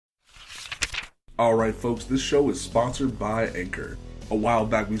Alright folks, this show is sponsored by Anchor. A while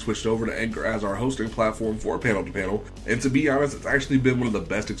back we switched over to Anchor as our hosting platform for Panel to Panel, and to be honest, it's actually been one of the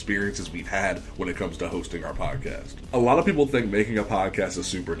best experiences we've had when it comes to hosting our podcast. A lot of people think making a podcast is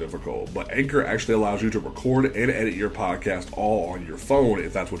super difficult, but Anchor actually allows you to record and edit your podcast all on your phone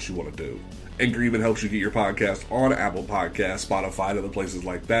if that's what you want to do. Anchor even helps you get your podcast on Apple Podcasts, Spotify, and other places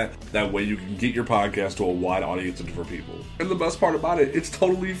like that. That way you can get your podcast to a wide audience of different people. And the best part about it, it's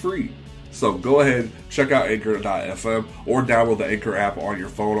totally free. So go ahead, check out Anchor.fm or download the Anchor app on your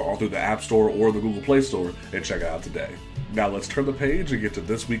phone or through the App Store or the Google Play Store and check it out today. Now let's turn the page and get to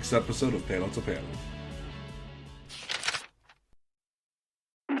this week's episode of Panel to Panel.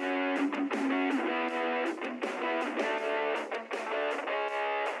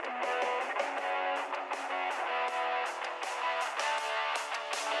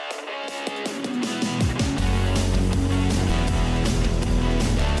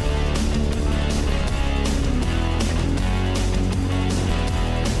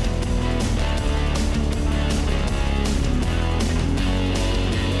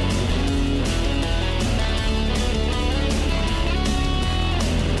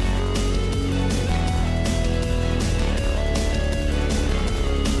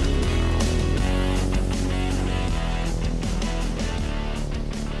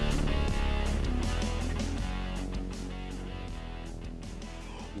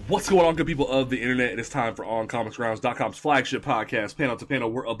 What's going on, good people of the internet? It is time for OnComicsGrounds.com's flagship podcast, Panel to Panel,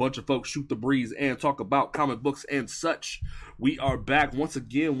 where a bunch of folks shoot the breeze and talk about comic books and such. We are back once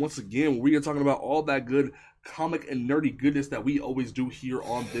again, we are talking about all that good comic and nerdy goodness that we always do here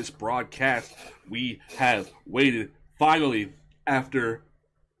on this broadcast. We have waited, finally, after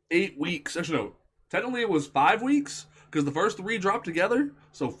 8 weeks. Actually, no, technically it was 5 weeks, because the first 3 dropped together.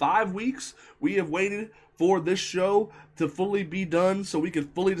 So 5 weeks, we have waited for this show to fully be done so we can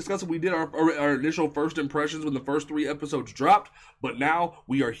fully discuss it. We did our initial first impressions when the first 3 episodes dropped, but now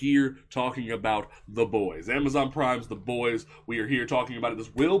we are here talking about The Boys. Amazon Prime's The Boys. We are here talking about it.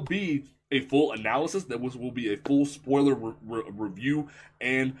 This will be a full analysis. That will be a full spoiler review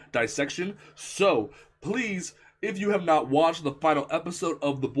and dissection. So please, if you have not watched the final episode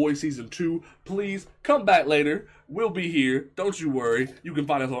of The Boys Season 2, please come back later. We'll be here. Don't you worry. You can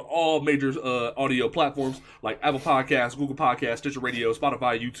find us on all major audio platforms like Apple Podcasts, Google Podcasts, Stitcher Radio,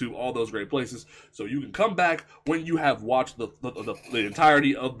 Spotify, YouTube, all those great places. So you can come back when you have watched the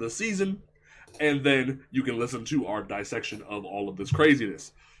entirety of the season, and then you can listen to our dissection of all of this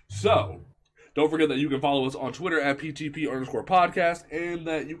craziness. So don't forget that you can follow us on Twitter at PTP_podcast, and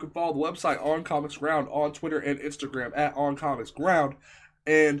that you can follow the website On Comics Ground on Twitter and Instagram at On Comics Ground.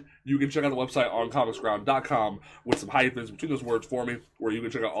 And you can check out the website OnComicsGround.com with some hyphens between those words for me, where you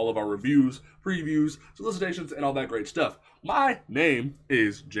can check out all of our reviews, previews, solicitations, and all that great stuff. My name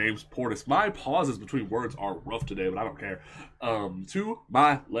is James Portis. My pauses between words are rough today, but I don't care. To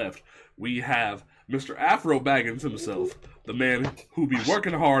my left, we have Mr. Afro Baggins himself, the man who be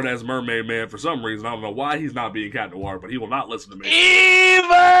working hard as Mermaid Man for some reason. I don't know why he's not being Cat Noir, but he will not listen to me.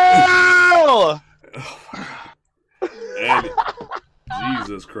 Evil! And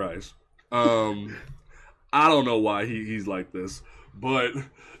Jesus Christ. I don't know why he's like this, but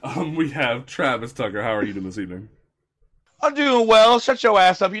we have Travis Tucker. How are you doing this evening? I'm doing well. Shut your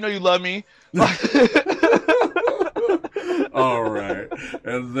ass up. You know you love me. All right.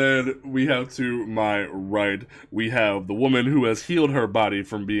 And then we have to my right, we have the woman who has healed her body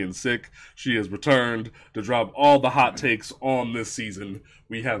from being sick. She has returned to drop all the hot takes on this season.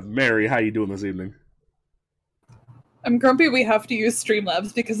 We have Mary. How you doing this evening? I'm grumpy we have to use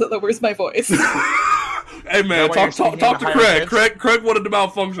Streamlabs because it lowers my voice. Hey man, talk to Craig. Craig wanted to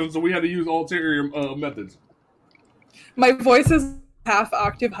malfunction, so we had to use ulterior methods. My voice is half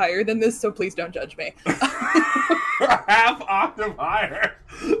octave higher than this, so please don't judge me. Half octave higher.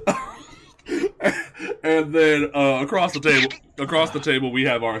 And then across the table, we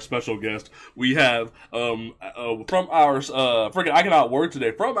have our special guest. We have from our I cannot work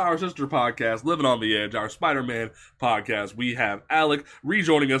today. From our sister podcast, Living on the Edge, our Spider-Man podcast, we have Alec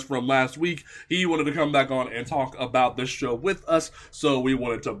rejoining us from last week. He wanted to come back on and talk about this show with us, so we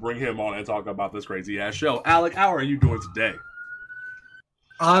wanted to bring him on and talk about this crazy ass show. Alec, how are you doing today?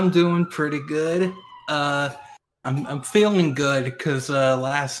 I'm doing pretty good. I'm feeling good because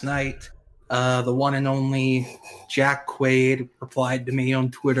last night, the one and only Jack Quaid replied to me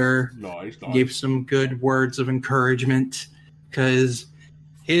on Twitter. Nice. Gave some good words of encouragement because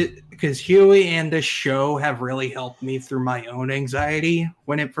Huey and this show have really helped me through my own anxiety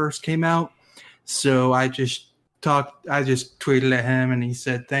when it first came out. So I just tweeted at him and he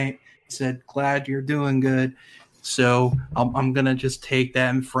said, glad you're doing good. So I'm gonna just take that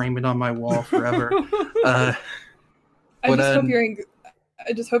and frame it on my wall forever. I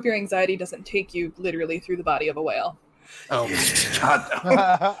just hope your anxiety doesn't take you literally through the body of a whale. Oh, God.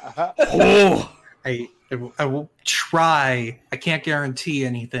 Oh. I will try. I can't guarantee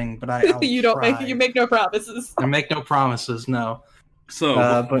anything, but I'll you don't try. make no promises. I make no promises. No.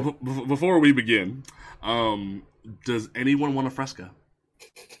 So before we begin, does anyone want a Fresca?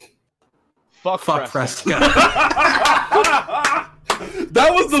 Fuck Fresca. That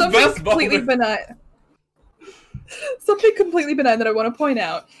was the Something best completely moment. benign. Something completely benign that I want to point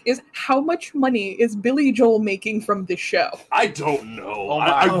out is how much money is Billy Joel making from this show? I don't know. Oh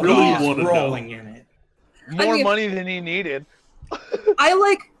I my really God. want to know. rolling in it. More I mean- money than he needed. I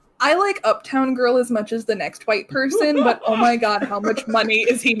like Uptown Girl as much as the next white person, but oh my God, how much money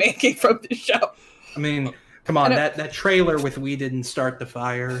is he making from this show? I mean, come on, that trailer with "We Didn't Start the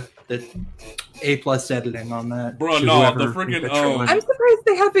Fire," the A+ editing on that. Bro, Should no, whoever the did freaking, trailer- I'm surprised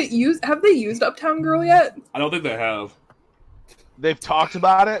they haven't used. Have they used Uptown Girl yet? I don't think they have. They've talked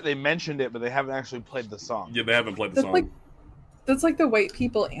about it, they mentioned it, but they haven't actually played the song. Yeah, they haven't played the That's song. That's like the white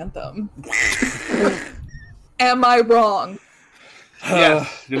people anthem. Am I wrong?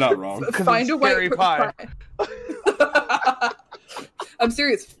 Yes. You're not wrong. Find it's a white Scary Pie. I'm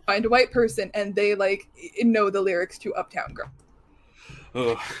serious. Find a white person and they know the lyrics to Uptown Girl.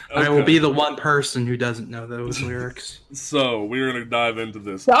 Ugh, I will okay. be the one person who doesn't know those lyrics. So we're gonna dive into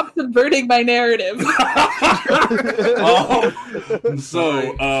this. Stop subverting my narrative. We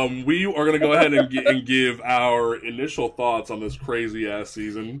are gonna go ahead and give our initial thoughts on this crazy ass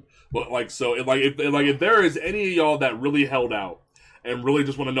season. But if there is any of y'all that really held out and really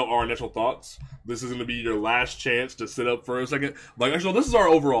just want to know our initial thoughts, this is gonna be your last chance to sit up for a second. Actually, this is our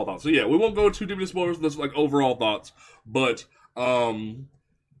overall thoughts. So yeah, we won't go too deep into spoilers. This is overall thoughts, but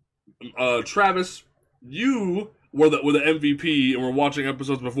Travis, you were the MVP and were watching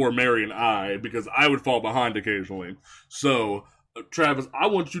episodes before Mary and I, because I would fall behind occasionally. So, Travis, I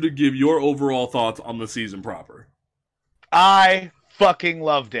want you to give your overall thoughts on the season proper. I fucking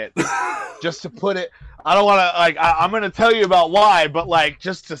loved it. Just to put it, I don't want to, I'm going to tell you about why, but,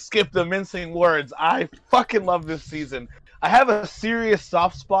 just to skip the mincing words, I fucking love this season. I have a serious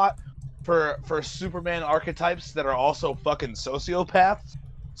soft spot for Superman archetypes that are also fucking sociopaths.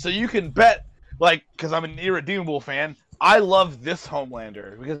 So you can bet, because I'm an Irredeemable fan, I love this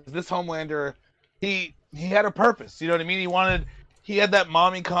Homelander, because this Homelander, he had a purpose. You know what I mean? He had that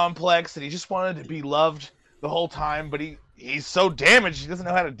mommy complex, and he just wanted to be loved the whole time, but he's so damaged he doesn't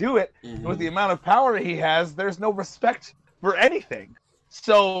know how to do it. Mm-hmm. With the amount of power he has, there's no respect for anything.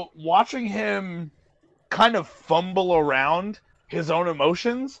 So watching him kind of fumble around his own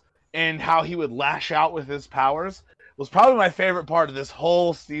emotions and how he would lash out with his powers was probably my favorite part of this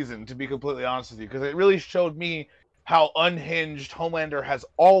whole season, to be completely honest with you, because it really showed me how unhinged Homelander has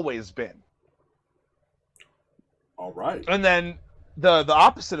always been. All right. And then the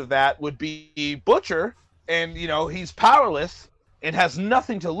opposite of that would be Butcher, and he's powerless and has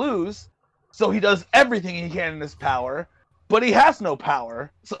nothing to lose, so he does everything he can in his power, but he has no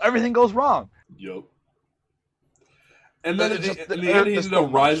power, so everything goes wrong. Yup. And then in the end, he there's ended so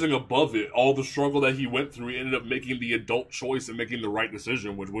up much. rising above it. All the struggle that he went through, he ended up making the adult choice and making the right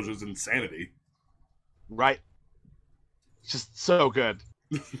decision, which was just insanity. Right. Just so good.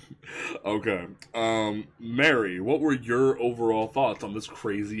 Okay. Mary, what were your overall thoughts on this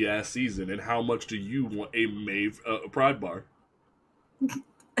crazy ass season, and how much do you want a Maeve Pride bar?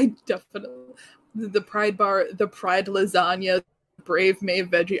 I definitely the Pride bar, the Pride lasagna, Brave Maeve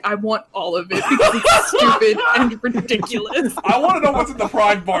veggie. I want all of it because it's stupid and ridiculous. I want to know what's in the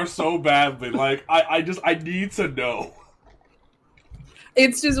Pride bar so badly. I need to know.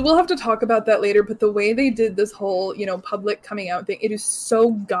 It's just, we'll have to talk about that later, but the way they did this whole, public coming out thing, it is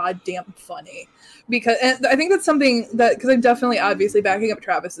so goddamn funny. Because, and I think that's something that, because I'm definitely obviously backing up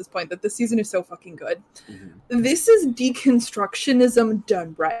Travis's point that this season is so fucking good. Mm-hmm. This is deconstructionism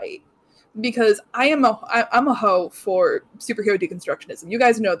done right. Because I'm a hoe for superhero deconstructionism. You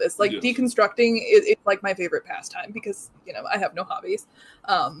guys know this. Yes. Deconstructing is like my favorite pastime because, I have no hobbies.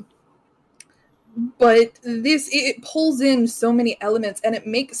 But it pulls in so many elements and it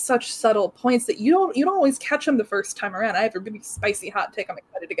makes such subtle points that you don't always catch them the first time around. I have a really spicy hot take I'm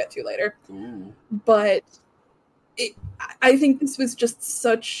excited to get to later. Ooh. But I think this was just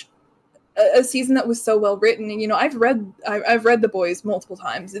such a season that was so well written. And I've read The Boys multiple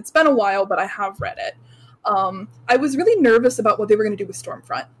times. It's been a while, but I have read it. I was really nervous about what they were going to do with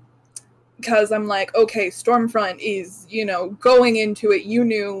Stormfront. Because I'm like, okay, Stormfront is, going into it, you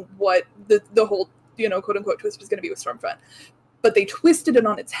knew what the whole, quote unquote twist was going to be with Stormfront. But they twisted it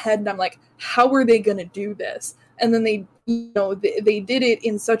on its head, and I'm like, how are they going to do this? and then they did it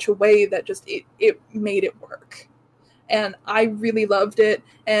in such a way that just it made it work. And I really loved it.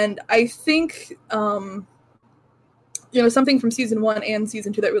 And I think something from season 1 and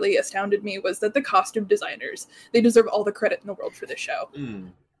season 2 that really astounded me was that the costume designers, they deserve all the credit in the world for this show.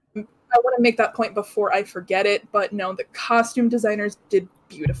 I want to make that point before I forget it, but no, the costume designers did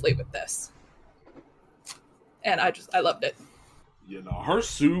beautifully with this. And I loved it. Her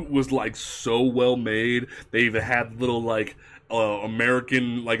suit was like so well made. They even had little like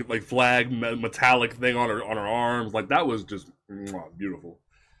American like flag metallic thing on her arms. Like that was just beautiful.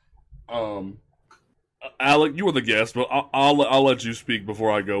 Alec, you were the guest, but I'll let you speak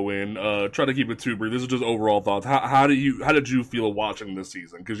before I go in. Try to keep it too brief. This is just overall thoughts. How did you feel watching this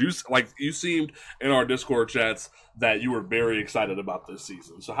season? Because you seemed in our Discord chats that you were very excited about this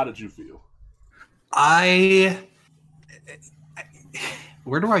season. So how did you feel?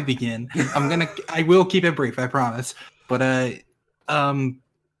 Where do I begin? I will keep it brief, I promise. But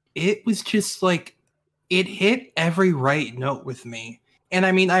it was just like it hit every right note with me. And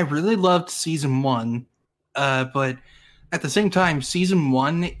I mean, I really loved season 1, but at the same time, season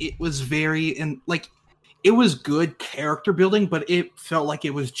 1 it was it was good character building, but it felt like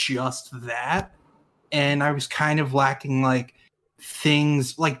it was just that, and I was kind of lacking like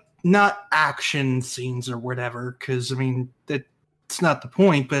things like not action scenes or whatever, because I mean that's not the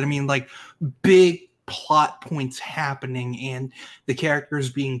point, but I mean like big plot points happening and the characters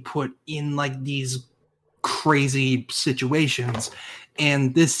being put in like these crazy situations.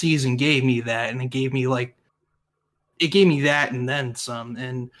 And this season gave me that, and it gave me that and then some.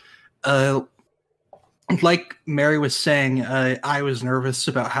 And like Mary was saying, I was nervous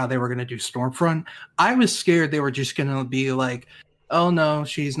about how they were going to do Stormfront. I was scared they were just going to be like, oh no,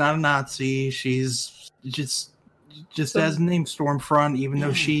 she's not a Nazi. She's just has the name Stormfront, even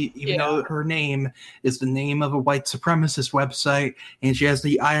though her name is the name of a white supremacist website, and she has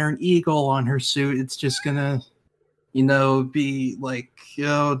the Iron Eagle on her suit. It's just going to be like,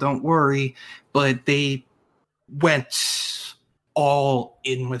 don't worry. But they went all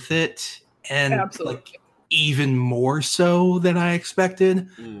in with it, and like even more so than I expected.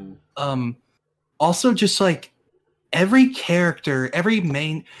 Also, just like every character, I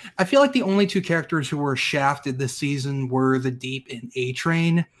feel like the only 2 characters who were shafted this season were the Deep and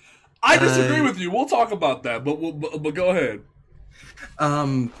A-Train. I disagree with you. We'll talk about that, but go ahead.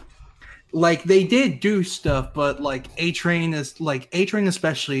 Like they did do stuff, but like A-Train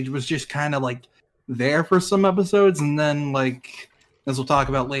especially was just kind of like there for some episodes, and then like as we'll talk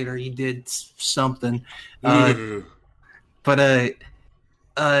about later, he did something.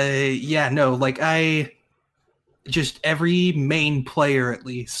 Every main player at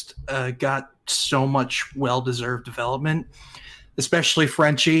least got so much well-deserved development, especially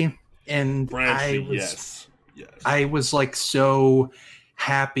Frenchie. And yes. I was like so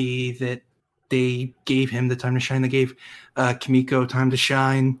happy that they gave him the time to shine. They gave Kimiko time to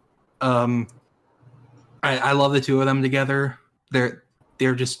shine. I love the 2 of them together. They're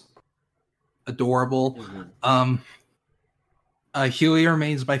just adorable. Huey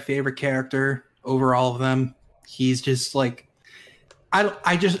remains my favorite character over all of them. He's just like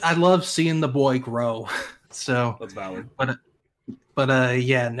I love seeing the boy grow. So that's valid.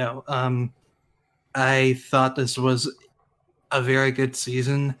 I thought this was a very good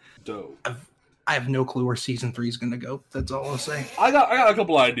season. Dope. I have no clue where season 3 is going to go. That's all I'll say. I got a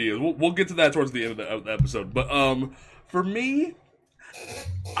couple ideas. We'll get to that towards the end of the episode. But for me,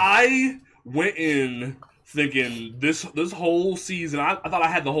 I went in thinking this whole season, I thought I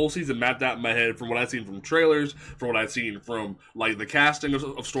had the whole season mapped out in my head from what I'd seen from trailers, from what I'd seen from like the casting of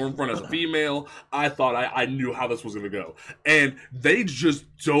Stormfront as a female. I thought I knew how this was going to go. And they just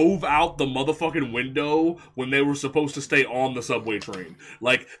dove out the motherfucking window when they were supposed to stay on the subway train.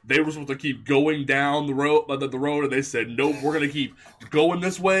 Like, they were supposed to keep going down the road, and they said, nope, we're going to keep going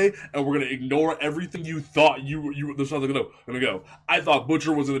this way, and we're going to ignore everything you thought there's nothing going to go. I thought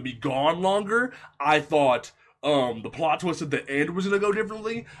Butcher was going to be gone longer. I thought the plot twist at the end was going to go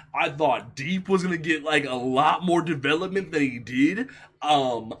differently. I thought Deep was going to get like a lot more development than he did.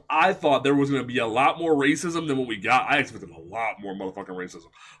 I thought there was going to be a lot more racism than what we got. I expected a lot more motherfucking racism.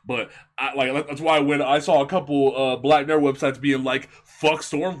 But that's why when I saw a couple Black Nerd websites being like, fuck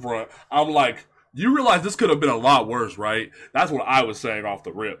Stormfront, I'm like, you realize this could have been a lot worse, right? That's what I was saying off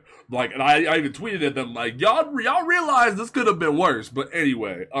the rip. Like, and I even tweeted at them, like, y'all realize this could have been worse. But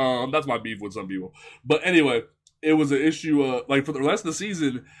anyway, that's my beef with some people. But anyway, it was an issue, like, for the rest of the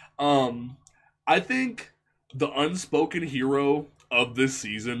season, I think the unspoken hero of this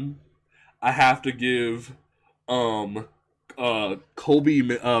season, I have to give Colby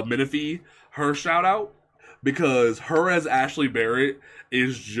Menifee her shout out. because her as Ashley Barrett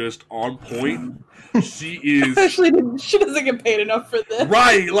is just on point. She is She doesn't get paid enough for this.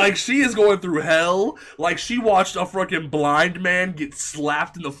 right, like she is going through hell. Like she watched a fucking blind man get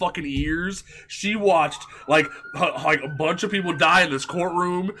slapped in the fucking ears. She watched like a bunch of people die in this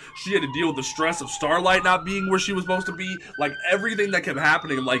courtroom. She had to deal with the stress of Starlight not being where she was supposed to be. Like everything that kept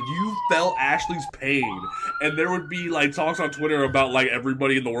happening, like you felt Ashley's pain. And there would be like talks on Twitter about like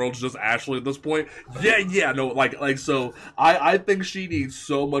everybody in the world's just Ashley at this point. So I think she needs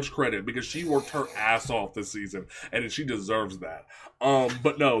so much credit because she worked her ass off this season and she deserves that.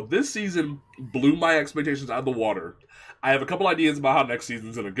 But no, this season blew my expectations out of the water. I have a couple ideas about how next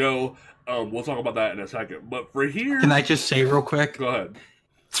season's gonna go. We'll talk about that in a second. But for here, can I just say real quick? Go ahead.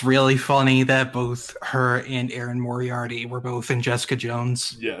 It's really funny that both her and Erin Moriarty were both in Jessica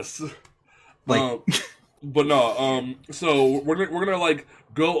Jones. Yes. Like, but no. So we're gonna like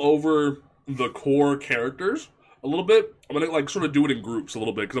go over the core characters a little bit. I'm gonna like sort of do it in groups a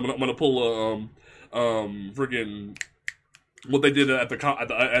little bit because I'm gonna pull freaking what they did at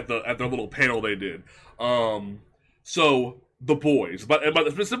their little panel they did. So the boys, but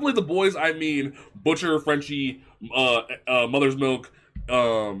specifically the boys, I mean Butcher, Frenchie, Mother's Milk,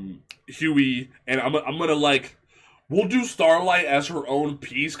 Huey, and I'm gonna like. We'll do Starlight as her own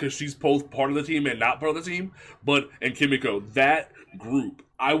piece because she's both part of the team and not part of the team. And Kimiko, that group,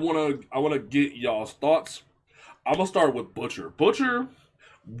 I wanna get y'all's thoughts. I'm gonna start with Butcher. Butcher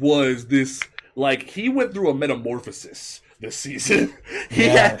was this like he went through a metamorphosis this season. He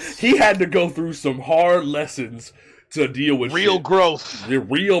had to go through some hard lessons to deal with real shit. growth. The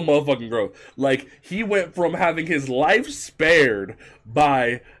real motherfucking growth. Like, he went from having his life spared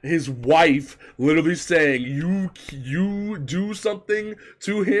by his wife literally saying, you do something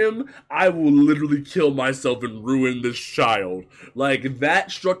to him, I will literally kill myself and ruin this child. Like,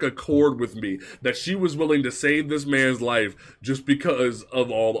 that struck a chord with me, that she was willing to save this man's life just because of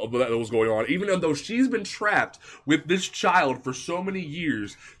all of that was going on. Even though she's been trapped with this child for so many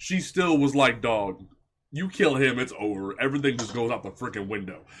years, she still was like, dog, you kill him, it's over. Everything just goes out the freaking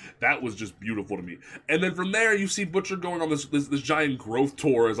window. That was just beautiful to me. And then from there, you see Butcher going on this giant growth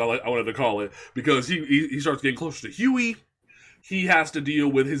tour, as I wanted to call it, because he starts getting closer to Huey. He has to deal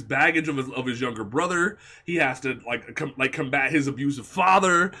with his baggage of his younger brother. He has to combat his abusive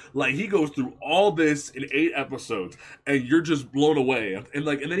father. Like, he goes through all this in 8 episodes, and you're just blown away. And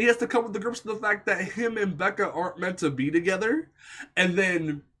then he has to come with the grips to the fact that him and Becca aren't meant to be together. And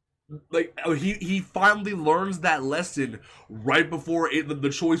then he finally learns that lesson right before the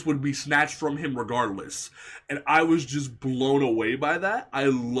choice would be snatched from him regardless. And I was just blown away by that. I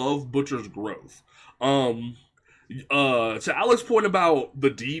love Butcher's growth. To Alex's point about the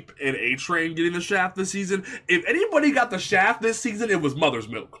Deep and A-Train getting the shaft this season, if anybody got the shaft this season, it was Mother's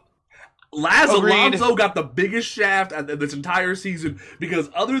Milk. Laz Alonso got the biggest shaft at this entire season because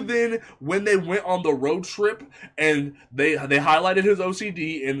other than when they went on the road trip and they highlighted his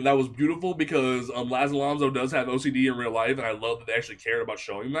OCD, and that was beautiful because Laz Alonso does have OCD in real life, and I love that they actually cared about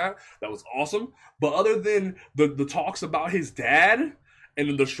showing that. That was awesome. But other than the talks about his dad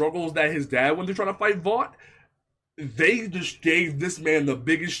and the struggles that his dad went through trying to fight Vought, they just gave this man the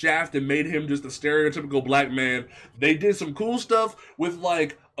biggest shaft and made him just a stereotypical black man. They did some cool stuff with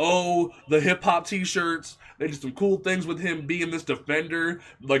the hip-hop t-shirts. They did some cool things with him being this defender,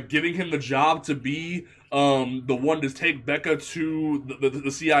 like giving him the job to be the one to take Becca to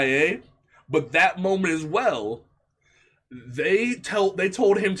the CIA. But that moment as well, they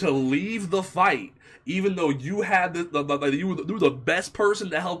told him to leave the fight. Even though you had you were the best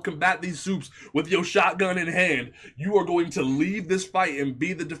person to help combat these soups with your shotgun in hand, you are going to leave this fight and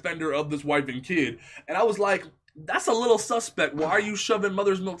be the defender of this wife and kid. And I was like, that's a little suspect. Why are you shoving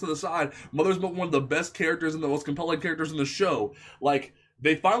Mother's Milk to the side? Mother's Milk, one of the best characters and the most compelling characters in the show. Like,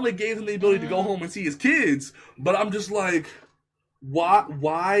 they finally gave him the ability to go home and see his kids, but I'm just like,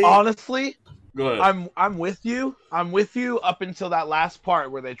 why? Honestly, go ahead. I'm with you. I'm with you up until that last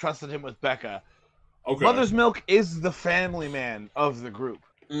part where they trusted him with Becca. Okay. Mother's Milk is the family man of the group.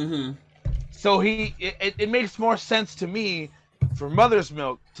 Mm-hmm. So it makes more sense to me for Mother's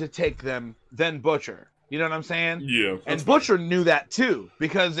Milk to take them than Butcher. You know what I'm saying? Yeah. And Butcher knew that too,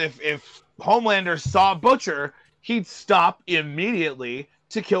 because if Homelander saw Butcher, he'd stop immediately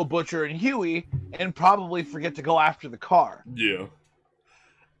to kill Butcher and Huey and probably forget to go after the car. Yeah.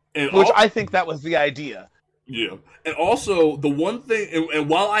 I think that was the idea. Yeah, and also the one thing, and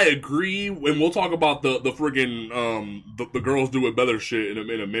while I agree, and we'll talk about the friggin' the girls do it better shit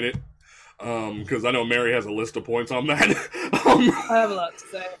in a minute, because I know Mary has a list of points on that. I have a lot to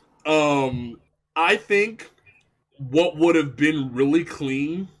say. I think what would have been really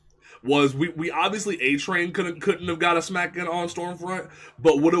clean was we obviously A-Train couldn't have got a smack in on Stormfront,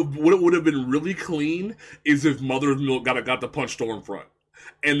 but what it would have been really clean is if Mother's Milk got to punch Stormfront.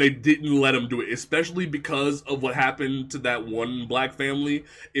 And they didn't let him do it, especially because of what happened to that one black family.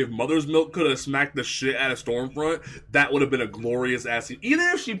 If Mother's Milk could have smacked the shit out of Stormfront, that would have been a glorious ass scene. Even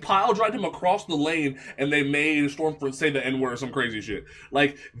if she pile drive him across the lane and they made Stormfront say the N-word or some crazy shit.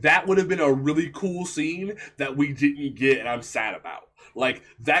 Like, that would have been a really cool scene that we didn't get, and I'm sad about. Like,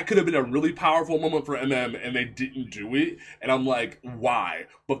 that could have been a really powerful moment for MM, and they didn't do it, and I'm like, why?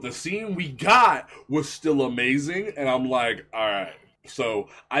 But the scene we got was still amazing, and I'm like, alright. So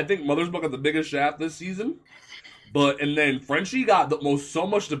I think Mother's Milk got the biggest shaft this season, and then Frenchie got so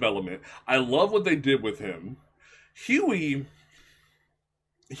much development. I love what they did with him. Huey's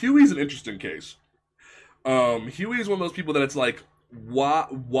an interesting case. Huey's one of those people that it's like,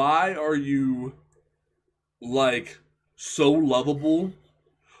 why are you like so lovable,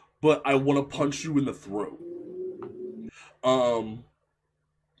 but I want to punch you in the throat?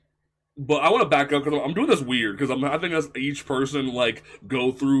 But I want to back up because I'm doing this weird because I think as each person like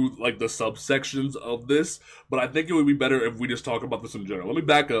go through like the subsections of this, but I think it would be better if we just talk about this in general. Let me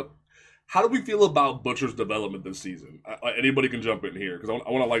back up. How do we feel about Butcher's development this season? Anybody can jump in here because I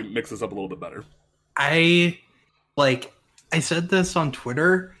want to like mix this up a little bit better. I said this on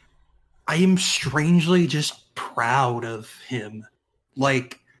Twitter. I am strangely just proud of him.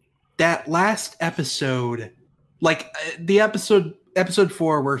 Like that last episode, like the episode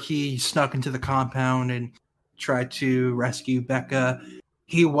 4 where he snuck into the compound and tried to rescue Becca,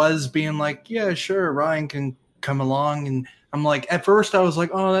 he was being like, yeah, sure, Ryan can come along. And I'm like, at first I was like,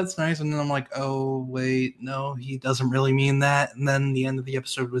 oh, that's nice. And then I'm like, oh, wait, no, he doesn't really mean that. And then the end of the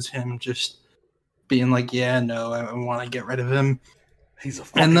episode was him just being like, yeah, no, I want to get rid of him. He's a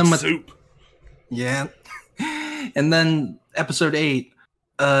fucking soup. Yeah. And then episode 8,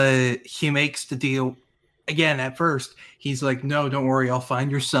 he makes the deal. Again, at first, he's like, no, don't worry, I'll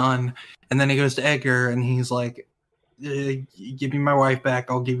find your son. And then he goes to Edgar, and he's like, give me my wife back,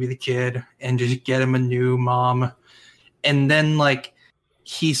 I'll give you the kid, and just get him a new mom. And then, like,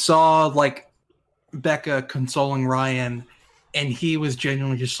 he saw, like, Becca consoling Ryan, and he was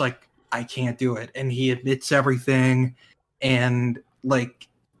genuinely just like, I can't do it. And he admits everything, and, like,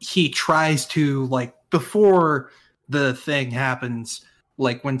 he tries to, like, before the thing happens,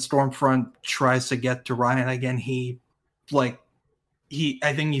 like when Stormfront tries to get to Ryan again, I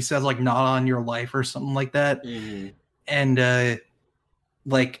think he says like not on your life or something like that. Mm-hmm. And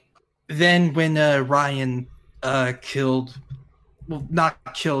like then when Ryan not killed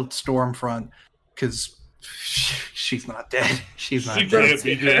Stormfront because she's not dead. She's not dead.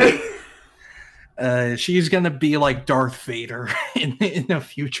 She's gonna be like Darth Vader in a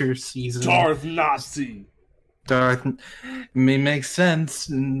future season. Darth Nazi. Darth, makes sense.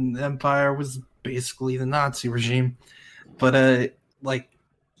 And Empire was basically the Nazi regime, but like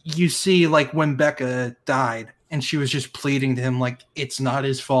you see, like when Becca died, and she was just pleading to him, like it's not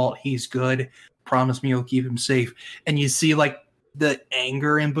his fault. He's good. Promise me you'll keep him safe. And you see like the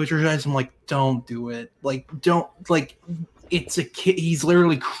anger in Butcher's eyes. I'm like, don't do it. Like, don't like. It's a kid. He's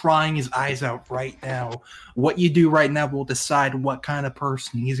literally crying his eyes out right now. What you do right now will decide what kind of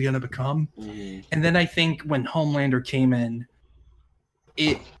person he's going to become. Mm-hmm. And then I think when Homelander came in,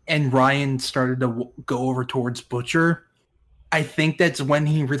 and Ryan started to go over towards Butcher, I think that's when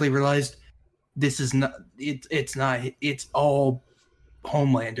he really realized this is not. It's not. It's all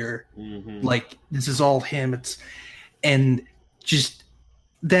Homelander. Mm-hmm. Like this is all him. And just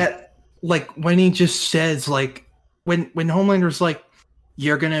that. Like when he just says like. When Homelander's like,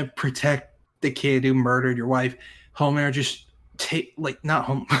 you're gonna protect the kid who murdered your wife, Homelander just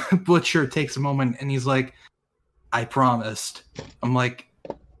Butcher takes a moment and he's like, I promised. I'm like,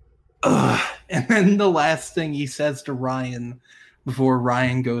 ugh. And then the last thing he says to Ryan before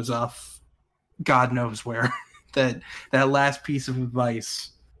Ryan goes off, God knows where, that last piece of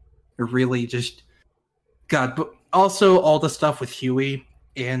advice, really just God. But also all the stuff with Huey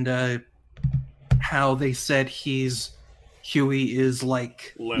and how they said Huey is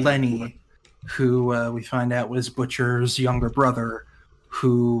like Lenny, who we find out was Butcher's younger brother,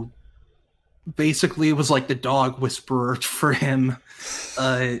 who basically was like the dog whisperer for him,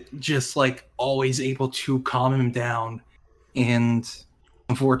 just like always able to calm him down. And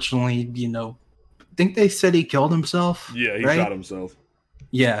unfortunately, I think they said he killed himself. Yeah, he shot himself.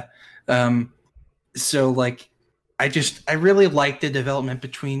 Yeah. So like, I really like the development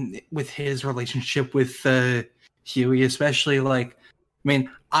with his relationship with Huey, especially like,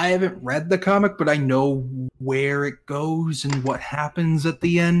 I haven't read the comic, but I know where it goes and what happens at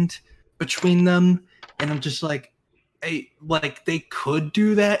the end between them. And I'm just like, like they could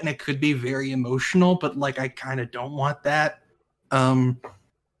do that and it could be very emotional, but like I kind of don't want that. But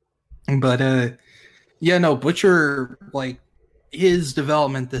yeah, no, Butcher, like his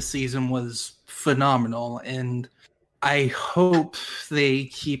development this season was phenomenal, and I hope they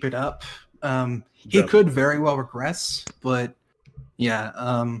keep it up. He could very well regress, but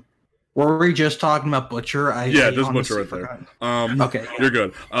yeah. Were we just talking about Butcher? Just Butcher right there. Okay, you're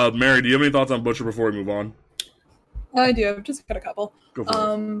good. Mary, do you have any thoughts on Butcher before we move on? I do. I've just got a couple. Go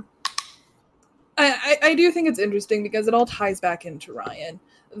for it. I do think it's interesting because it all ties back into Ryan.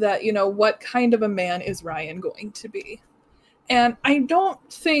 That, you know, what kind of a man is Ryan going to be? And I don't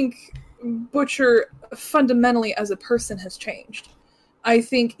think Butcher fundamentally as a person has changed. I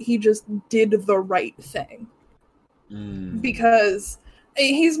think he just did the right thing. Because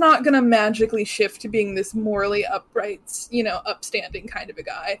he's not going to magically shift to being this morally upright, you know, upstanding kind of a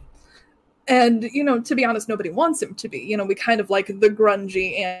guy. And, you know, to be honest, nobody wants him to be. You know, we kind of like the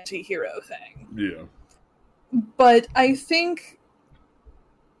grungy anti-hero thing. Yeah. But I think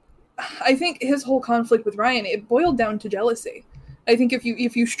his whole conflict with Ryan, it boiled down to jealousy. I think if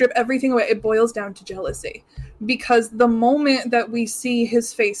you strip everything away, it boils down to jealousy. Because the moment that we see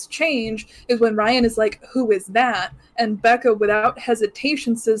his face change is when Ryan is like, "Who is that?" And Becca, without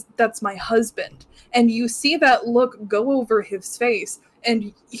hesitation, says, "That's my husband." And you see that look go over his face,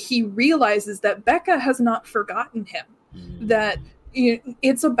 and he realizes that Becca has not forgotten him. That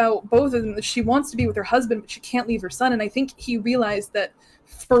it's about both of them. She wants to be with her husband, but she can't leave her son. And I think he realized that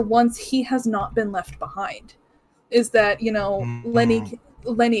for once he has not been left behind. Is that, you know,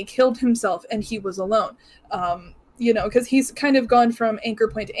 Lenny killed himself and he was alone. You know, because he's kind of gone from anchor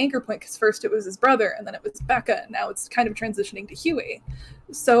point to anchor point, because first it was his brother and then it was Becca, and now it's kind of transitioning to Huey.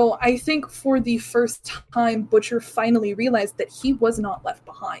 So I think for the first time, Butcher finally realized that he was not left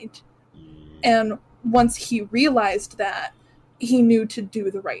behind. And once he realized that, he knew to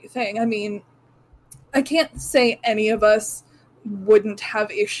do the right thing. I mean, I can't say any of us wouldn't have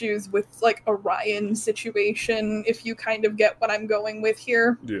issues with like a Ryan situation, if you kind of get what I'm going with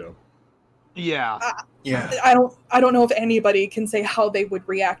here. Yeah. I don't know if anybody can say how they would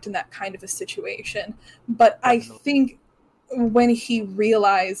react in that kind of a situation, but I think when he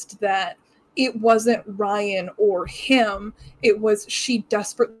realized that it wasn't Ryan or him, it was she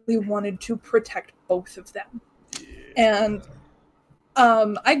desperately wanted to protect both of them. And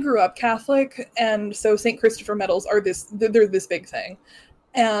I grew up Catholic, and so St. Christopher medals are they're this big thing.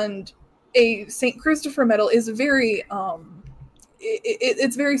 And a St. Christopher medal is very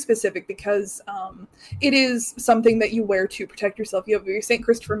it's very specific because it is something that you wear to protect yourself. You have your St.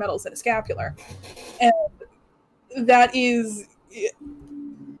 Christopher medals and a scapular. And that is,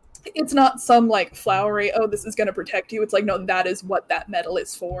 it's not some like flowery, oh, this is going to protect you. It's like, no, that is what that medal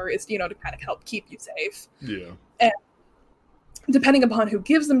is for, is, you know, to kind of help keep you safe. Yeah. And depending upon who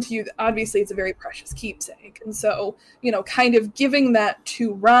gives them to you, obviously it's a very precious keepsake. And so, you know, kind of giving that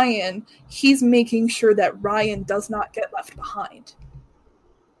to Ryan, he's making sure that Ryan does not get left behind.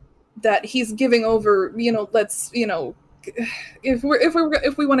 That he's giving over, you know, let's, you know,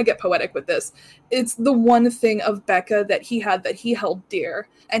 if we want to get poetic with this, it's the one thing of Becca that he had that he held dear,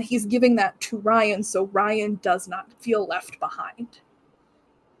 and he's giving that to Ryan so Ryan does not feel left behind.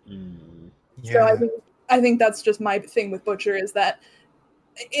 Yeah. So I think that's just my thing with Butcher, is that,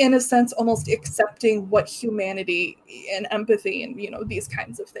 in a sense, almost accepting what humanity and empathy and, you know, these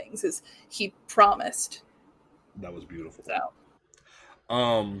kinds of things is he promised. That was beautiful. So.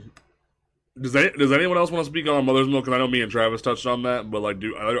 Does anyone else want to speak on Mother's Milk? Because I know me and Travis touched on that, but like,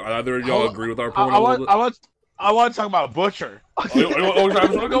 do either of y'all agree with our point? I want to talk about Butcher.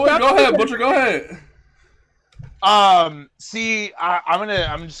 Travis, go ahead, Butcher, go ahead. See,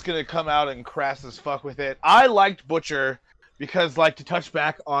 I'm just gonna come out and crass as fuck with it. I liked Butcher because, like, to touch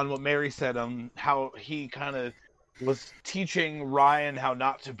back on what Mary said, how he kind of was teaching Ryan how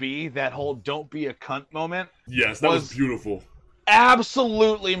not to be, that whole "don't be a cunt" moment. Yes, that was beautiful.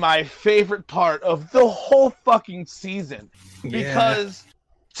 Absolutely my favorite part of the whole fucking season. Because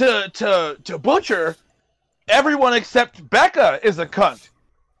to Butcher, everyone except Becca is a cunt.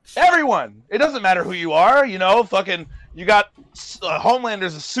 Everyone. It doesn't matter who you are, you know, fucking, you got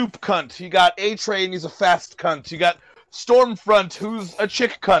Homelander's a soup cunt. You got A-Train, he's a fast cunt. You got Stormfront, who's a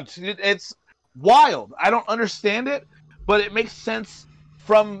chick cunt. It's wild. I don't understand it, but it makes sense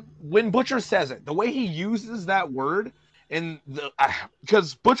from when Butcher says it. The way he uses that word,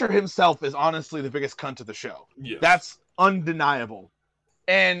 because Butcher himself is honestly the biggest cunt of the show. Yes. That's undeniable.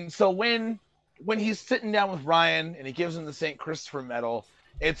 And so when he's sitting down with Ryan and he gives him the St. Christopher medal,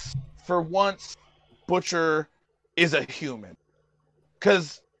 it's, for once, Butcher is a human.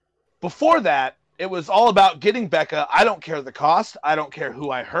 Because before that, It was all about getting Becca. I don't care the cost. I don't care who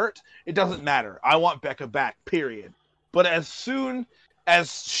I hurt. It doesn't matter. I want Becca back, period. But as soon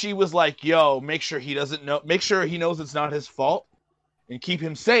as she was like, yo, make sure he knows it's not his fault and keep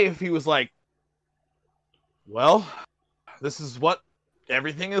him safe, he was like, well, this is what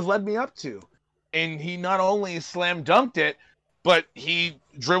everything has led me up to. And he not only slam dunked it, but he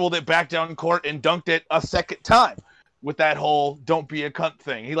dribbled it back down court and dunked it a second time with that whole don't be a cunt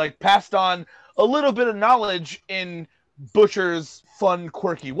thing. He like passed on a little bit of knowledge in Butcher's fun,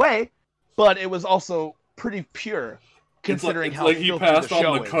 quirky way, but it was also pretty pure considering how like he filthy passed the on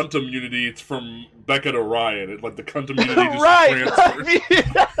show the is. cunt immunity. It's from Becca to Ryan. Like the cunt immunity just Right. transfers.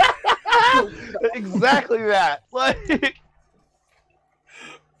 Exactly that. Like,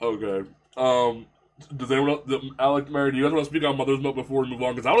 Okay. Does anyone else, Alec, Mary, do you guys want to speak on Mother's Milk before we move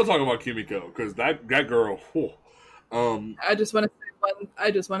on? Because I want to talk about Kimiko, because that girl. Whew. I just want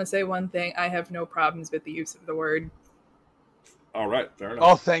to say one thing. I have no problems with the use of the word. All right, fair oh,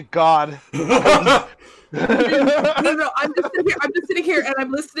 enough. thank God. No, I'm just sitting here and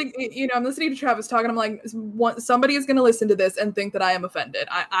I'm listening. I'm listening to Travis talk, and I'm like, somebody is going to listen to this and think that I am offended.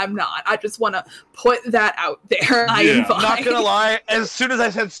 I'm not. I just want to put that out there. I am fine. Not gonna lie, as soon as I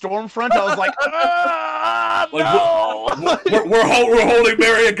said Stormfront, I was like, no! We're holding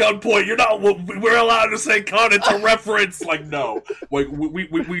Mary at gunpoint. You're not. We're allowed to say "cunt." It's a reference. Like no, like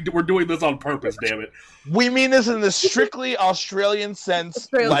we're doing this on purpose. Damn it. We mean this in the strictly Australian sense,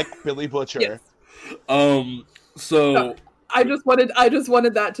 like Billy Butcher. Yes. So No, I just wanted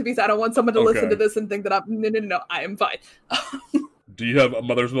that to be said. I don't want someone to listen Okay. to this and think that I'm no. I am fine. do you have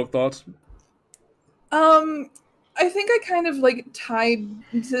Mother's Milk thoughts? I think I kind of like tied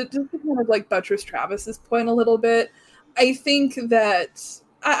to kind of like buttress Travis's point a little bit. I think that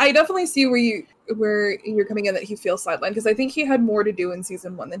I definitely see where you're coming in, that he feels sidelined, because I think he had more to do in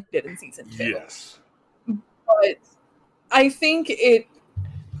season 1 than he did in season 2. Yes. But I think it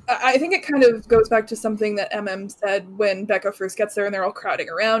kind of goes back to something that MM said when Becca first gets there and they're all crowding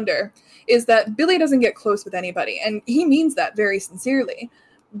around her, is that Billy doesn't get close with anybody, and he means that very sincerely.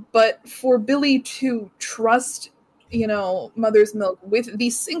 But for Billy to trust, Mother's Milk with the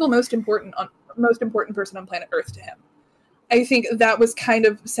single most important person on planet Earth to him, I think that was kind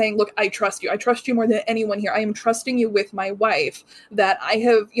of saying, look, I trust you. I trust you more than anyone here. I am trusting you with my wife, that I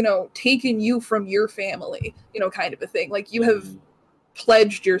have, taken you from your family, kind of a thing. Like, you have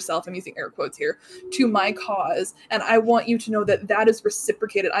pledged yourself, I'm using air quotes here, to my cause, and I want you to know that that is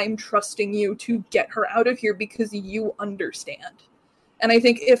reciprocated. I am trusting you to get her out of here because you understand. And I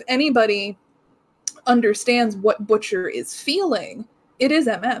think if anybody understands what Butcher is feeling, it is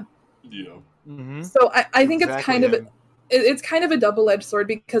MM. Yeah. Mm-hmm. So I think Exactly, it's kind of a double-edged sword,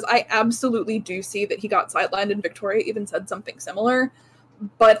 because I absolutely do see that he got sidelined, and Victoria even said something similar.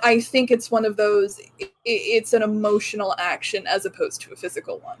 But I think it's one of those, it's an emotional action as opposed to a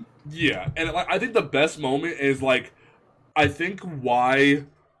physical one. Yeah, and I think the best moment is like, I think why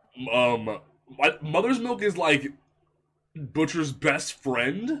Mother's Milk is like Butcher's best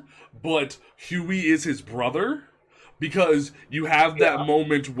friend, but Huey is his brother, because you have that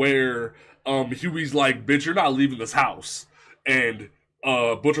moment where Huey's like, bitch, you're not leaving this house, and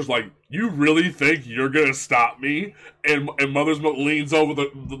Butcher's like, you really think you're gonna stop me? And Mother's Milk leans over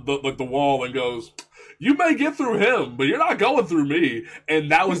the wall and goes, you may get through him, but you're not going through me.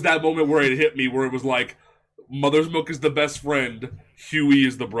 And that was that moment where it hit me, where it was like, Mother's Milk is the best friend, Huey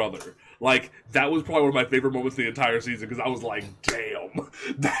is the brother. Like, that was probably one of my favorite moments of the entire season, because I was like, damn.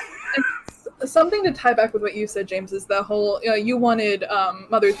 Something to tie back with what you said, James, is the whole, you wanted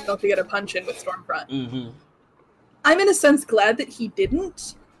Mother's Milk to get a punch in with Stormfront. Mm-hmm. I'm in a sense glad that he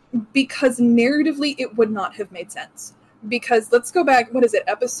didn't, because narratively it would not have made sense. Because let's go back, what is it,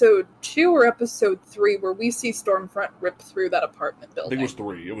 episode 2 or episode 3, where we see Stormfront rip through that apartment I building. think it was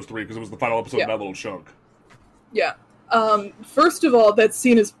 3. It was 3, because it was the final episode of that little chunk. Yeah. First of all, that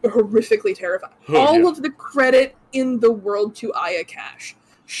scene is horrifically terrifying. Oh, All yeah. of the credit in the world to Aya Cash.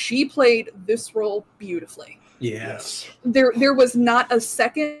 She played this role beautifully. Yes. There was not a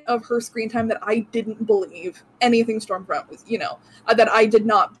second of her screen time that I didn't believe anything Stormfront was, that I did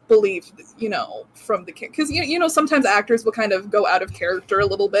not believe, from the kid. Because, sometimes actors will kind of go out of character a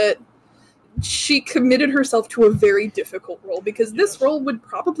little bit. She committed herself to a very difficult role, because this role would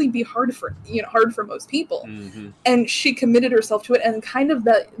probably be hard for most people. Mm-hmm. And she committed herself to it, and kind of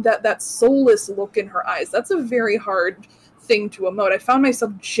that soulless look in her eyes, that's a very hard thing to emote. I found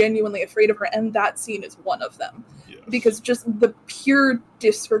myself genuinely afraid of her, and that scene is one of them. Yes. Because just the pure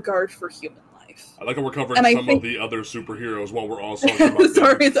disregard for human life. life. I like how we're covering And I some think- of the other superheroes while we're also talking about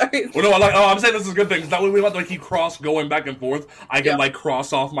sorry. Well, no, I'm saying this is a good thing. That way we don't have to keep going back and forth. I can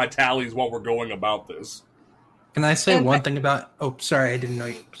cross off my tallies while we're going about this. Can I say And one thing about? Oh, sorry, I didn't know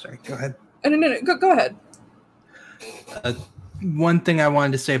you. Sorry, go ahead. No. Go ahead. One thing I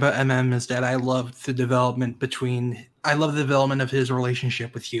wanted to say about MM is that I love the development of his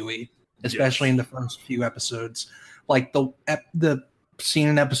relationship with Huey, especially in the first few episodes. Like the scene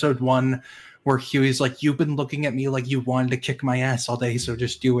in episode 1 where Huey's like, "You've been looking at me like you wanted to kick my ass all day, so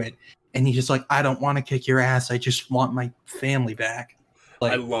just do it." And he's just like, "I don't want to kick your ass. I just want my family back."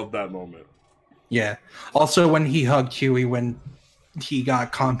 Like, I love that moment. Yeah. Also, when he hugged Huey when he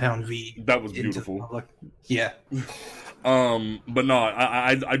got Compound V. That was beautiful. Yeah. But no,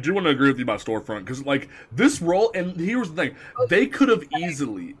 I do want to agree with you about Storefront, because like this role, and here's the thing, they could have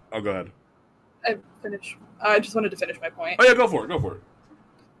easily. Oh, go ahead. I just wanted to finish my point. Oh yeah, go for it.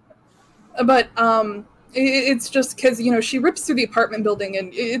 But it's just because she rips through the apartment building,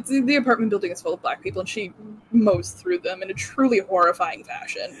 and the apartment building is full of black people, and she mows through them in a truly horrifying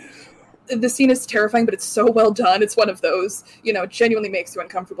fashion. The scene is terrifying, but it's so well done. It's one of those, genuinely makes you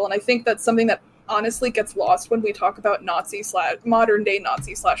uncomfortable, and I think that's something that honestly gets lost when we talk about modern day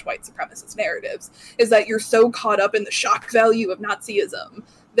Nazi / white supremacist narratives, is that you're so caught up in the shock value of Nazism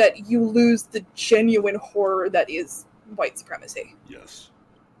that you lose the genuine horror that is white supremacy. Yes.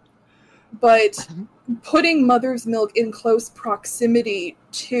 But putting Mother's Milk in close proximity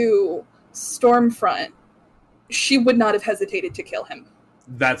to Stormfront, she would not have hesitated to kill him.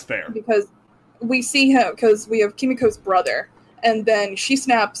 That's fair. Because we see him, because we have Kimiko's brother, and then she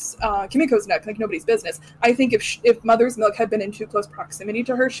snaps Kimiko's neck like nobody's business. I think if Mother's Milk had been in too close proximity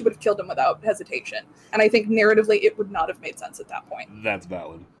to her, she would have killed him without hesitation. And I think narratively it would not have made sense at that point. That's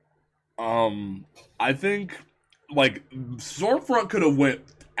valid. I think like Stormfront could have went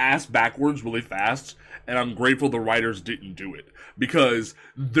ass backwards really fast, and I'm grateful the writers didn't do it, because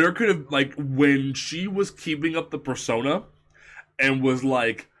there could have, like, when she was keeping up the persona and was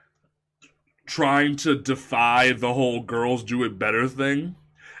like trying to defy the whole girls do it better thing,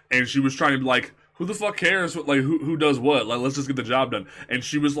 and she was trying to be like, who the fuck cares what, like who does what, like let's just get the job done, and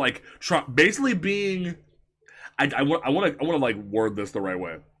she was like basically being I want to like word this the right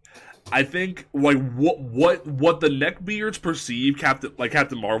way. I think like what the neckbeards perceive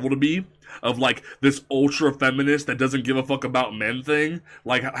Captain Marvel to be, of like this ultra feminist that doesn't give a fuck about men thing,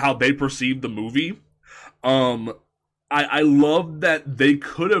 like how they perceive the movie. I love that they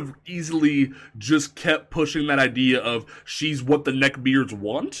could have easily just kept pushing that idea of she's what the neckbeards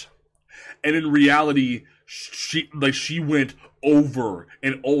want, and in reality she went over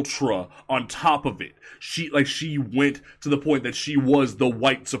and ultra on top of it. She went to the point that she was the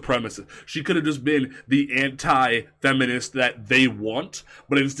white supremacist. She could have just been the anti-feminist that they want,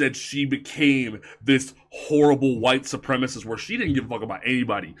 but instead she became this horrible white supremacist where she didn't give a fuck about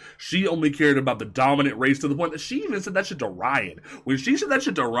anybody. She only cared about the dominant race, to the point that she even said that shit to Ryan. When she said that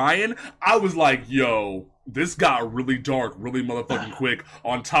shit to Ryan, I was like, yo, this got really dark really motherfucking quick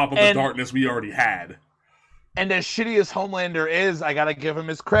on top of the darkness we already had. And as shitty as Homelander is, I gotta give him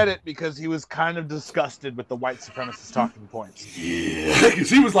his credit, because he was kind of disgusted with the white supremacist talking points. Yeah, because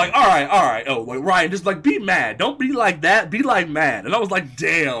he was like, all right, oh, like, Ryan, just like, be mad. Don't be like that, be like mad. And I was like,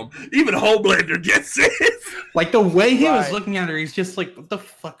 damn, even Homelander gets it. Like, the way he was looking at her, he's just like, what the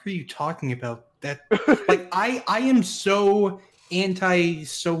fuck are you talking about? That, like, I am so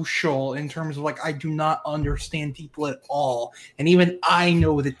anti-social in terms of, like, I do not understand people at all, and even I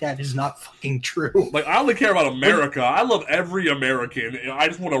know that is not fucking true. Like, I only care about America. I love every American, and I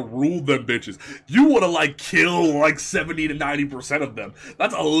just want to rule them bitches. You want to, like, kill like 70 to 90% of them.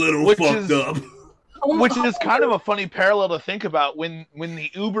 That's a little fucked up. Which is kind of a funny parallel to think about when the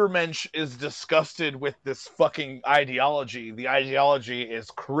Ubermensch is disgusted with this fucking ideology. The ideology is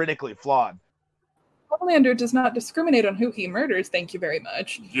critically flawed. Homelander does not discriminate on who he murders, thank you very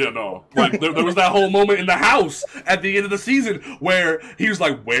much. Yeah, no. Like, there was that whole moment in the house at the end of the season where he was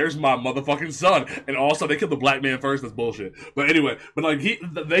like, where's my motherfucking son? And also, they killed the black man first. That's bullshit. But anyway,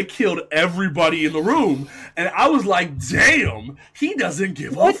 they killed everybody in the room. And I was like, damn, he doesn't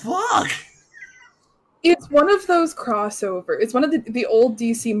give a fuck. It's one of those crossovers. It's one of the old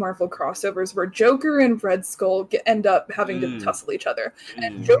DC Marvel crossovers where Joker and Red Skull end up having to tussle each other.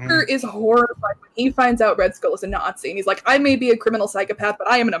 And Joker is horrified when he finds out Red Skull is a Nazi. And he's like, I may be a criminal psychopath, but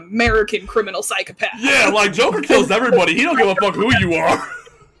I am an American criminal psychopath. Yeah, like, Joker kills everybody. He don't give a fuck who you are.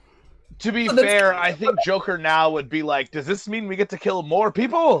 To be fair, I think Joker now would be like, does this mean we get to kill more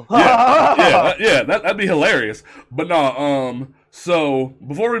people? That'd be hilarious. But no, so,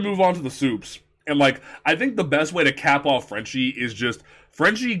 before we move on to the soups, And like, I think the best way to cap off Frenchie is just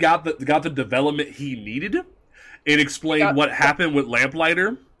Frenchie got the development he needed. It explained what happened with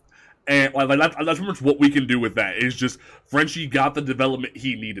Lamplighter, and like that's pretty much what we can do with that. Is just Frenchie got the development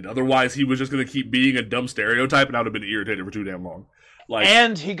he needed. Otherwise, he was just going to keep being a dumb stereotype, and I would have been irritated for too damn long. Like,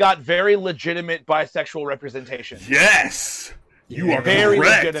 and he got very legitimate bisexual representation. Yes, you are very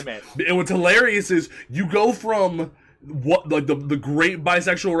correct. legitimate. And what's hilarious is you go from what like the great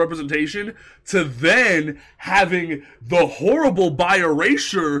bisexual representation to then having the horrible bi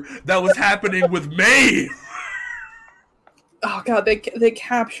erasure that was happening with Maeve. Oh god, they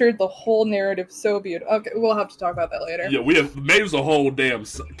captured the whole narrative so beautiful. Okay, we'll have to talk about that later. Yeah, Maeve's a whole damn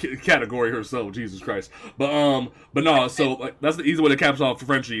category herself. Jesus Christ. But no. So like, that's the easy way to cap off for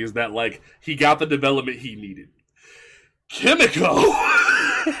Frenchie is that like he got the development he needed. Kimiko.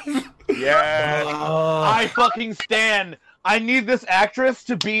 Yeah, I fucking stan. I need this actress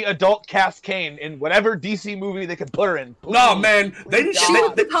to be adult Cass Kane in whatever DC movie they can put her in. Please. No man, they didn't. She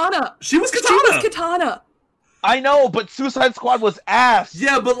was Katana. She was Katana. She was Katana. I know, but Suicide Squad was ass.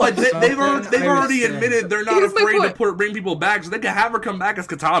 Yeah, but like they've already admitted they're not Here's my afraid point. to bring people back, so they can have her come back as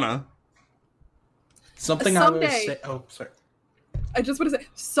Katana. Something I would say. Oh, sorry. I just want to say,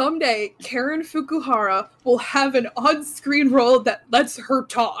 someday Karen Fukuhara will have an on-screen role that lets her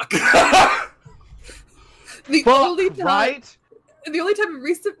talk. The only time in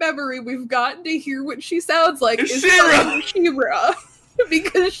recent memory we've gotten to hear what she sounds like is She-Ra! She-Ra,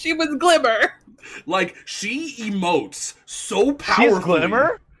 because she was Glimmer. Like she emotes so powerfully. She's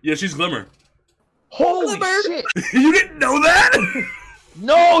Glimmer? Yeah, she's Glimmer. Holy Glimmer. shit! You didn't know that?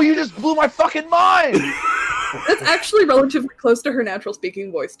 No, you just blew my fucking mind. That's actually relatively close to her natural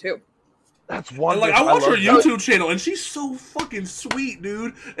speaking voice too. That's And wonderful. like I watch her love YouTube channel, and she's so fucking sweet,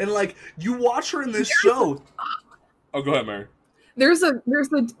 dude. And like you watch her in this show. Oh, go ahead, Mary. There's a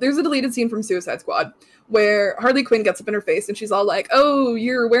deleted scene from Suicide Squad where Harley Quinn gets up in her face and she's all like, "Oh,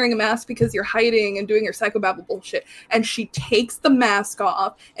 you're wearing a mask because you're hiding and doing your psychobabble bullshit." And she takes the mask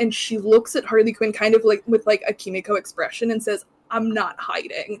off and she looks at Harley Quinn kind of like with like a Kimiko expression and says, "I'm not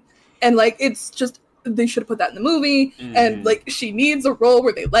hiding." And like it's just they should have put that in the movie. And like she needs a role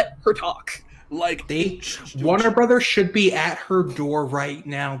where they let her talk. Like Warner Brothers should be at her door right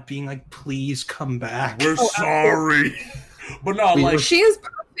now, being like, "Please come back. We're sorry." But no, like She is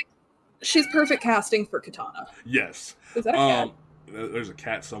perfect. She's perfect casting for Katana. yes. Is that a cat? There's a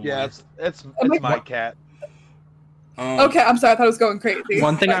cat somewhere. Yeah, it's my cat. Okay, I'm sorry. I thought I was going crazy.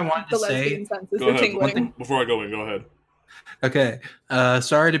 One thing Like, I wanted the to say- lesbian senses Go are ahead. tingling. Before I go in, go ahead. Okay,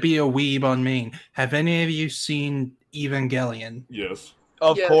 sorry to be a weeb on Maine. Have any of you seen Evangelion? Yes.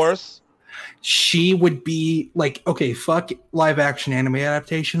 Of Yes. course. She would be like, okay, fuck live action anime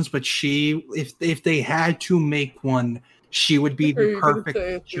adaptations, but she, if they had to make one, she would be the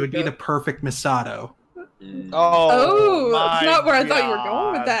perfect. She would be the perfect Misato. Oh, my that's not where I thought you were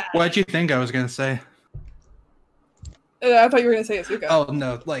going with God. that. What'd you think I was gonna say? I thought you were going to say Asuka. Oh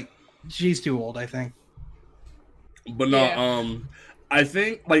no, like she's too old, I think. But no, Yeah. I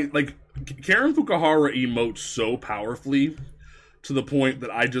think like Karen Fukuhara emotes so powerfully to the point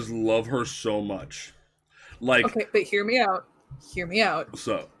that I just love her so much. Like, Okay, but hear me out. Hear me out.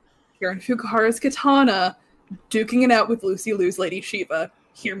 so Karen Fukuhara's Katana duking it out with Lucy Liu's Lady Shiva.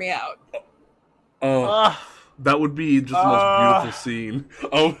 Hear me out. that would be just the most beautiful scene.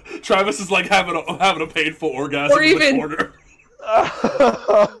 Oh, Travis is like having a painful orgasm Or in the even- corner.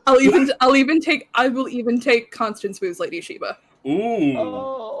 I will even take Constance Wu's Lady Shiva.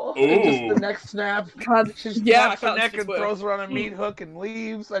 Ooh. And just the neck snap. God, She yeah, snaps her neck and Constance Wu. throws her on a meat hook and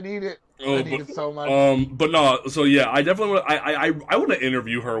leaves. I need it. Oh, I need it so much. But no, so yeah, I definitely want. I want to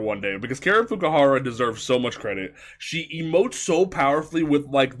interview her one day because Karen Fukuhara deserves so much credit. She emotes so powerfully with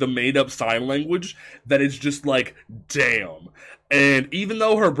like the made up sign language that it's just like, damn. And even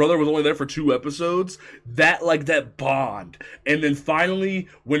though her brother was only there for 2 episodes, that bond, and then finally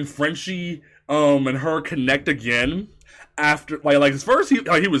when Frenchie and her connect again. After like at first he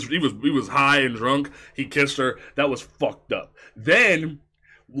was high and drunk, he kissed her, that was fucked up. Then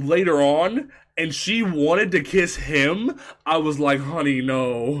later on, and she wanted to kiss him, I was like, honey,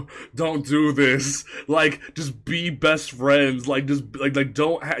 no, don't do this. Like, just be best friends. Like, just like you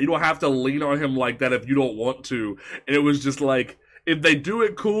don't have to lean on him like that if you don't want to. And it was just like, if they do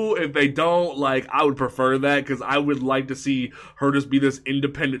it, cool. If they don't, like, I would prefer that because I would like to see her just be this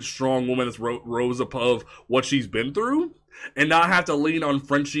independent, strong woman that's rose above what she's been through, and not have to lean on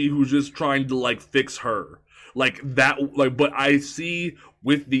Frenchie who's just trying to like fix her. Like that, like, but I see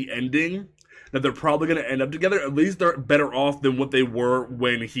with the ending that they're probably going to end up together. At least they're better off than what they were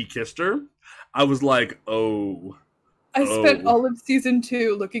when he kissed her. I was like, oh, I spent all of season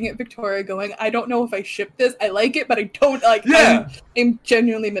 2 looking at Victoria going, I don't know if I ship this. I like it, but I don't like Yeah. I'm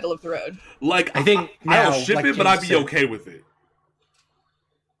genuinely middle of the road. Like, I think I'll now, ship like it, but James I'd be said, okay with it.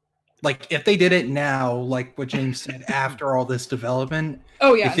 like if they did it now, like what James said, after all this development,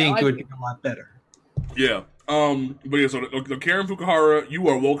 Oh yeah, I think no, it would be a lot better. Yeah. But yeah, so the Karen Fukuhara, you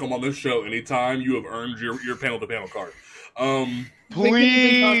are welcome on this show anytime. You have earned your panel to panel card.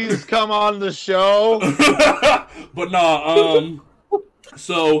 Please come on the show. But nah,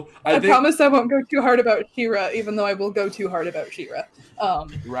 so I think, promise I won't go too hard about She-Ra, even though I will go too hard about She-Ra.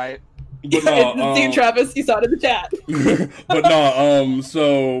 Right. but nah, See, Travis, you saw it in the chat. but nah,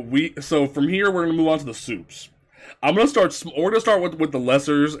 so from here we're gonna move on to the soups. We're gonna start with the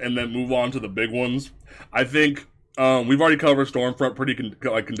lessers and then move on to the big ones. I think we've already covered Stormfront pretty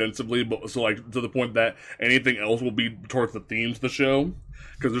condensively, but so like to the point that anything else will be towards the themes of the show,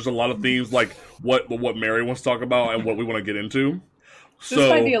 because there's a lot of themes like what Mary wants to talk about and what we want to get into. This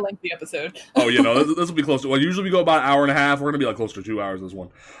might be a lengthy episode. Oh, you know, this will be close to. Well, usually we go about an hour and a half. We're gonna be like close to 2 hours this one,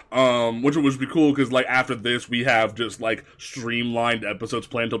 which would be cool because like after this we have just like streamlined episodes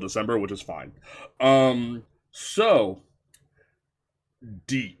planned till December, which is fine. So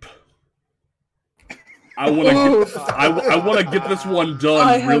deep. I want to get this one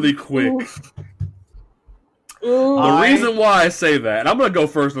done really quick. The reason why I say that, and I'm going to go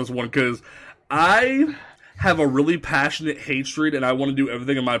first on this one, because I have a really passionate hatred, and I want to do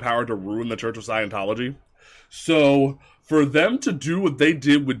everything in my power to ruin the Church of Scientology. So, for them to do what they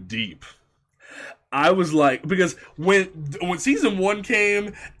did with Deep, I was like, because when season 1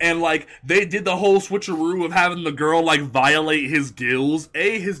 came, and like, they did the whole switcheroo of having the girl, like, violate his gills,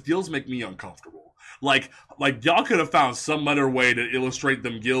 his gills make me uncomfortable. Like y'all could have found some better way to illustrate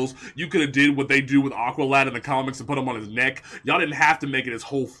them gills. You could have did what they do with Aqualad in the comics and put him on his neck. Y'all didn't have to make it his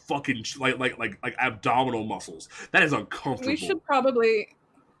whole fucking like abdominal muscles. That is uncomfortable. We should probably.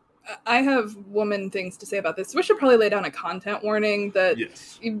 I have woman things to say about this. We should probably lay down a content warning that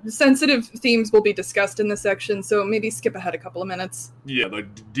sensitive themes will be discussed in this section. So maybe skip ahead a couple of minutes. Yeah, like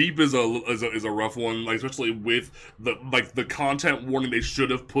Deep is a rough one, like especially with the content warning they should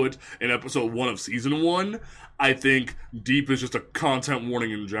have put in episode 1 of season 1. I think Deep is just a content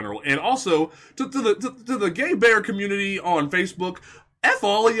warning in general, and also to the gay bear community on Facebook. F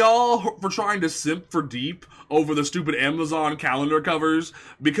all of y'all for trying to simp for Deep over the stupid Amazon calendar covers,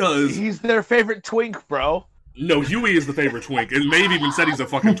 because he's their favorite twink, bro. No, Huey is the favorite twink, and Maeve even said he's a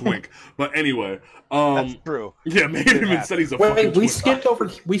fucking twink. But anyway, that's true. Yeah, Maeve even said he's a fucking twink.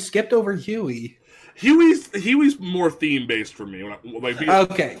 We skipped over Huey. Huey's more theme based for me.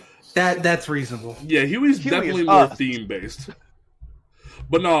 Okay, that's reasonable. Yeah, Huey's definitely more theme based.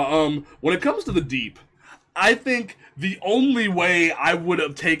 But no, when it comes to the Deep, I think the only way I would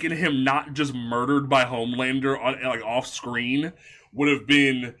have taken him not just murdered by Homelander off screen would have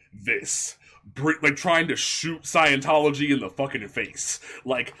been this. Like trying to shoot Scientology in the fucking face.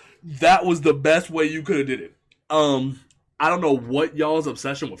 Like, that was the best way you could have did it. I don't know what y'all's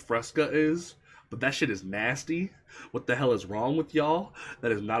obsession with Fresca is, but that shit is nasty. What the hell is wrong with y'all?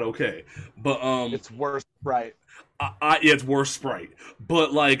 That is not okay. But it's worse Sprite. Yeah, it's worse Sprite.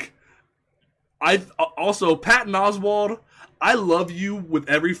 But like, I also Patton Oswalt, I love you with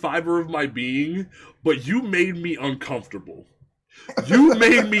every fiber of my being, but you made me uncomfortable. You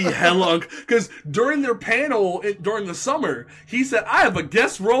made me hella because during their panel during the summer, he said, "I have a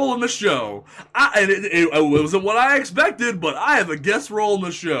guest role in the show." It wasn't what I expected, but I have a guest role in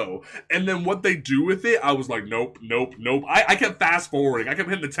the show. And then what they do with it, I was like, nope. I kept fast forwarding. I kept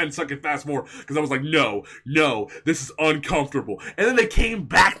hitting the 10-second fast forward because I was like, no, this is uncomfortable. And then they came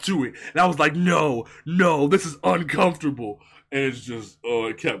back to it, and I was like, no, this is uncomfortable. And it's just,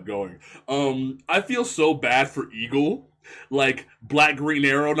 it kept going. I feel so bad for Eagle. Like, Black Green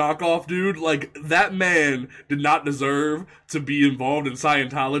Arrow knockoff dude, like, that man did not deserve to be involved in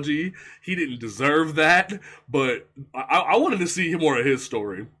Scientology. He didn't deserve that, but I wanted to see more of his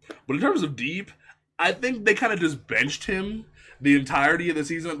story. But in terms of Deep, I think they kind of just benched him the entirety of the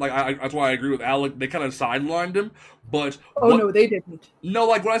season. Like, that's why I agree with Alec. They kind of sidelined him, but... no, they didn't. No,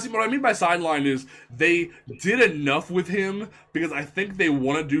 like, what I mean by sidelined is they did enough with him because I think they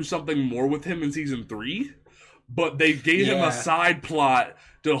want to do something more with him in season 3. But they gave him a side plot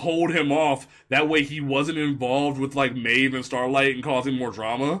to hold him off. That way he wasn't involved with, like, Maeve and Starlight and causing more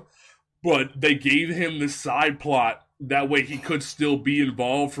drama. But they gave him this side plot. That way he could still be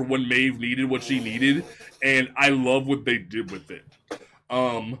involved for when Maeve needed what she needed. And I love what they did with it.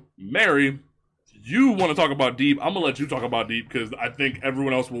 Mary, you want to talk about Deep. I'm going to let you talk about Deep because I think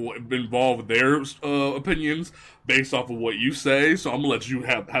everyone else will involve their opinions based off of what you say. So I'm going to let you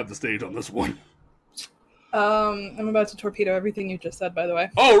have the stage on this one. I'm about to torpedo everything you just said, by the way.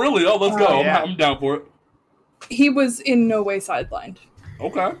 Oh, really? Oh, let's go. Yeah. I'm down for it. He was in no way sidelined.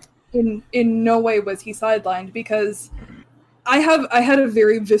 Okay. In no way was he sidelined, because I had a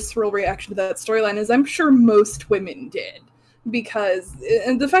very visceral reaction to that storyline, as I'm sure most women did. Because,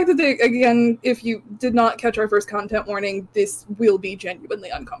 and the fact that they, again, if you did not catch our first content warning, this will be genuinely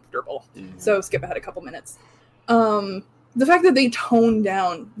uncomfortable. So skip ahead a couple minutes. The fact that they toned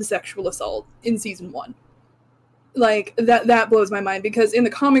down the sexual assault in season 1, like, that blows my mind, because in the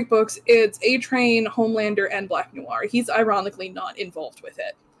comic books, it's A-Train, Homelander, and Black Noir. He's ironically not involved with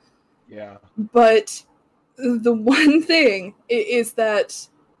it. Yeah. But the one thing is that,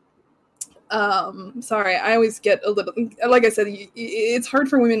 sorry, I always get a little, like I said, it's hard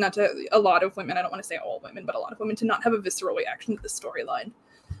for women not to, a lot of women, I don't want to say all women, but a lot of women, to not have a visceral reaction to the storyline.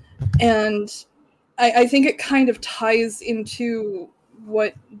 And I think it kind of ties into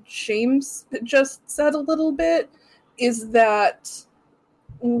what James just said a little bit, is that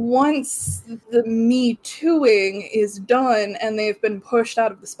once the Me Tooing is done and they've been pushed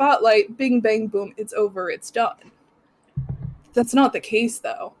out of the spotlight, bing, bang, boom, it's over, it's done. That's not the case,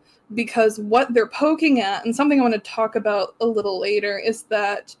 though, because what they're poking at, and something I want to talk about a little later, is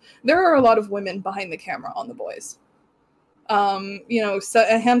that there are a lot of women behind the camera on The Boys. So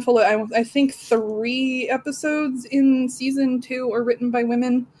a handful of, I think 3 episodes in season 2 are written by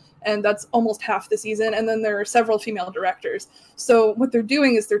women, and that's almost half the season. And then there are several female directors. So what they're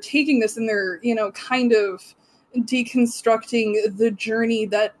doing is they're taking this and they're, kind of deconstructing the journey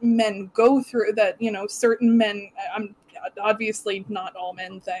that men go through, that, certain men, I'm obviously not all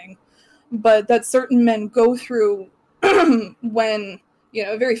men thing, but that certain men go through when,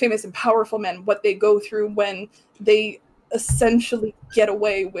 very famous and powerful men, what they go through when they essentially get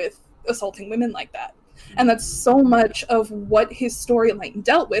away with assaulting women like that. And that's so much of what his storyline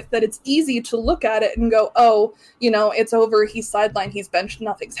dealt with, that it's easy to look at it and go, oh, it's over, he's sidelined, he's benched,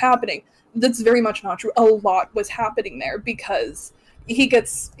 nothing's happening. That's very much not true. A lot was happening there, because he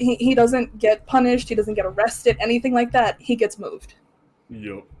doesn't get punished, he doesn't get arrested, anything like that. He gets moved.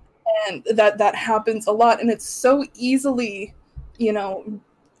 Yep. And that happens a lot, and it's so easily,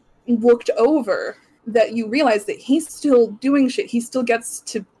 looked over, that you realize that he's still doing shit. He still gets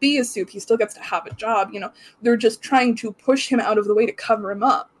to be a soup. He still gets to have a job. They're just trying to push him out of the way to cover him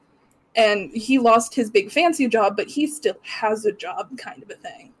up. And he lost his big fancy job, but he still has a job, kind of a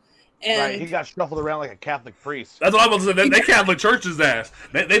thing. And Right, he got shuffled around like a Catholic priest. That's what I'm about to say. They Catholic Church his ass.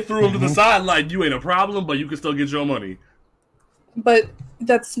 They threw him to the side like, you ain't a problem, but you can still get your money. But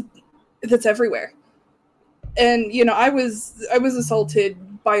that's everywhere. And, I was assaulted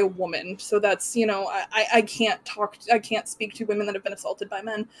by a woman, so that's, I can't speak to women that have been assaulted by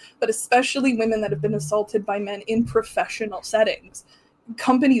men, but especially women that have been assaulted by men in professional settings.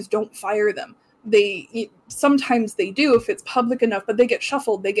 Companies don't fire them. Sometimes they do if it's public enough, but they get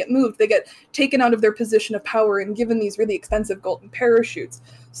shuffled, they get moved, they get taken out of their position of power and given these really expensive golden parachutes.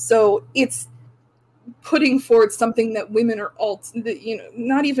 So it's putting forward something that women are all,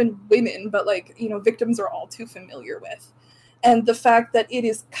 not even women, but victims are all too familiar with. And the fact that it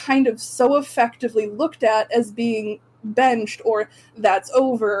is kind of so effectively looked at as being benched, or that's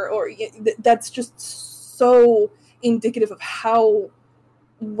over, or that's just so indicative of how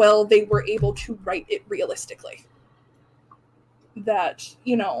well they were able to write it realistically. That,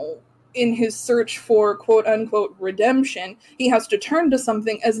 in his search for quote-unquote redemption, he has to turn to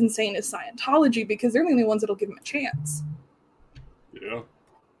something as insane as Scientology, because they're the only ones that'll give him a chance. Yeah.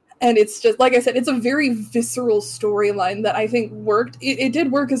 And it's just, like I said, it's a very visceral storyline that I think worked. It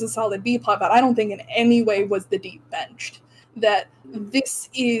did work as a solid B-plot, but I don't think in any way was the Deep benched. That this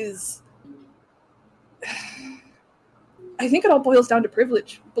is... I think it all boils down to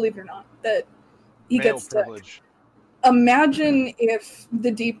privilege, believe it or not. That he Male gets privilege. Imagine if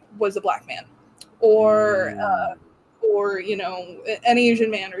the Deep was a black man, or an Asian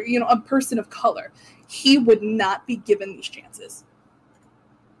man, or a person of color. He would not be given these chances.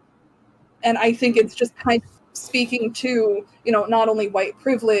 And I think it's just kind of speaking to, not only white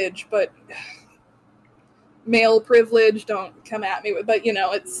privilege, but male privilege, don't come at me with, but,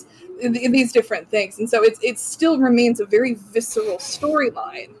 it's these different things. And so it still remains a very visceral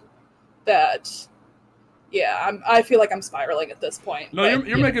storyline that, I feel like I'm spiraling at this point. No,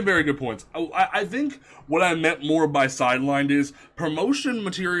 you're making very good points. I think what I meant more by sidelined is promotion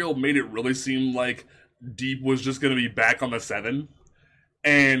material made it really seem like Deep was just going to be back on the 7.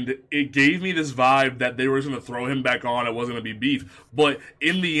 And it gave me this vibe that they were going to throw him back on. It wasn't going to be beef. But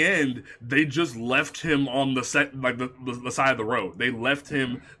in the end, they just left him on the set, like the side of the road. They left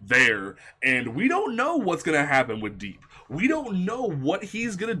him there. And we don't know what's going to happen with Deep. We don't know what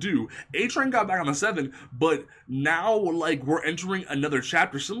he's gonna do. A-Train got back on the 7, but now, like, we're entering another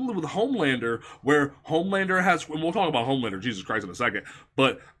chapter, similar with Homelander, where Homelander has, and we'll talk about Homelander, Jesus Christ, in a second,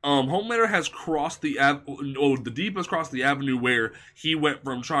 but Homelander has crossed the Deep has crossed the avenue where he went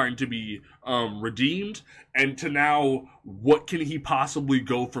from trying to be redeemed, and to now, what can he possibly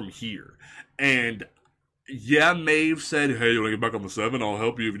go from here? And yeah, Maeve said, hey, you want to get back on the 7? I'll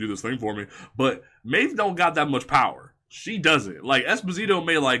help you if you do this thing for me. But Maeve don't got that much power. She doesn't. Like, Esposito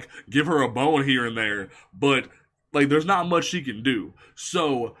may, like, give her a bone here and there, but, like, there's not much she can do.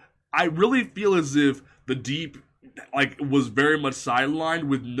 So, I really feel as if the Deep, like, was very much sidelined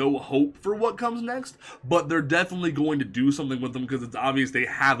with no hope for what comes next, but they're definitely going to do something with them because it's obvious they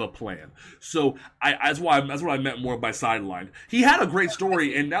have a plan. So, that's what I meant more by sidelined. He had a great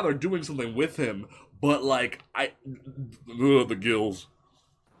story, and now they're doing something with him. But, like, the gills.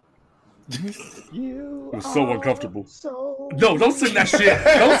 You it was so uncomfortable. So... No, don't sing that shit.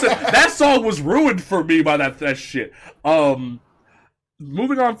 That song was ruined for me by that shit.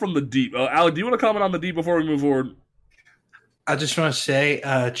 Moving on from the Deep. Alec, do you want to comment on the Deep before we move forward? I just want to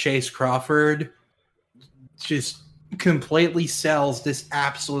say, Chase Crawford just completely sells this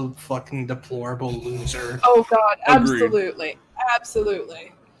absolute fucking deplorable loser. Oh, God. Agreed. Absolutely.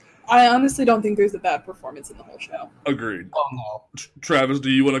 Absolutely. I honestly don't think there's a bad performance in the whole show. Agreed. Oh, no. Travis, do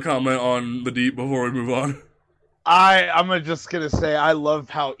you want to comment on the Deep before we move on? I'm just gonna say I love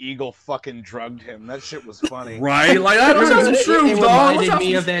how Eagle fucking drugged him. That shit was funny. Right? Like, let's have some shrooms, dog. It reminded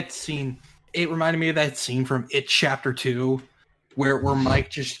me of that scene. It reminded me of that scene from It Chapter 2 where Mike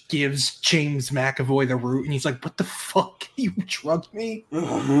just gives James McAvoy the root and he's like, what the fuck? You drugged me?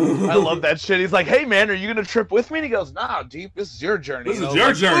 I love that shit. He's like, hey man, are you gonna trip with me? And he goes, nah, Deep, this is your journey. This is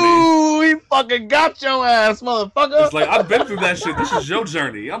your journey. Ooh, he fucking got your ass, motherfucker. It's like, I've been through that shit. This is your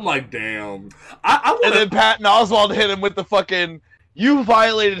journey. I'm like, damn. And then Patton Oswalt hit him with the fucking, you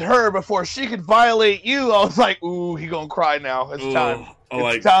violated her before she could violate you. I was like, ooh, he gonna cry now. It's time.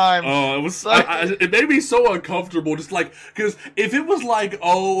 It's time. Oh, it was. It made me so uncomfortable. Just like, because if it was like,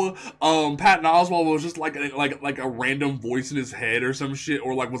 Patton Oswalt was just like a random voice in his head or some shit,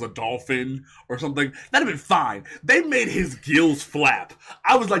 or like was a dolphin or something, that'd have been fine. They made his gills flap.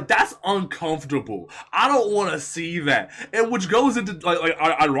 I was like, that's uncomfortable. I don't want to see that. And which goes into like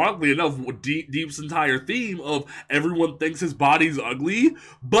ironically enough, Deep's entire theme of everyone thinks his body's ugly,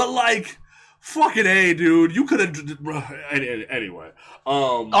 but like. Fucking A, dude. You could have... Anyway.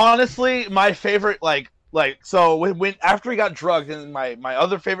 Honestly, my favorite, so when after he got drugged, and my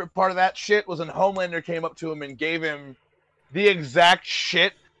other favorite part of that shit was when Homelander came up to him and gave him the exact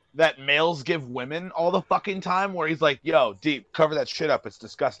shit that males give women all the fucking time, where he's like, yo, Deep, cover that shit up. It's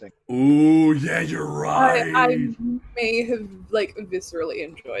disgusting. Ooh, yeah, you're right. I may have, viscerally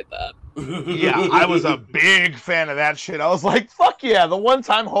enjoyed that. Yeah, I was a big fan of that shit. I was like, fuck yeah, the one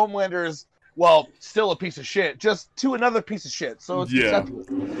time Homelander is... Well, still a piece of shit, just to another piece of shit. So it's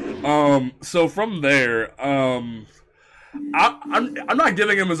acceptable. So from there, I'm not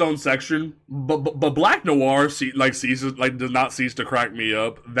giving him his own section, but Black Noir does not cease to crack me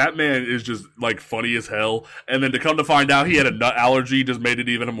up. That man is just funny as hell, and then to come to find out he had a nut allergy just made it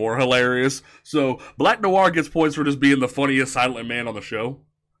even more hilarious. So Black Noir gets points for just being the funniest silent man on the show.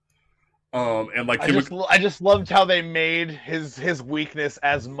 I just loved how they made his weakness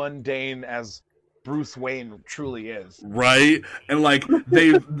as mundane as Bruce Wayne truly is. Right? And I'm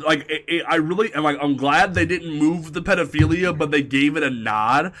glad they didn't move the pedophilia, but they gave it a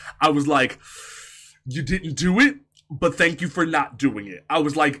nod. I was like, you didn't do it, but thank you for not doing it. I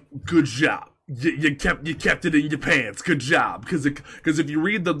was like, good job. You kept it in your pants. Good job. Because if you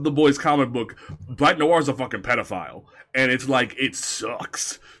read the boys' comic book, Black Noir's a fucking pedophile. And it's like, it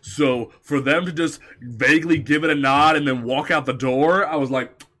sucks. So for them to just vaguely give it a nod and then walk out the door, I was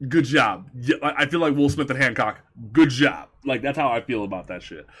like, good job. I feel like Will Smith and Hancock. Good job. That's how I feel about that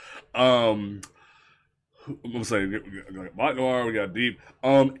shit. I'm gonna say, Black Noir, we got Deep.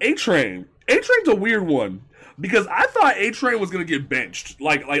 A-Train. A-Train's a weird one. Because I thought A-Train was gonna get benched,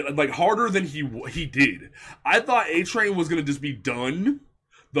 harder than he did. I thought A-Train was gonna just be done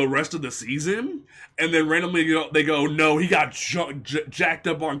the rest of the season, and then randomly they go, no, he got jacked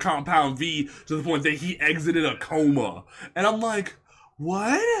up on Compound V to the point that he exited a coma, and I'm like,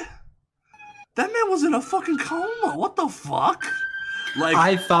 what? That man was in a fucking coma. What the fuck?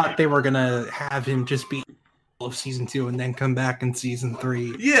 I thought they were gonna have him just be of season 2 and then come back in season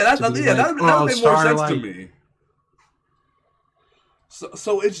 3. Yeah, that would make more sense to me.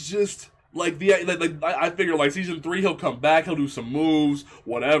 So it's just I figure season 3 he'll come back, he'll do some moves,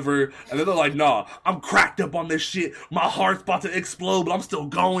 whatever, and then they're like, nah, I'm cracked up on this shit. My heart's about to explode, but I'm still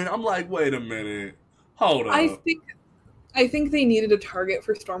going. I'm like, wait a minute, hold up. I think I think they needed a target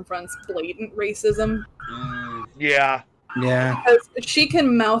for Stormfront's blatant racism. Yeah. Yeah. Because she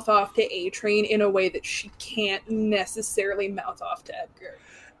can mouth off to A-Train in a way that she can't necessarily mouth off to Edgar.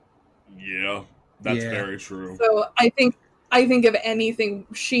 Yeah, that's very true. So I think if anything,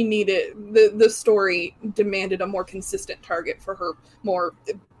 she needed the story demanded a more consistent target for her more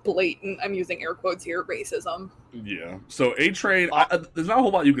blatant, I'm using air quotes here, racism. Yeah. So A-Train, there's not a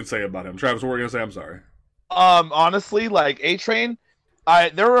whole lot you can say about him. Travis, what were you gonna say? I'm sorry. Honestly, like A-Train,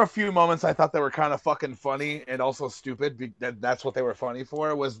 there were a few moments I thought that were kind of fucking funny and also stupid. That's what they were funny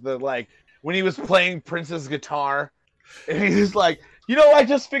for. Was the like when he was playing Prince's guitar, and he was like, I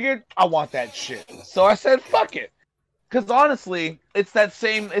just figured I want that shit, so I said fuck it. Because honestly, it's that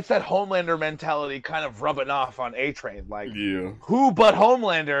Homelander mentality kind of rubbing off on A-Train. Like, who but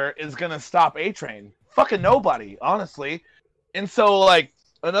Homelander is gonna stop A-Train? Fucking nobody, honestly. And so, like,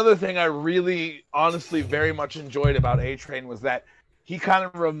 another thing I really, honestly, very much enjoyed about A-Train was that he kind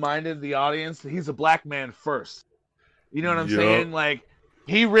of reminded the audience that he's a black man first. You know what I'm saying? Like,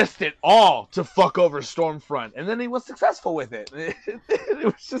 he risked it all to fuck over Stormfront, and then he was successul with it. It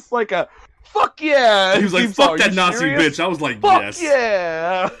was just like a, fuck yeah! He was like, fuck that Nazi serious? bitch. I was like, fuck yes.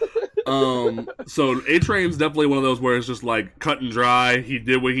 Yeah! So A-Train's definitely one of those where it's just like cut and dry. He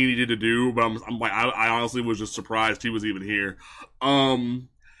did what he needed to do, but I'm like, I honestly was just surprised he was even here.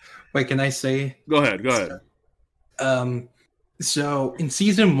 Wait, can I say? Go ahead. So in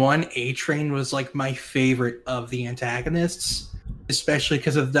season 1, A-Train was like my favorite of the antagonists, especially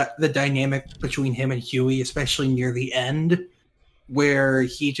because of the dynamic between him and Huey, especially near the end, where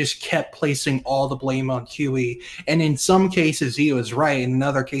he just kept placing all the blame on Huey. And in some cases he was right, in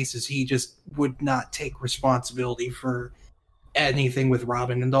other cases he just would not take responsibility for anything with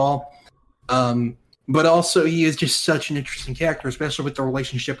Robin and all. But also he is just such an interesting character, especially with the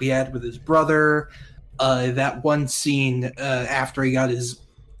relationship he had with his brother. That one scene after he got his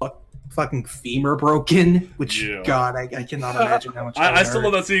fucking femur broken, which God, I cannot imagine how much. I still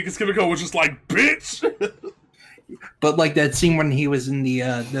love that scene because Kimiko was just like, "Bitch." But like that scene when he was in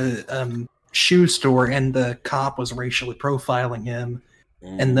the shoe store and the cop was racially profiling him,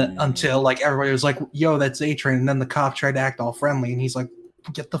 and until like everybody was like, "Yo, that's A-Train," and then the cop tried to act all friendly, and he's like,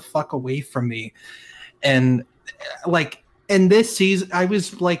 "Get the fuck away from me!" And like in this season, I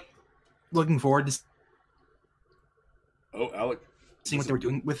was like looking forward to. Oh, Alec. Seeing what they were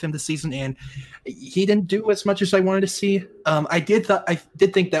doing with him this season, and he didn't do as much as I wanted to see. I did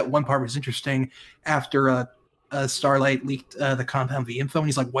think that one part was interesting after Starlight leaked the Compound V info, and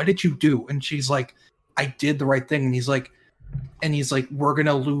he's like, "What did you do?" And she's like, "I did the right thing." And he's like, "We're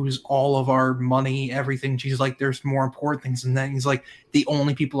gonna lose all of our money, everything." She's like, "There's more important things than that." And he's like, The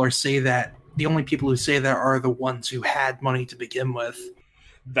only people who say that are the ones who had money to begin with."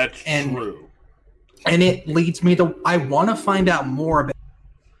 That's true. And it leads me to, I want to find out more about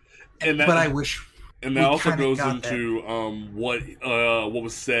it, but I wish. And that also goes into what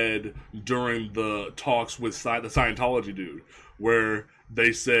was said during the talks with the Scientology dude, where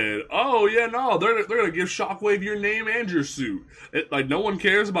they said, "Oh yeah, no, they're gonna give Shockwave your name and your suit. Like no one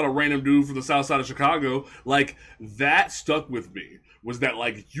cares about a random dude from the South Side of Chicago." Like that stuck with me. Was that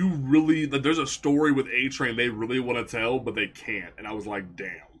like you really? Like, there's a story with A-Train they really want to tell, but they can't, and I was like,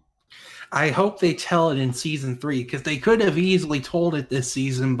 damn. I hope they tell it in season 3, because they could have easily told it this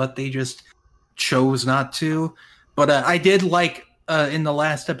season, but they just chose not to. But I did like in the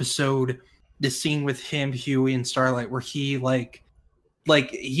last episode the scene with him, Huey, and Starlight, where he like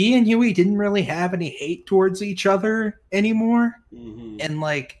he and Huey didn't really have any hate towards each other anymore, and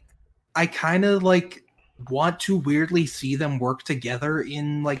like I kind of like want to weirdly see them work together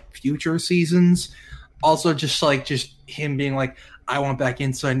in like future seasons. Also, just him being like, "I want back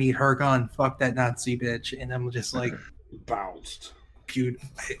in, so I need her gone. Fuck that Nazi bitch," and I'm just like, bounced.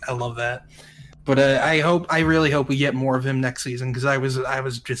 I love that. But I really hope we get more of him next season, because I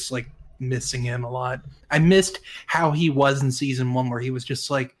was just like missing him a lot. I missed how he was in season 1, where he was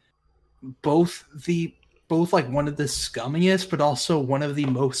just like both like one of the scummiest, but also one of the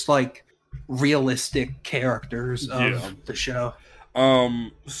most like realistic characters of the show.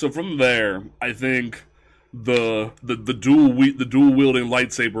 So from there, I think the dual wielding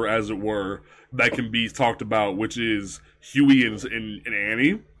lightsaber, as it were, that can be talked about, which is Huey and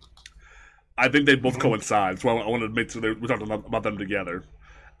Annie. I think they both coincide, so I want to make sure we talked about them together.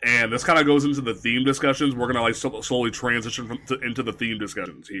 And this kind of goes into the theme discussions. We're gonna like slowly transition into the theme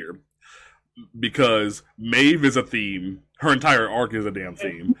discussions here, because Maeve is a theme. Her entire arc is a damn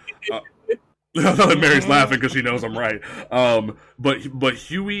theme. Mary's laughing because she knows I'm right. But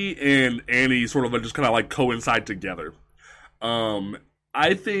Huey and Annie sort of just kind of like coincide together.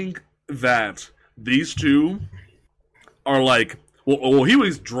 I think that these two are like, well, he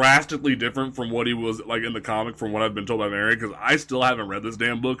was drastically different from what he was like in the comic, from what I've been told by Mary, because I still haven't read this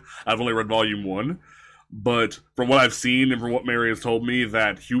damn book. I've only read volume 1, but from what I've seen and from what Mary has told me,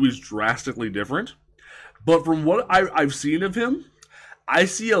 that Huey's drastically different. But from what I've seen of him, I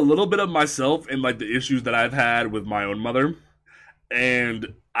see a little bit of myself in like the issues that I've had with my own mother,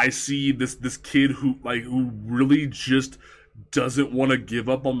 and I see this kid who really just doesn't want to give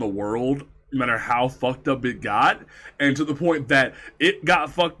up on the world, no matter how fucked up it got, and to the point that it got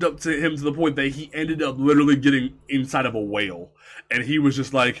fucked up to him to the point that he ended up literally getting inside of a whale, and he was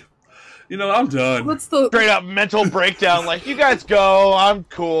just like, I'm done. What's the Straight up mental breakdown. Like, you guys go, I'm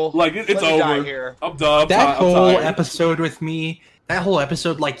cool. Like it's Let me die over. here. I'm done. That I'm whole tired. episode with me, that whole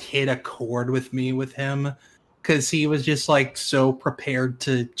episode like hit a chord with me with him, because he was just like so prepared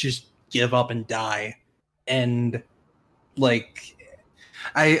to just give up and die, and like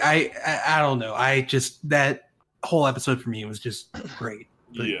I don't know. That whole episode for me was just great.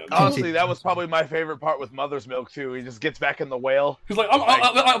 But Yeah. Honestly, that was probably my favorite part with Mother's Milk too. He just gets back in the whale. He's like,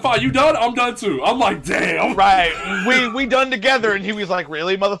 I'm fine. You done? I'm done too. I'm like, damn. Right, we done together, and he was like,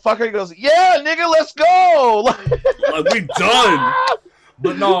 "Really, motherfucker?" He goes, "Yeah, nigga, let's go." Like, we done.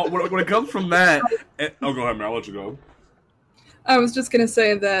 But no, when it comes from that, go ahead, man. I'll let you go. I was just gonna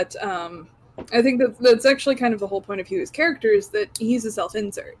say that I think that's actually kind of the whole point of Hugh's character, is that he's a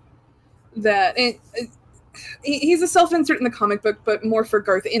self-insert. That he's a self-insert in the comic book, but more for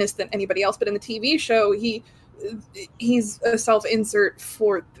Garth Ennis than anybody else. But in the TV show, he's a self-insert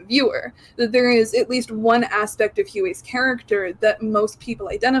for the viewer. That there is at least one aspect of Huey's character that most people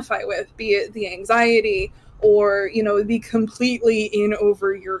identify with, be it the anxiety or the completely in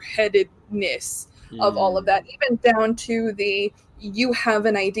over your headedness of all of that, even down to the you have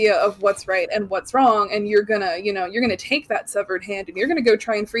an idea of what's right and what's wrong, and you're gonna take that severed hand and you're gonna go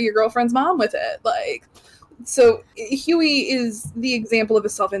try and free your girlfriend's mom with it. Like, so Huey is the example of a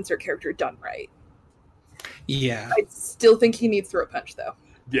self-insert character done right. Yeah. I still think he needs throw punch though.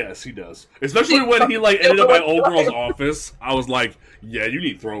 Yes, he does. Especially when he ended up at old girl's office. I was like, yeah, you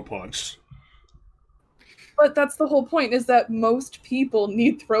need throw punch. But that's the whole point, is that most people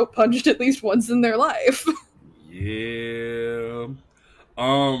need throat punched at least once in their life. Yeah.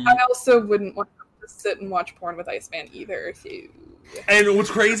 I also wouldn't want to sit and watch porn with Iceman either. So. And what's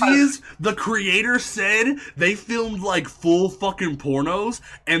crazy is the creator said they filmed like full fucking pornos,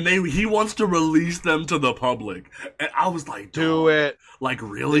 and he wants to release them to the public. And I was like, Do it. Like, They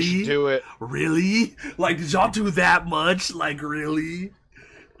really? should do it. Really? Like, did y'all do that much? Like, really?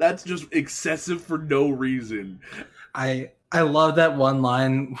 That's just excessive for no reason. I love that one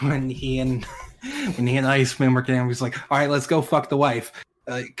line when he and Iceman were getting. He's like, "All right, let's go fuck the wife,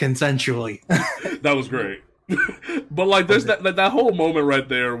 consensually." That was great. But like, there's that whole moment right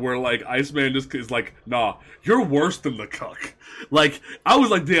there where like Iceman just is like, "Nah, you're worse than the cuck." Like, I was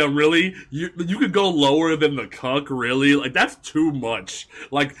like, "Damn, really? You could go lower than the cuck, really? Like, that's too much.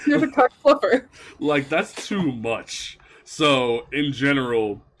 Like, You're the cock flipper. like that's too much." So in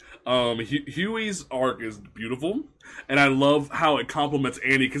general, Huey's arc is beautiful, and I love how it complements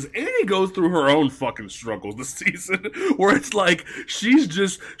Annie, because Annie goes through her own fucking struggles this season, where it's like she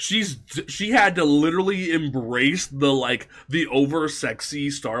had to literally embrace the over sexy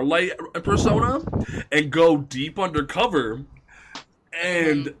Starlight persona and go deep undercover,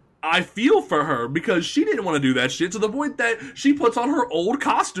 and I feel for her because she didn't want to do that shit, to the point that she puts on her old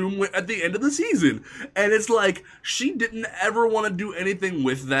costume at the end of the season. And it's like, she didn't ever want to do anything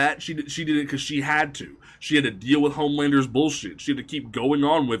with that. She did it because she had to. She had to deal with Homelander's bullshit. She had to keep going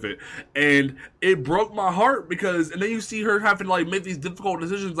on with it. And it broke my heart because, and then you see her having to make these difficult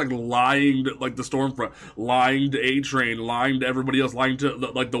decisions, like lying to the Stormfront, lying to A-Train, lying to everybody else, lying to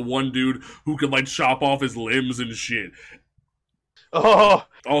the one dude who could chop off his limbs and shit.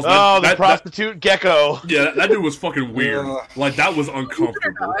 The prostitute gecko. Yeah, that dude was fucking weird. That was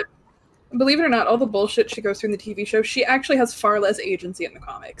uncomfortable. Believe it or not, all the bullshit she goes through in the TV show, she actually has far less agency in the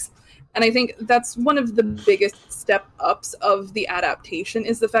comics. And I think that's one of the biggest step-ups of the adaptation,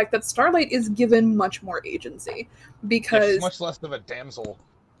 is the fact that Starlight is given much more agency. Because much less of a damsel.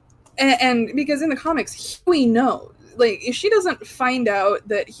 And because in the comics, Huey knows. If she doesn't find out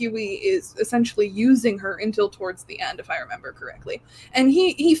that Huey is essentially using her until towards the end, if I remember correctly. And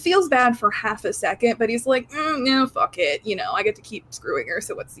he feels bad for half a second, but he's like, no, fuck it. I get to keep screwing her,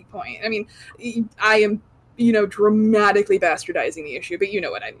 so what's the point? I mean, I am, dramatically bastardizing the issue, but you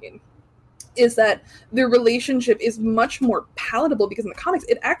know what I mean. Is that their relationship is much more palatable, because in the comics,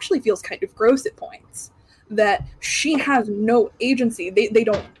 it actually feels kind of gross at points. That she has no agency. They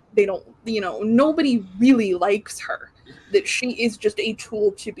don't, nobody really likes her. that she is just a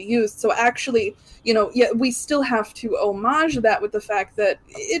tool to be used. So actually, we still have to homage that with the fact that,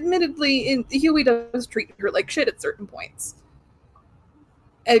 admittedly, Huey does treat her like shit at certain points.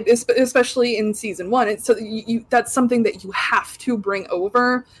 And especially in season 1. And so that's something that you have to bring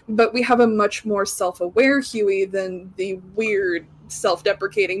over, but we have a much more self-aware Huey than the weird,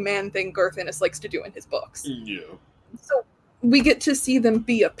 self-deprecating man thing Garth Ennis likes to do in his books. Yeah. So we get to see them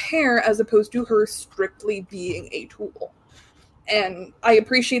be a pair as opposed to her strictly being a tool. And I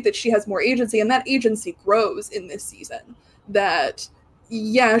appreciate that she has more agency, and that agency grows in this season. That,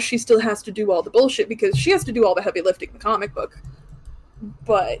 yeah, she still has to do all the bullshit because she has to do all the heavy lifting in the comic book.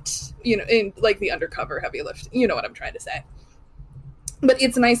 But, in like the undercover heavy lift, you know what I'm trying to say. But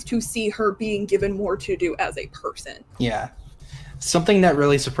it's nice to see her being given more to do as a person. Yeah. Something that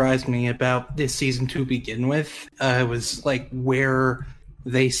really surprised me about this season to begin with was like where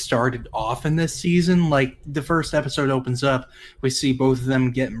they started off in this season. Like the first episode opens up, we see both of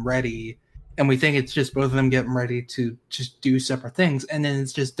them getting ready, and we think it's just both of them getting ready to just do separate things, and then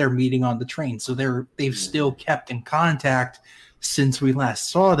it's just they're meeting on the train. So they've still kept in contact since we last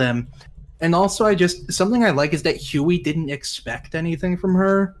saw them. And also something I like is that Huey didn't expect anything from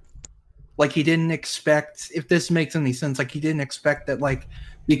her. Like he didn't expect, if this makes any sense, like he didn't expect that like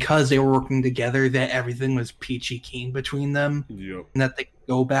because they were working together that everything was peachy keen between them. Yep. And that they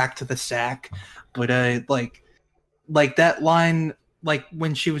go back to the sack. But like that line, like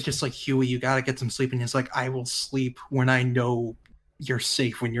when she was just like, Huey, you gotta get some sleep, and he's like, I will sleep when I know you're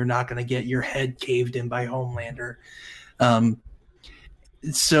safe, when you're not gonna get your head caved in by Homelander.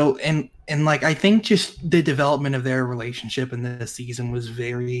 So and like I think just the development of their relationship in this season was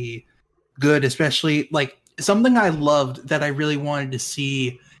very good, especially like something I loved that I really wanted to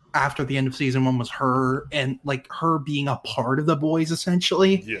see after the end of season 1 was her and like her being a part of the boys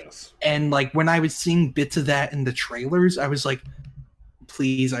essentially. Yes. And like when I was seeing bits of that in the trailers, I was like,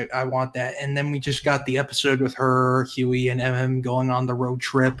 please, I want that. And then we just got the episode with her, Huey, and MM going on the road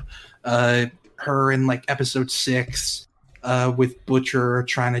trip. Her in like episode 6. With Butcher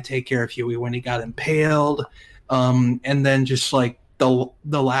trying to take care of Huey when he got impaled, and then just like the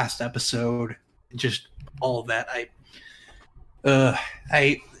last episode, just all of that.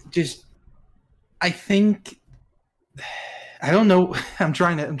 I think I don't know. I'm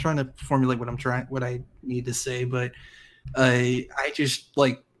trying to formulate what I need to say, but I just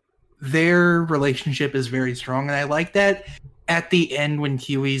like their relationship is very strong, and I like that at the end when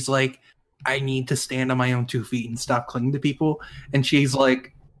Huey's like, I need to stand on my own 2 feet and stop clinging to people. And she's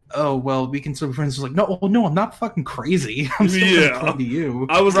like, oh, well, we can still be friends. She's like, no, I'm not fucking crazy. I'm still gonna cling to you.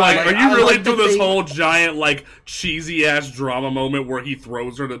 I was like, are you really doing this whole giant, like, cheesy-ass drama moment where he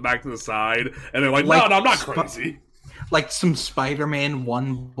throws her back to the side? And they're like, no, I'm not crazy. Like some Spider-Man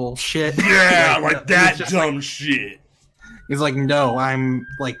 1 bullshit. Yeah, like that dumb shit. He's like, no, I'm,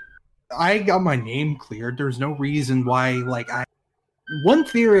 like, I got my name cleared. There's no reason why, like, one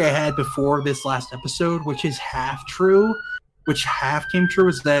theory I had before this last episode, which is half true, which half came true,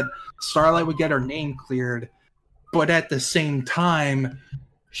 is that Starlight would get her name cleared, but at the same time,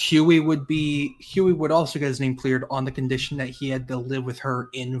 Huey would also get his name cleared on the condition that he had to live with her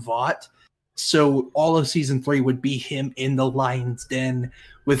in Vought. So all of season 3 would be him in the lion's den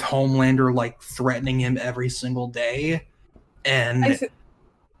with Homelander like threatening him every single day. And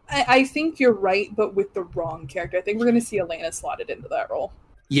I think you're right, but with the wrong character. I think we're going to see Elena slotted into that role.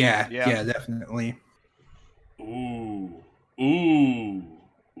 Yeah, definitely. Ooh.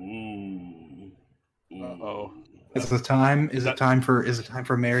 Uh-oh. Is it time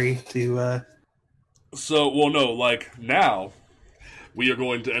for Mary to So, well, no, like, now we are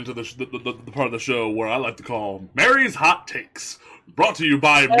going to enter the part of the show where I like to call Mary's Hot Takes, brought to you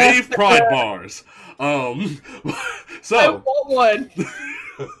by Maeve Pride Bars. So I want one.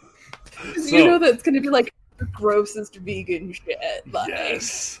 So, you know that's going to be like the grossest vegan shit. Like.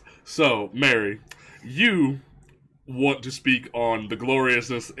 Yes. So, Mary, you want to speak on the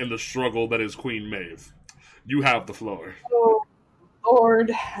gloriousness and the struggle that is Queen Maeve. You have the floor. Oh, Lord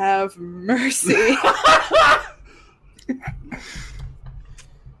have mercy.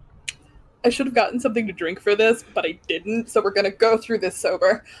 I should have gotten something to drink for this, but I didn't, so we're going to go through this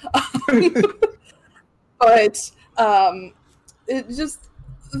sober. But it just...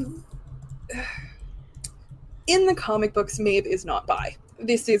 In the comic books, Maeve is not bi.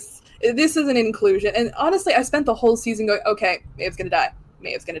 This is an inclusion, and honestly, I spent the whole season going, okay, Maeve's gonna die.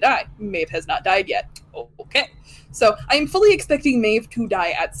 Maeve's gonna die. Maeve has not died yet. Okay. So I am fully expecting Maeve to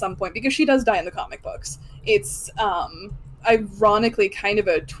die at some point, because she does die in the comic books. It's ironically kind of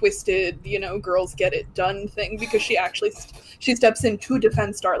a twisted, girls get it done thing, because she actually she steps in to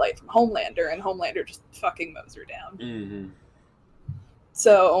defend Starlight from Homelander, and Homelander just fucking mows her down. Mm-hmm.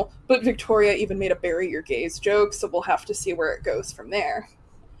 So, but Victoria even made a bury your gaze joke, so we'll have to see where it goes from there.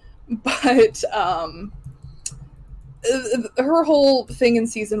 But her whole thing in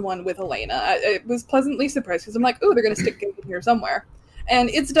season 1 with Elena, I was pleasantly surprised, because I'm like, oh, they're going to stick it in here somewhere. And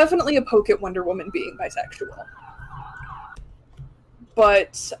it's definitely a poke at Wonder Woman being bisexual.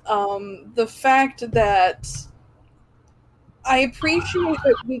 But the fact that I appreciate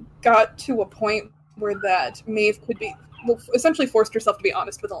that we got to a point where that Maeve could be, essentially forced herself to be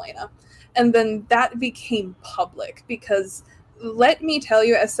honest with Elena. And then that became public, because let me tell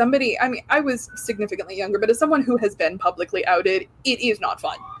you, as somebody, I mean, I was significantly younger, but as someone who has been publicly outed, it is not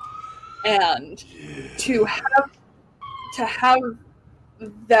fun. And to have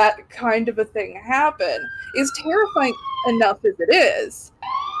that kind of a thing happen is terrifying enough as it is.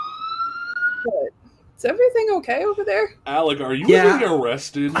 But is everything okay over there? Alec, are you getting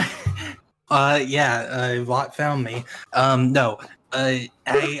arrested? Vought found me. No. I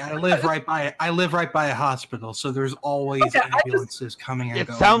live right by a hospital, so there's always ambulances coming and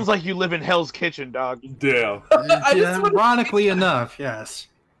going. It sounds like you live in Hell's Kitchen, dog. Yeah. Ironically enough, yes.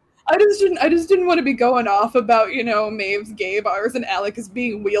 I just didn't want to be going off about, Maeve's gay bars and Alec is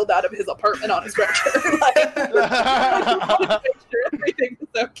being wheeled out of his apartment on a stretcher. I want to make sure everything's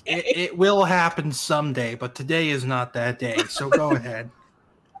okay. It will happen someday, but today is not that day. So go ahead.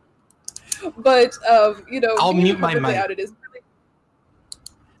 But I'll mute my mic.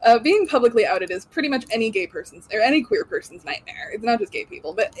 Being publicly outed is pretty much any gay person's or any queer person's nightmare. It's not just gay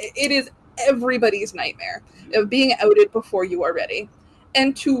people, but it is everybody's nightmare of being outed before you are ready.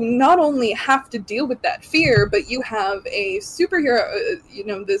 And to not only have to deal with that fear, but you have a superhero,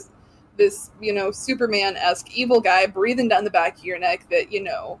 this Superman-esque evil guy breathing down the back of your neck that,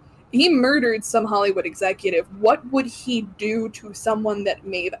 he murdered some Hollywood executive. What would he do to someone that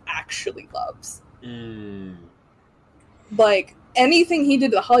Maeve actually loves? Like, anything he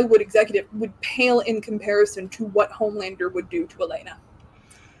did to the Hollywood executive would pale in comparison to what Homelander would do to Elena.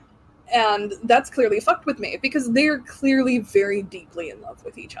 And that's clearly fucked with Maeve, because they're clearly very deeply in love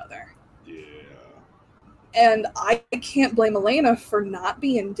with each other. Yeah. And I can't blame Elena for not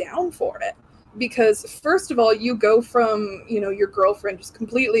being down for it. Because, first of all, you go from, your girlfriend just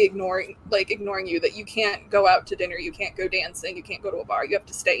completely ignoring you, that you can't go out to dinner, you can't go dancing, you can't go to a bar, you have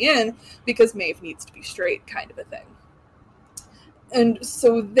to stay in because Maeve needs to be straight, kind of a thing. And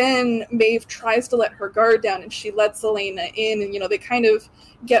so then Maeve tries to let her guard down, and she lets Elena in, and, they kind of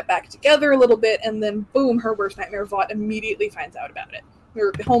get back together a little bit, and then, boom, her worst nightmare, Vought, immediately finds out about it.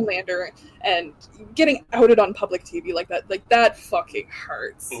 Or Homelander, and getting outed on public TV like that fucking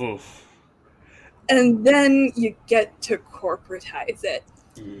hurts. Oof. And then you get to corporatize it.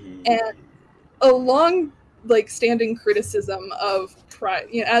 And a long, standing criticism of pride,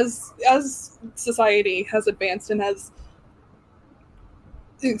 as society has advanced and as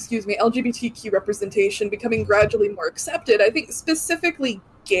LGBTQ representation becoming gradually more accepted, I think specifically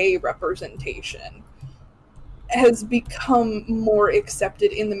gay representation has become more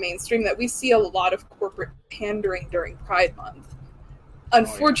accepted in the mainstream, that we see a lot of corporate pandering during Pride Month.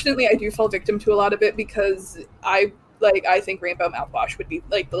 Unfortunately, I do fall victim to a lot of it, because I think rainbow mouthwash would be,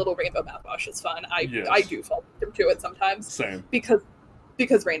 the little rainbow mouthwash is fun. I do fall victim to it sometimes. Same.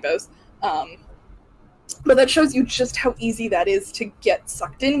 Because rainbows. But that shows you just how easy that is to get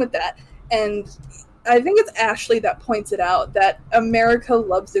sucked in with that. And I think it's Ashley that points it out, that America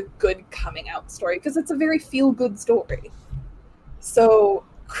loves a good coming out story, because it's a very feel-good story. So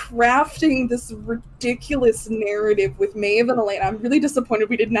crafting this ridiculous narrative with Maeve and Elena, I'm really disappointed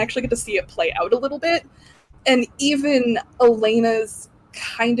we didn't actually get to see it play out a little bit. And even Elena's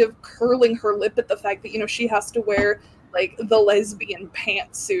kind of curling her lip at the fact that, she has to wear, the lesbian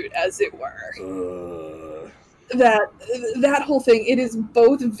pantsuit, as it were. That whole thing, it is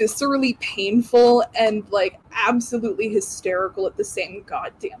both viscerally painful and, absolutely hysterical at the same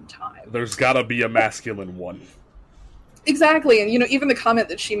goddamn time. There's gotta be a masculine one. Exactly, and even the comment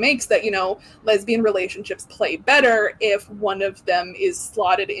that she makes that lesbian relationships play better if one of them is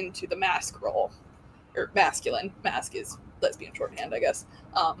slotted into the mask role, or masculine. Mask is lesbian shorthand, I guess.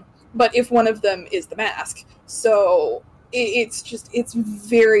 But if one of them is the mask, so it's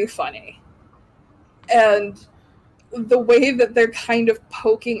very funny, and the way that they're kind of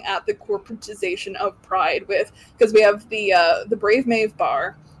poking at the corporatization of Pride because we have the Brave Maeve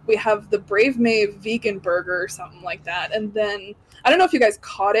bar. We have the Brave Maeve vegan burger or something like that. And then, I don't know if you guys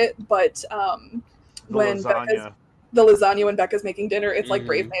caught it, but when the lasagna when Becca's making dinner. It's like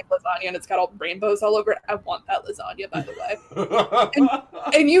Brave made lasagna and it's got all rainbows all over it. I want that lasagna, by the way.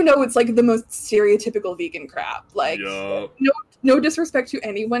 and you know it's like the most stereotypical vegan crap. Like, no disrespect to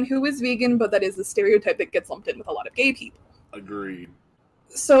anyone who is vegan, but that is the stereotype that gets lumped in with a lot of gay people. Agreed.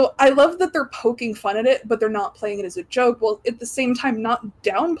 So I love that they're poking fun at it, but they're not playing it as a joke, while at the same time not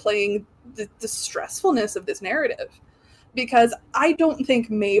downplaying the stressfulness of this narrative. Because I don't think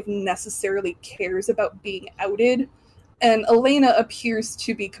Maeve necessarily cares about being outed, and Elena appears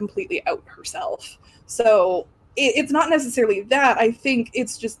to be completely out herself. So it's not necessarily that. I think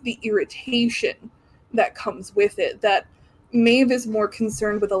it's just the irritation that comes with it, that Maeve is more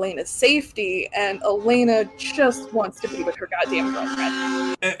concerned with Elena's safety, and Elena just wants to be with her goddamn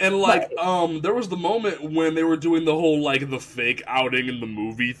girlfriend. And like, there was the moment when they were doing the whole, like, the fake outing in the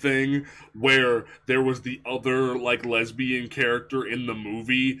movie thing, where there was the other, like, lesbian character in the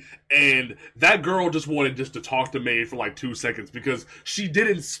movie, and that girl just wanted just to talk to Maeve for, like, 2 seconds, because she did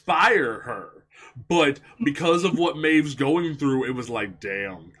inspire her. But because of what Maeve's going through, it was like,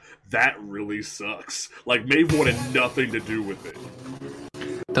 damn, that really sucks. Like, Maeve wanted nothing to do with it.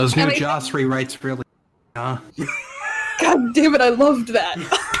 Those new Joss rewrites really... God damn it, I loved that.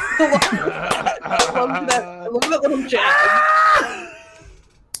 I loved that. I love that little jab.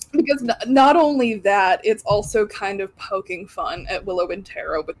 Because not only that, it's also kind of poking fun at Willow and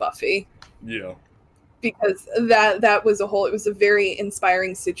Tara with Buffy. Yeah. Because that was it was a very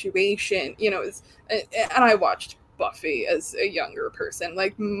inspiring situation. You know, and I watched Buffy as a younger person,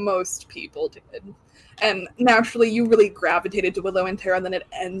 like most people did. And naturally, you really gravitated to Willow and Tara, and then it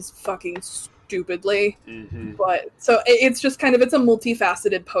ends fucking stupidly. Mm-hmm. But so it's just kind of, it's a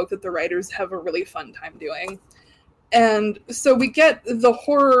multifaceted poke that the writers have a really fun time doing. And so we get the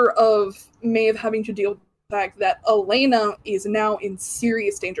horror of Maeve having to deal with the fact that Elena is now in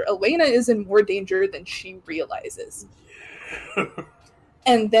serious danger. Elena is in more danger than she realizes.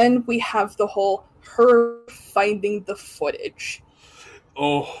 And then we have the whole her finding the footage.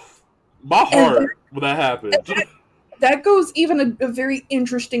 Oh, my heart when that happened. That goes even a very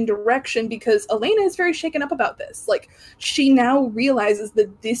interesting direction, because Elena is very shaken up about this. Like, she now realizes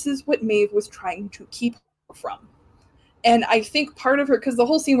that this is what Maeve was trying to keep her from. And I think part of her, because the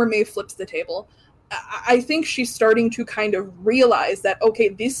whole scene where Maeve flips the table, I think she's starting to kind of realize that, okay,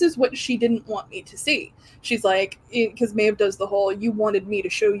 this is what she didn't want me to see. She's like, because Maeve does the whole, you wanted me to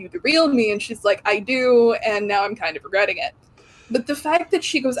show you the real me, and she's like, I do, and now I'm kind of regretting it. But the fact that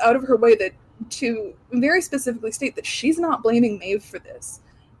she goes out of her way to very specifically state that she's not blaming Maeve for this,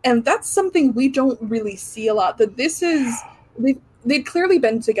 and that's something we don't really see a lot, that this is, they'd clearly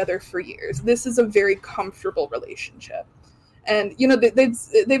been together for years. This is a very comfortable relationship. And, you know,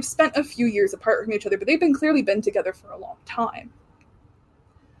 they've spent a few years apart from each other, but they've clearly been together for a long time.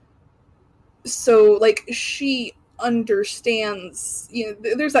 So, like, she understands, you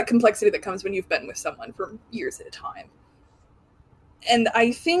know, there's that complexity that comes when you've been with someone for years at a time. And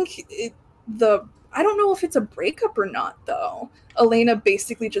I think I don't know if it's a breakup or not, though. Elena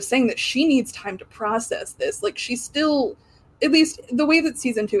basically just saying that she needs time to process this. Like, she's still, at least the way that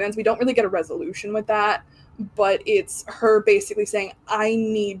season 2 ends, we don't really get a resolution with that, but it's her basically saying, I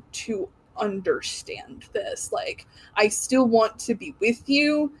need to understand this. Like, I still want to be with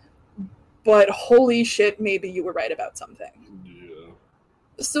you, but holy shit, maybe you were right about something. Yeah.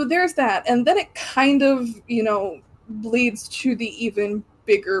 So there's that. And then it kind of, you know, leads to the even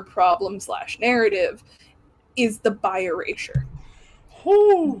bigger problem / narrative, is the bi erasure.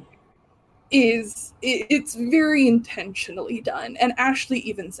 It's very intentionally done, and Ashley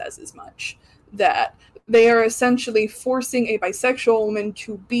even says as much, that they are essentially forcing a bisexual woman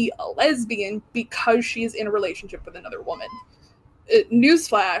to be a lesbian because she is in a relationship with another woman.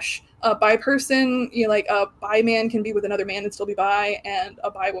 Newsflash, a bi person, you know, like a bi man can be with another man and still be bi, and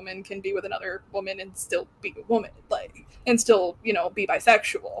a bi woman can be with another woman and still be a woman, like, and still, you know, be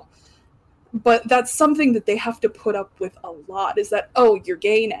bisexual. But that's something that they have to put up with a lot, is that, oh, you're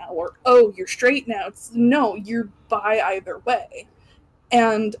gay now, or oh, you're straight now. No, you're bi either way.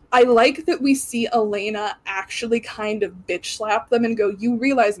 And I like that we see Elena actually kind of bitch slap them and go, you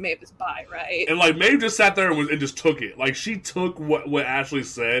realize Maeve is bi, right? And, like, Maeve just sat there and just took it. Like, she took what Ashley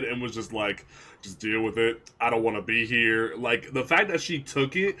said and was just like, just deal with it. I don't want to be here. Like, the fact that she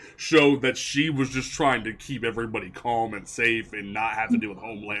took it showed that she was just trying to keep everybody calm and safe and not have to deal with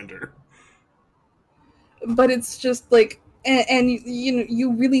Homelander. But it's just, like, and you know,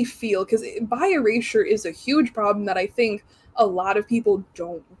 you really feel, because bi erasure is a huge problem that I think a lot of people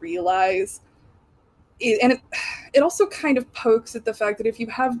don't realize. And it also kind of pokes at the fact that if you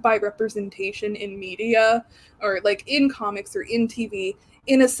have bi representation in media, or like in comics or in TV,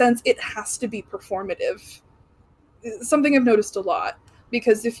 in a sense, it has to be performative. something I've noticed a lot.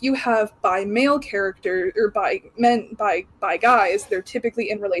 Because if you have bi male characters or bi guys, they're typically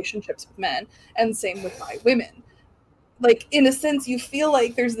in relationships with men, and same with bi women. Like, in a sense, you feel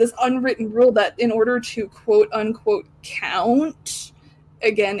like there's this unwritten rule that in order to quote unquote count,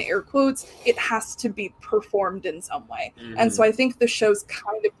 again, air quotes, it has to be performed in some way. Mm-hmm. And so I think the show's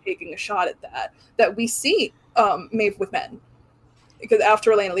kind of taking a shot at that we see Maeve with men. Because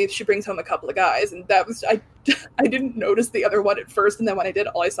after Elena leaves, she brings home a couple of guys, and that was I didn't notice the other one at first, and then when I did,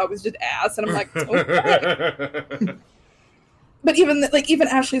 all I saw was just ass, and I'm like, okay. But even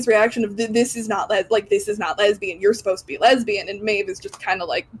Ashley's reaction of this is not lesbian. You're supposed to be lesbian, and Maeve is just kind of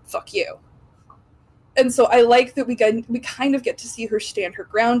like, fuck you. And so I like that we kind of get to see her stand her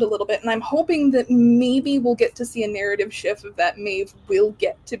ground a little bit, and I'm hoping that maybe we'll get to see a narrative shift of that Maeve will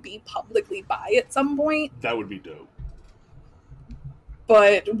get to be publicly bi at some point. That would be dope.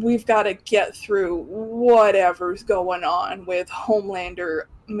 But we've got to get through whatever's going on with Homelander,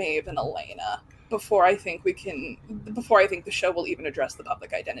 Maeve, and Elena before I think the show will even address the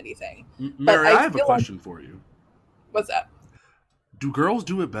public identity thing. Mary, I have a question for you. What's that? Do girls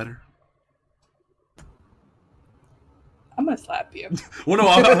do it better? I'm gonna slap you. Well, no,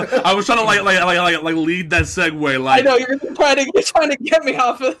 I was trying to like lead that segue. Like, I know you're trying to get me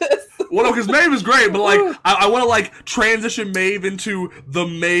off of this. Well, no, because Maeve is great, but like I want to like transition Maeve into the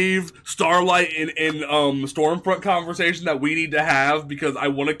Maeve, Starlight, and Stormfront conversation that we need to have, because I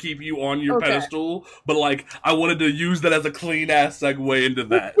want to keep you on your pedestal. But like I wanted to use that as a clean ass segue into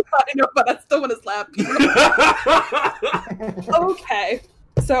that. I know, but I still want to slap you. Okay.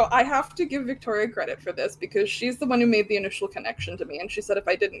 So I have to give Victoria credit for this, because she's the one who made the initial connection to me, and she said if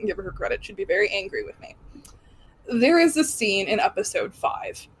I didn't give her credit, she'd be very angry with me. There is a scene in episode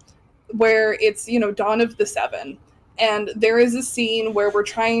 5 where it's, Dawn of the Seven, and there is a scene where we're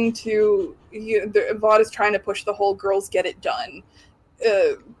trying to, Vought is trying to push the whole girls get it done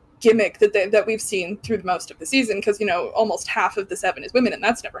gimmick that we've seen through most of the season, because, almost half of the Seven is women, and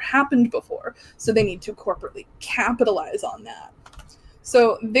that's never happened before, so they need to corporately capitalize on that.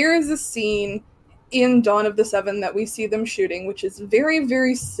 So there is a scene in Dawn of the Seven that we see them shooting, which is very,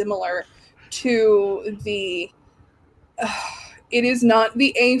 very similar to the... it is not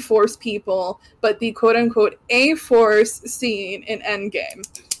the A-Force people, but the quote-unquote A-Force scene in Endgame.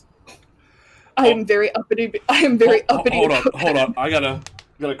 I am very uppity. Hold on. I gotta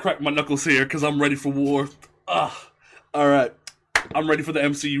crack my knuckles here, because I'm ready for war. All right. I'm ready for the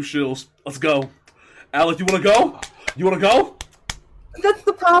MCU shills. Let's go. Alec, you want to go? That's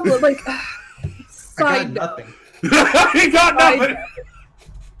the problem. Like, I got nothing. He got nothing.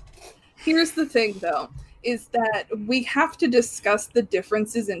 Here's the thing, though, is that we have to discuss the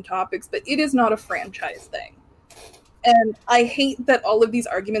differences in topics, but it is not a franchise thing. And I hate that all of these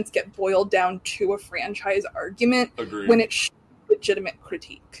arguments get boiled down to a franchise argument. Agreed. When it's legitimate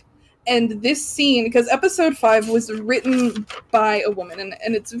critique. And this scene, because episode 5 was written by a woman,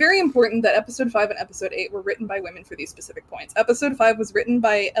 and it's very important that episode 5 and episode 8 were written by women for these specific points. Episode 5 was written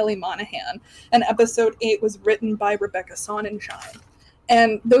by Ellie Monahan, and episode 8 was written by Rebecca Sonnenschein.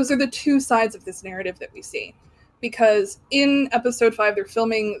 And those are the two sides of this narrative that we see. Because in episode 5, they're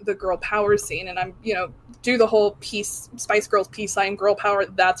filming the girl power scene, and I'm, do the whole Spice Girls peace sign, girl power,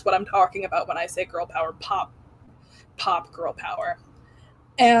 that's what I'm talking about when I say girl power, pop girl power.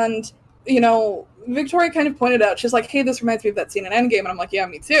 And, Victoria kind of pointed out, she's like, hey, this reminds me of that scene in Endgame. And I'm like, yeah,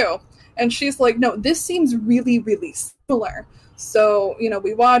 me too. And she's like, no, this seems really, really similar. So,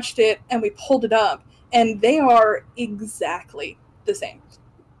 we watched it and we pulled it up, and they are exactly the same.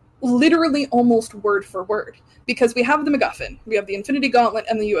 Literally almost word for word. Because we have the MacGuffin, we have the Infinity Gauntlet,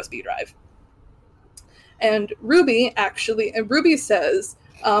 and the USB drive. And Ruby says,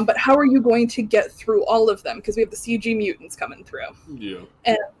 but how are you going to get through all of them? Because we have the CG mutants coming through. Yeah.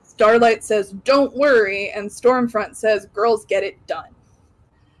 And Starlight says, don't worry. And Stormfront says, girls get it done.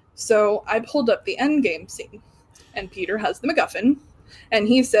 So I pulled up the Endgame scene. And Peter has the MacGuffin. And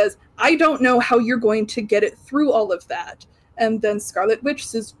he says, I don't know how you're going to get it through all of that. And then Scarlet Witch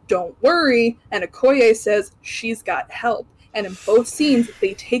says, don't worry. And Okoye says, she's got help. And in both scenes,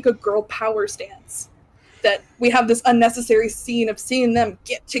 they take a girl power stance. That we have this unnecessary scene of seeing them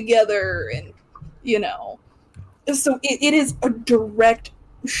get together and, So it is a direct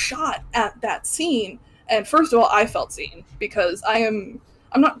shot at that scene. And first of all, I felt seen because I'm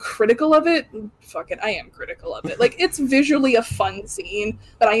not critical of it. Fuck it, I am critical of it. Like, it's visually a fun scene,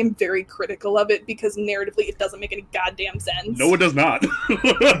 but I am very critical of it because narratively it doesn't make any goddamn sense. No, it does not.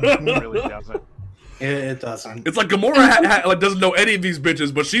 It really doesn't. It doesn't. It's like Gamora doesn't know any of these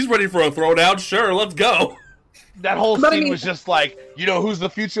bitches, but she's ready for a throwdown. Sure, let's go. That whole scene was just like, who's the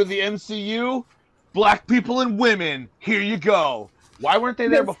future of the MCU? Black people and women, here you go. Why weren't they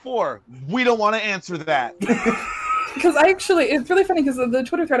there before? We don't want to answer that. Because it's really funny because the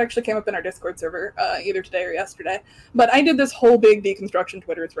Twitter thread actually came up in our Discord server either today or yesterday. But I did this whole big deconstruction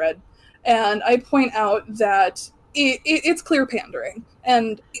Twitter thread, and I point out that it's clear pandering.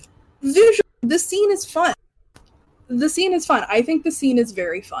 And visually, the scene is fun. The scene is fun. I think the scene is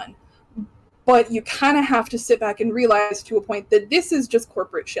very fun. But you kind of have to sit back and realize to a point that this is just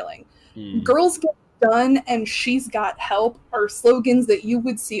corporate shilling. Girls get done and she's got help are slogans that you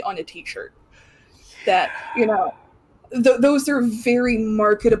would see on a t-shirt. That, you know, those are very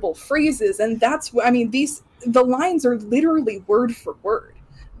marketable phrases. And that's, the lines are literally word for word.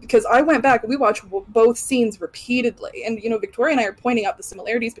 Because I went back and we watched both scenes repeatedly. And, you know, Victoria and I are pointing out the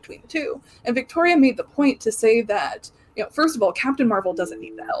similarities between the two. And Victoria made the point to say that, you know, first of all, Captain Marvel doesn't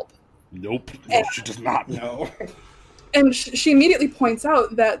need the help. Nope. No, she does not. No. And she immediately points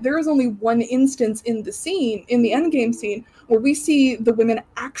out that there is only one instance in the scene, in the Endgame scene, where we see the women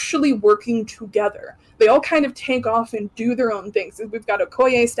actually working together. They all kind of take off and do their own things. We've got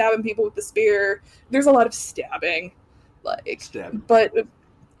Okoye stabbing people with the spear. There's a lot of stabbing. But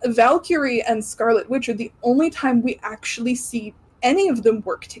Valkyrie and Scarlet Witch are the only time we actually see any of them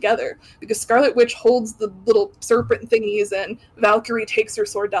work together, because Scarlet Witch holds the little serpent thingies and Valkyrie takes her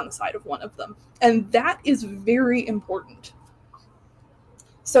sword down the side of one of them. And that is very important.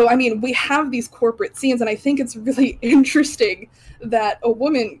 So, I mean, we have these corporate scenes, and I think it's really interesting that a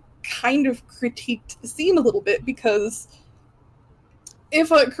woman kind of critiqued the scene a little bit, because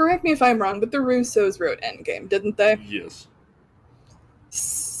correct me if I'm wrong, but the Russos wrote Endgame, didn't they? Yes.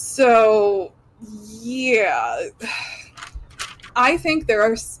 So, yeah. I think there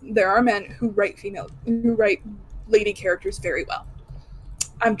are men who write lady characters very well.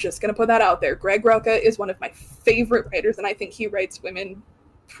 I'm just going to put that out there. Greg Rucka is one of my favorite writers, and I think he writes women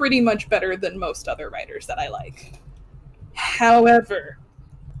pretty much better than most other writers that I like. However,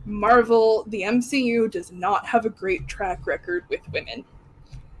 Marvel, the MCU, does not have a great track record with women.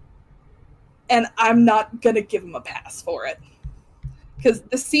 And I'm not going to give them a pass for it. Because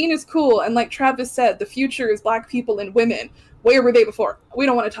the scene is cool, and like Travis said, the future is black people and women. Where were they before? We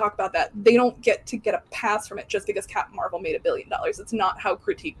don't want to talk about that. They don't get to get a pass from it just because Captain Marvel made $1 billion. It's not how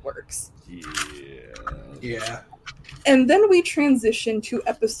critique works. Yeah. And then we transition to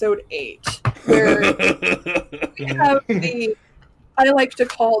episode 8, where we have I like to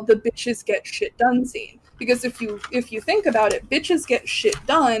call the bitches get shit done scene. Because if you think about it, bitches get shit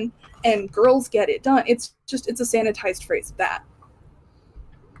done and girls get it done. It's a sanitized phrase of that.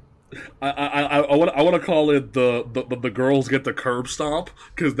 I want to call it the girls get the curb stomp,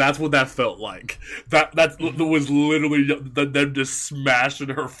 because that's what that felt like. That was literally them just smashing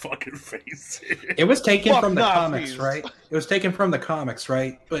her fucking face. It was taken from the comics, right? It was taken from the comics,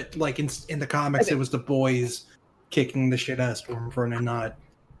 right? But like in the comics, it was the boys kicking the shit out of Stormfront and not.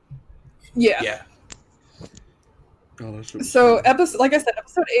 Yeah. Oh, so like I said,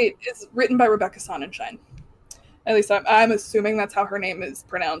 episode 8 is written by Rebecca Sonnenschein. At least I'm assuming that's how her name is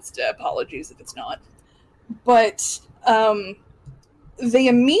pronounced. Apologies if it's not. But they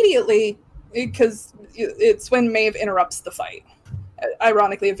immediately, because it's when Maeve interrupts the fight.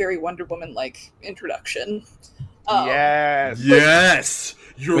 Ironically, a very Wonder Woman-like introduction. Yes!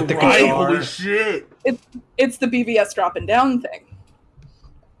 You're right! Holy shit! It's the BVS dropping down thing.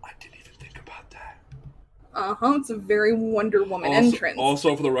 I didn't even think about that. It's a very Wonder Woman entrance.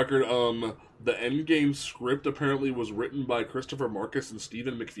 Also, for the record, the Endgame script apparently was written by Christopher Marcus and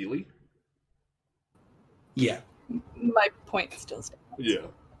Stephen McFeely. Yeah. My point still stands. Yeah.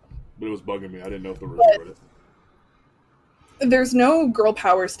 But it was bugging me. I didn't know if the really read it. There's no girl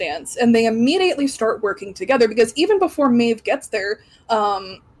power stance, and they immediately start working together, because even before Maeve gets there,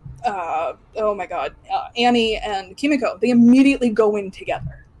 Annie and Kimiko, they immediately go in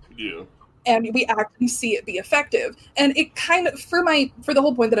together. Yeah. And we actually see it be effective. And it kind of, for the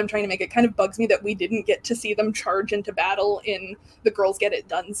whole point that I'm trying to make, it kind of bugs me that we didn't get to see them charge into battle in the Girls Get It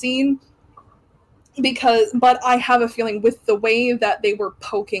Done scene. But I have a feeling with the way that they were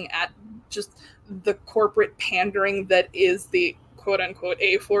poking at just the corporate pandering that is the quote-unquote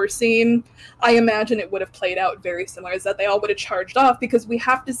A4 scene, I imagine it would have played out very similar, is that they all would have charged off, because we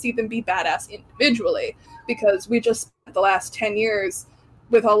have to see them be badass individually, because we just spent the last 10 years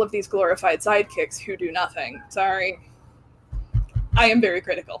with all of these glorified sidekicks who do nothing. Sorry. I am very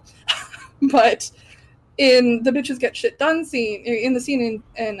critical. But in the bitches get shit done scene, in the scene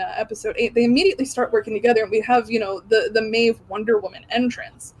in episode 8, they immediately start working together, and we have, the Maeve Wonder Woman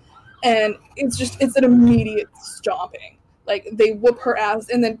entrance. And it's an immediate stomping. Like, they whoop her ass,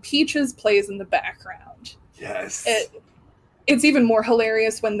 and then Peaches plays in the background. Yes. it's even more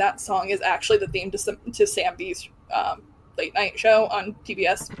hilarious when that song is actually the theme to Sam B's late night show on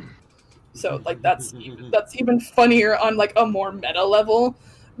PBS. So like that's even funnier on like a more meta level.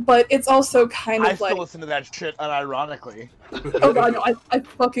 But it's also kind of I like still listen to that shit unironically. oh god, no, I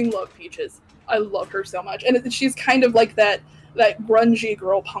fucking love Peaches. I love her so much, and she's kind of like that grungy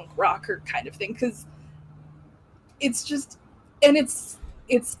girl punk rocker kind of thing, because it's just, and it's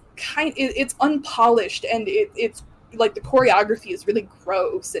unpolished, and it's like the choreography is really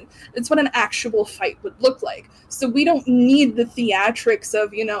gross, and it's what an actual fight would look like. So we don't need the theatrics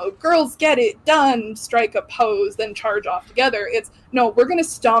of, you know, girls get it done, strike a pose, then charge off together. It's, no, we're gonna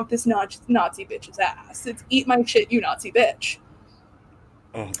stomp this Nazi bitch's ass. It's eat my shit, you Nazi bitch.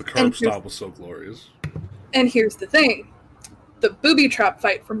 Oh, the curb stop was so glorious. And here's the thing. The booby trap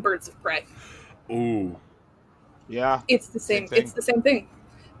fight from Birds of Prey. Ooh. Yeah. It's the same thing.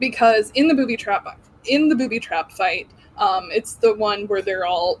 Because in the booby trap fight, it's the one where they're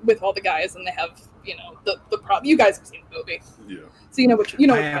all with all the guys and they have, you know, the prop. You guys have seen the movie. Yeah. So you know what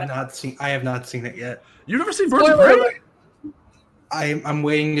I have not seen it yet. You've never seen Birds of Prey? I'm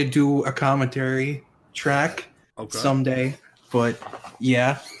waiting to do a commentary track someday, but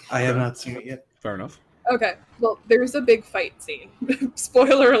yeah, I have not seen it yet. Fair enough. Okay, well, there's a big fight scene.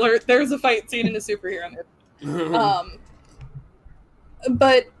 Spoiler alert, there's a fight scene in a superhero movie.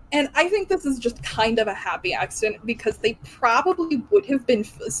 And I think this is just kind of a happy accident, because they probably would have been,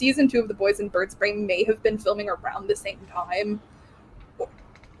 season 2 of The Boys and Birds of Prey may have been filming around the same time.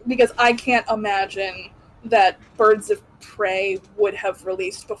 Because I can't imagine that Birds of Prey would have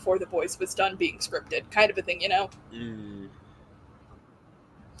released before The Boys was done being scripted, kind of a thing, you know?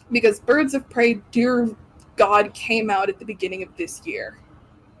 Because Birds of Prey, dear God, came out at the beginning of this year.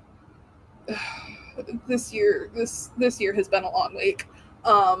 This year has been a long week.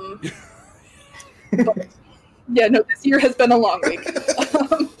 But, yeah, no, this year has been a long week.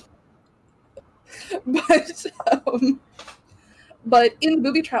 But in the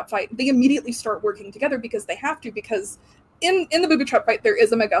booby trap fight, they immediately start working together because they have to. Because in the booby trap fight, there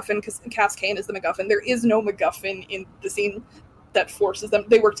is a MacGuffin, because Cass Cain is the MacGuffin. There is no MacGuffin in the scene that forces them.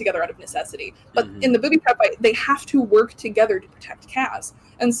 They work together out of necessity. But in the booby trap fight, they have to work together to protect Cass.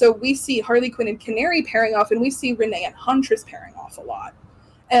 And so we see Harley Quinn and Canary pairing off, and we see Renee and Huntress pairing off a lot.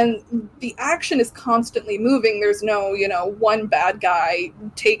 And the action is constantly moving. There's no, you know, one bad guy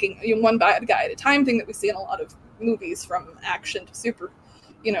taking one bad guy at a time thing that we see in a lot of movies, from action to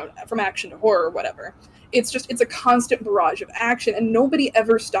from action to horror or whatever. It's a constant barrage of action, and nobody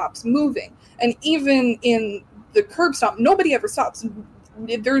ever stops moving. And even in the curb stomp, nobody ever stops.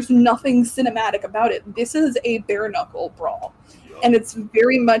 There's nothing cinematic about it. This is a bare knuckle brawl. And it's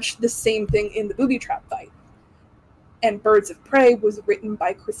very much the same thing in the booby trap fight. And Birds of Prey was written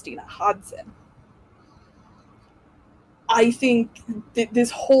by Christina Hodson. I think that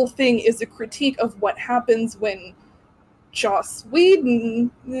this whole thing is a critique of what happens when Joss Whedon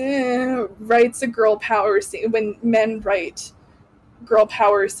writes a girl power scene, when men write girl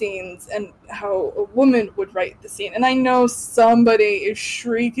power scenes, and how a woman would write the scene. And I know somebody is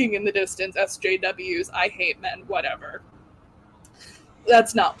shrieking in the distance, SJWs, I hate men, whatever.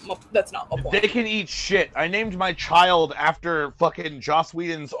 That's not my point. They can eat shit. I named my child after fucking Joss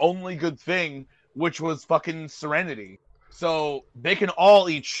Whedon's only good thing, which was fucking Serenity. So they can all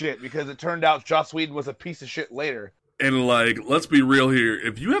eat shit, because it turned out Joss Whedon was a piece of shit later. And, like, let's be real here.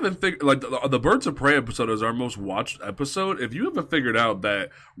 If you haven't figured, like, the Birds of Prey episode is our most watched episode. If you haven't figured out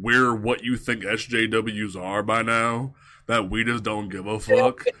that we're what you think SJWs are by now, that we just don't give a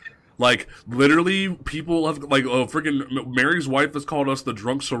fuck. Like, literally, people have, like, freaking Mary's wife has called us the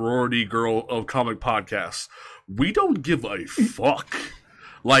drunk sorority girl of comic podcasts. We don't give a fuck.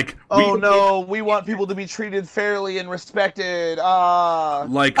 Like, we want people to be treated fairly and respected. This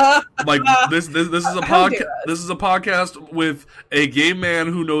is a podcast. This is a podcast with a gay man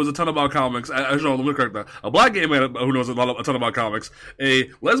who knows a ton about comics. Actually, no, let me correct that. A black gay man who knows a ton about comics. A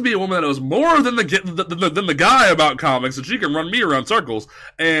lesbian woman that knows more than the guy about comics, and she can run me around circles.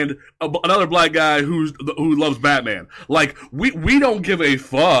 And another black guy who loves Batman. Like, we don't give a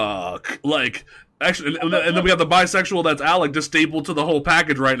fuck. Like. Actually, and then we have the bisexual that's Alec, just stapled to the whole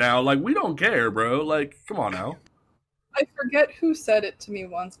package right now. Like, we don't care, bro. Like, come on now. I forget who said it to me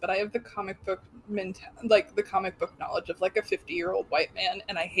once, but I have the comic book knowledge of like a 50-year-old white man,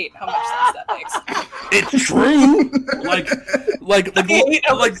 and I hate how much sense that makes. It's true. like,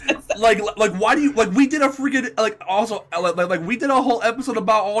 why do you like? We did a freaking we did a whole episode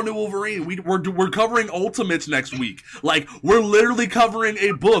about All New Wolverine. We're covering Ultimates next week. Like, we're literally covering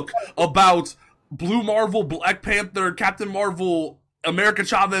a book about Blue Marvel, Black Panther, Captain Marvel, America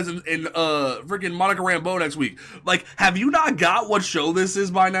Chavez and freaking Monica Rambeau next week. Like, have you not got what show this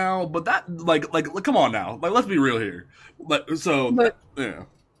is by now? But that, like, come on now. Like, let's be real here. But yeah.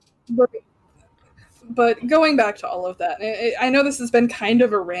 But going back to all of that, I know this has been kind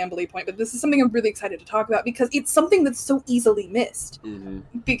of a rambly point, but this is something I'm really excited to talk about because it's something that's so easily missed.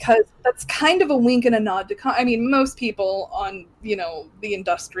 Mm-hmm. Because that's kind of a wink and a nod to... I mean, most people on, the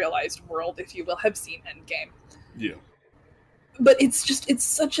industrialized world, if you will, have seen Endgame. Yeah. But it's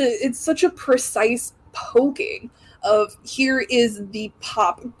such a precise poking of here is the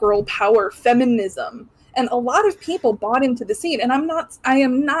pop girl power feminism. And a lot of people bought into the scene, and I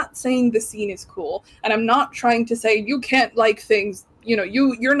am not saying the scene is cool, and I'm not trying to say you can't like things,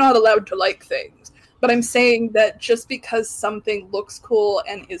 you're not allowed to like things. But I'm saying that just because something looks cool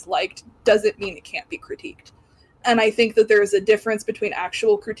and is liked doesn't mean it can't be critiqued. And I think that there is a difference between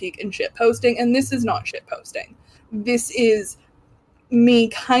actual critique and shit posting, and this is not shit posting. This is me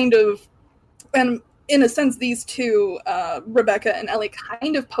kind of, and in a sense, these two, Rebecca and Ellie,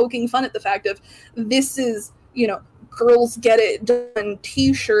 kind of poking fun at the fact of this is, girls get it done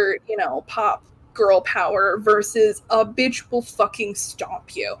t-shirt, pop girl power versus a bitch will fucking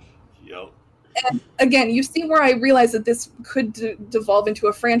stomp you. Yep. And again, you see where I realize that this could devolve into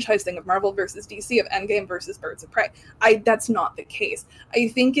a franchise thing of Marvel versus DC, of Endgame versus Birds of Prey. That's not the case. I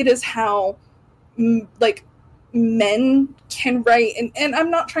think it is how, men can write, and I'm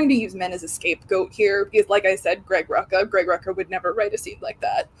not trying to use men as a scapegoat here, because like I said, Greg Rucka would never write a scene like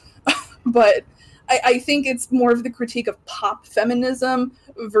that. But I think it's more of the critique of pop feminism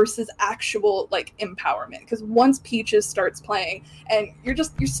versus actual empowerment. Because once Peaches starts playing and you're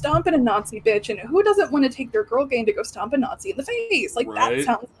stomping a Nazi bitch, and who doesn't want to take their girl game to go stomp a Nazi in the face? Right. That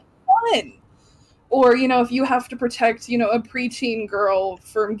sounds like fun. Or, if you have to protect, a preteen girl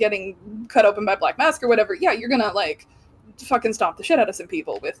from getting cut open by Black Mask or whatever, yeah, you're gonna, fucking stomp the shit out of some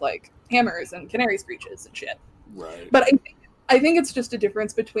people with, hammers and canary screeches and shit. Right. But I think it's just a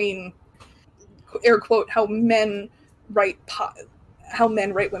difference between, air quote, how men write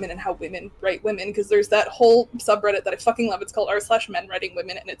women and how women write women, because there's that whole subreddit that I fucking love. It's called r/men writing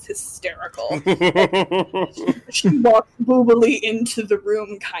women, and it's hysterical. She walks boobily into the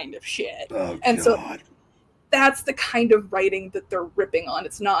room kind of shit. Oh, and God. So that's the kind of writing that they're ripping on.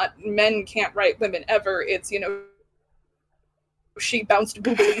 It's not men can't write women ever. It's, she bounced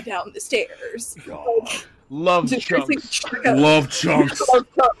boobily down the stairs. Love chunks. Love chunks.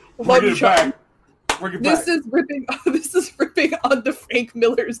 Love Bring it back. Bring it back. This is ripping on the Frank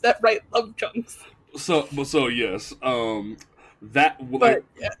Millers that write Love Chunks. So yes, I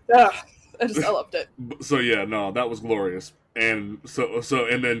loved it. So yeah, no, that was glorious. And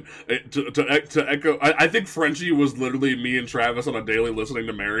and then to echo, I think Frenchie was literally me and Travis on a daily listening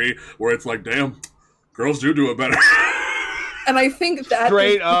to Mary, where it's like, damn, girls do it better. And I think that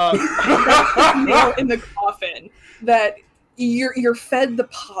straight up nail in the coffin that you're fed the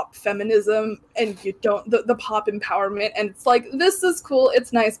pop feminism and you don't the pop empowerment, and it's like, this is cool,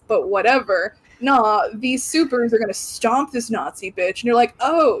 it's nice, but whatever. Nah, these supers are gonna stomp this Nazi bitch, and you're like,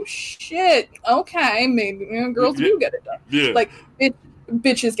 oh shit, okay, maybe girls do get it done. Yeah.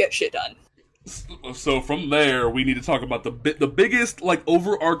 Bitches get shit done. So from there, we need to talk about the biggest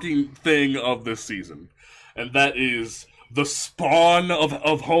overarching thing of this season, and that is the spawn of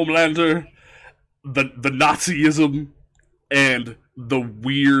Homelander, the Nazism, and the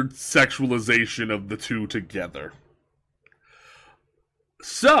weird sexualization of the two together.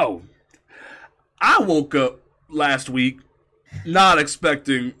 So, I woke up last week not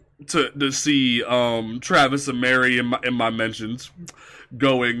expecting to see Travis and Mary in my mentions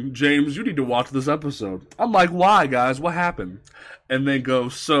going, James, you need to watch this episode. I'm like, why, guys? What happened? And they go,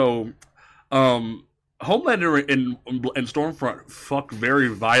 so, Homelander and Stormfront fucked very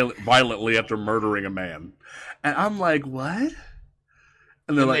violently after murdering a man. And I'm like, what?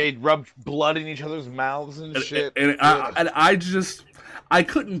 And they rubbed blood in each other's mouths and shit. And I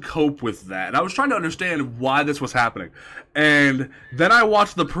couldn't cope with that. And I was trying to understand why this was happening. And then I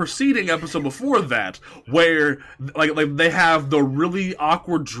watched the preceding episode before that, where they have the really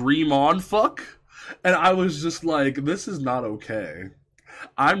awkward dream on fuck. And I was just like, this is not okay.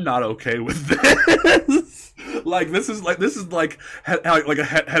 I'm not okay with this. This is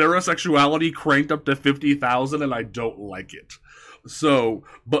heterosexuality cranked up to 50,000, and I don't like it. So,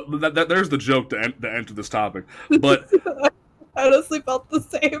 but there's the joke to enter this topic. But I honestly felt the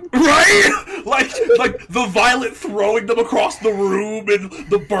same. Right? Like the violent throwing them across the room and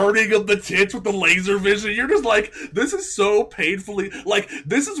the burning of the tits with the laser vision. You're just like, this is so painfully,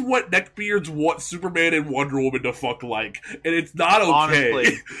 this is what neckbeards want Superman and Wonder Woman to fuck like. And it's not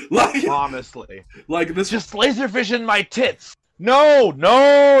okay. Honestly. Honestly. This just laser vision my tits. No,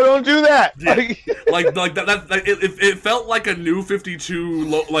 don't do that. Yeah. like it felt like a new 52,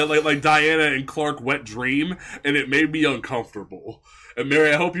 like Diana and Clark wet dream, and it made me uncomfortable. And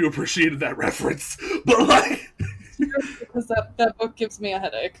Mary, I hope you appreciated that reference, but like, because that book gives me a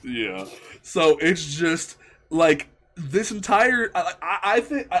headache. yeah. So it's just like this entire. I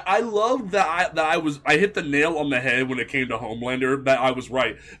think I love that I hit the nail on the head when it came to Homelander. That I was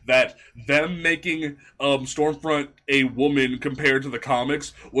right. That them making Stormfront a woman compared to the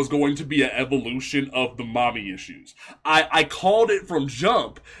comics was going to be an evolution of the mommy issues. I called it from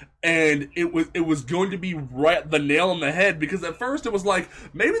jump. And it was going to be right the nail on the head, because at first it was like,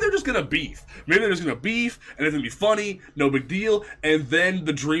 maybe they're just gonna beef. Maybe they're just gonna beef, and it's gonna be funny, no big deal. And then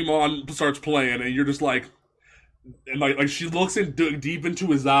the Dream On starts playing, and you're just like, and like she looks deep into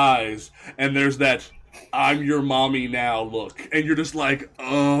his eyes, and there's that "I'm your mommy now" look, and you're just like,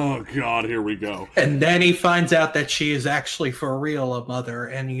 oh god, here we go. And then he finds out that she is actually for real a mother,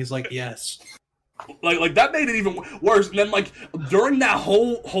 and he's like, yes. Like that made it even worse. And then like during that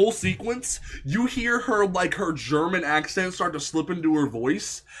whole sequence, you hear her like her German accent start to slip into her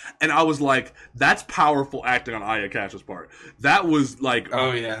voice, and I was like, that's powerful acting on Aya Cash's part. That was like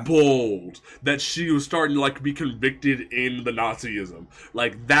bold that she was starting to like be convicted in the Nazism.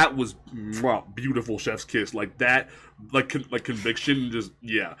 Like that was beautiful chef's kiss. Like that like conviction, just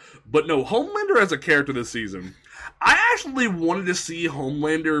yeah. But no, Homelander as a character this season, I actually wanted to see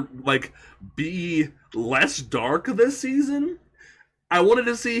Homelander like be less dark this season. I wanted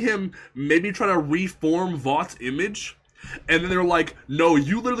to see him maybe try to reform Vought's image. And then they're like, no,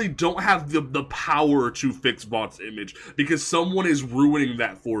 you literally don't have the power to fix Vought's image because someone is ruining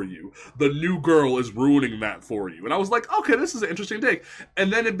that for you. The new girl is ruining that for you. And I was like, okay, this is an interesting take.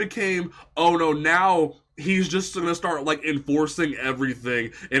 And then it became, oh no, now he's just gonna start like enforcing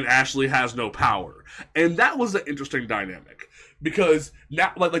everything and Ashley has no power. And that was an interesting dynamic. Because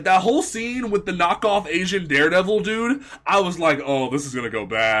now, like that whole scene with the knockoff Asian Daredevil dude, I was like, oh, this is gonna go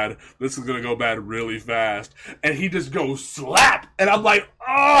bad. This is gonna go bad really fast. And he just goes slap, and I'm like,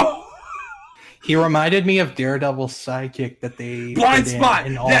 oh. He reminded me of Daredevil's sidekick that they Blind Spot.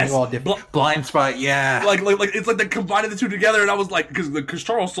 Yes. Blind Spot. Yeah. Like it's like they combined the two together, and I was like, because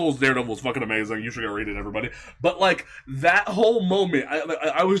Charles Soule's Daredevil is fucking amazing. You should go read it, everybody. But like that whole moment,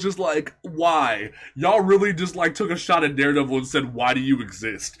 I was just like, why? Y'all really just like took a shot at Daredevil and said, why do you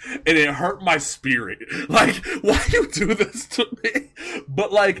exist? And it hurt my spirit. Like, why you do this to me?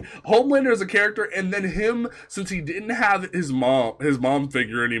 But like Homelander as a character, and then him, since he didn't have his mom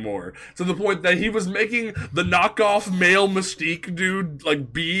figure anymore, to the point that he was making the knockoff male Mystique dude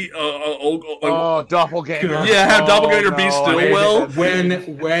like be doppelganger. Yeah, have doppelganger be Stillwell.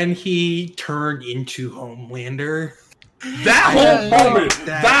 When he turned into Homelander,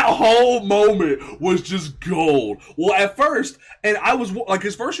 that whole moment was just gold. Well, at first, and I was like,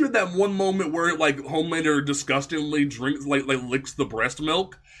 at first you had that one moment where like Homelander disgustingly drinks like licks the breast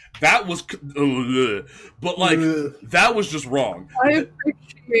milk. That was, but like that was just wrong. I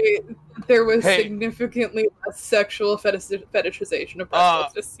appreciate that there was significantly less sexual fetishization of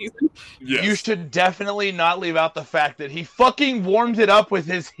breast this season. Yes. You should definitely not leave out the fact that he fucking warmed it up with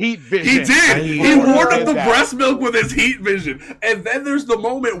his heat vision. He did. He warmed up the breast milk with his heat vision, and then there's the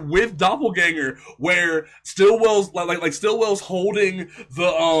moment with Doppelganger where Stillwell's like Stillwell's holding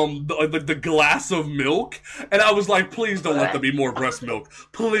the glass of milk, and I was like, please don't let there be more breast milk,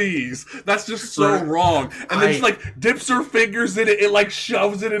 please. That's just so wrong. And then she like dips her fingers in it, like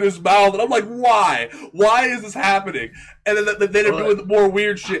shoves it in his mouth, and I'm like, why? Why is this happening? And then they're doing more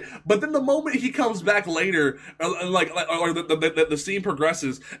weird shit. But then the moment he comes back later, the scene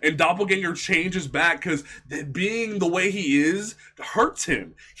progresses, and Doppelganger changes back because being the way he is hurts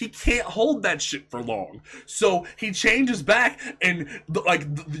him. He can't hold that shit for long. So he changes back, and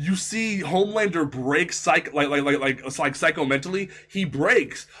you see Homelander break psychomentally. He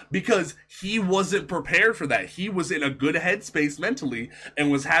breaks because he wasn't prepared for that. He was in a good headspace mentally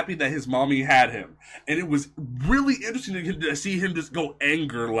and was happy that his mommy had him. And it was really interesting to see him just go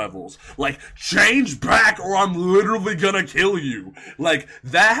anger levels. Like, change back or I'm literally gonna kill you. Like,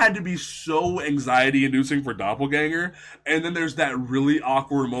 that had to be so anxiety-inducing for Doppelganger. And then there's that really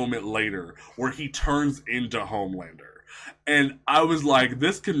awkward moment later where he turns into Homelander. And I was like,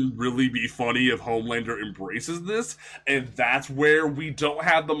 this can really be funny if Homelander embraces this, and that's where we don't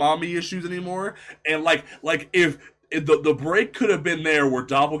have the mommy issues anymore. And like if the break could have been there where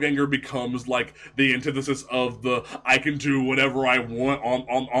Doppelganger becomes like the antithesis of the I can do whatever I want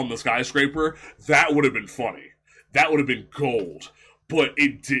on the skyscraper, that would have been funny. That would have been gold. but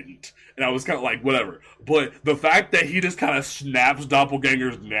it didn't. And I was kind of like, whatever. But the fact that he just kind of snaps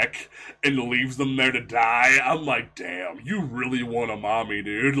Doppelganger's neck and leaves them there to die, I'm like, damn, you really want a mommy,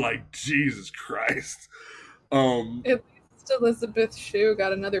 dude. Like, Jesus Christ. At least Elizabeth Shue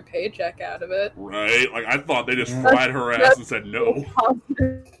got another paycheck out of it. Right? Like, I thought they just fried her ass and said no.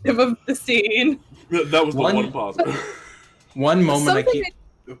 Positive of the scene. That was the one positive. One moment Something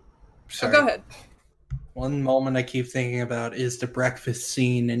Sorry. go ahead. One moment I keep thinking about is the breakfast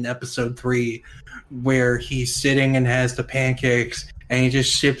scene in episode 3 where he's sitting and has the pancakes and he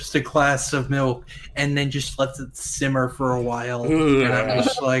just sips the glass of milk and then just lets it simmer for a while. And I'm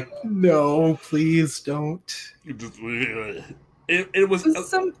just like, no, please don't. It was...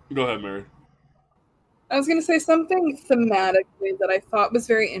 Go ahead, Mary. I was going to say something thematically that I thought was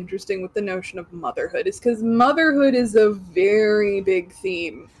very interesting with the notion of motherhood is because motherhood is a very big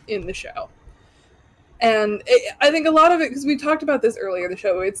theme in the show. And I think a lot of it, because we talked about this earlier in the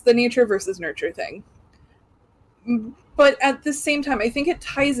show, it's the nature versus nurture thing. But at the same time, I think it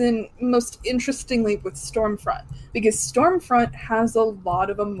ties in most interestingly with Stormfront, because Stormfront has a lot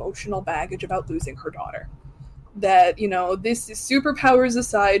of emotional baggage about losing her daughter. That, you know, this is superpowers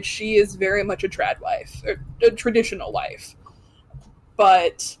aside, she is very much a trad wife, or a traditional wife.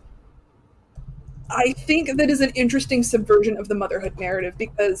 But I think that is an interesting subversion of the motherhood narrative,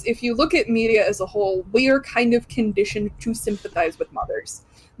 because if you look at media as a whole, we are kind of conditioned to sympathize with mothers.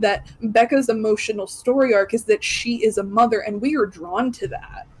 That Becca's emotional story arc is that she is a mother, and we are drawn to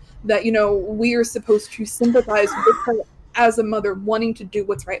that. That, you know, we are supposed to sympathize with her as a mother wanting to do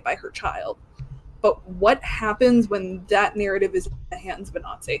what's right by her child. But what happens when that narrative is in the hands of a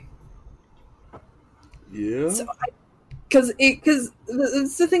Nazi? Yeah. So Because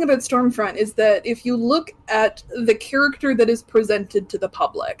the thing about Stormfront is that if you look at the character that is presented to the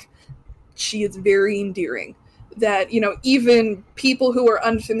public, she is very endearing. That, you know, even people who are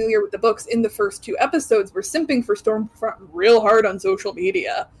unfamiliar with the books in the first 2 episodes were simping for Stormfront real hard on social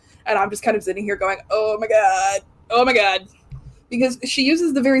media. And I'm just kind of sitting here going, oh my god. Because she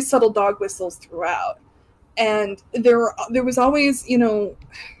uses the very subtle dog whistles throughout. And there was always, you know,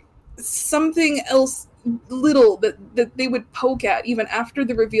 something else little that they would poke at even after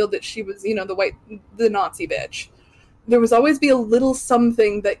the reveal that she was, you know, the Nazi bitch. There was always be a little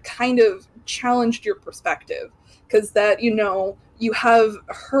something that kind of challenged your perspective, because that, you know, you have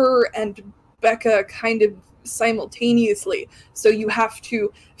her and Becca kind of simultaneously, so you have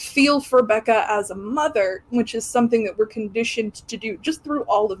to feel for Becca as a mother, which is something that we're conditioned to do just through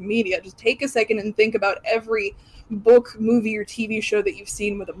all of media. Just take a second and think about every book, movie, or TV show that you've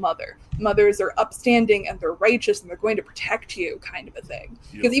seen with a mother. Mothers are upstanding and they're righteous and they're going to protect you, kind of a thing.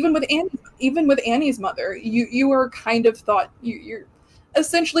 Because even with Annie's mother, you are kind of thought, you're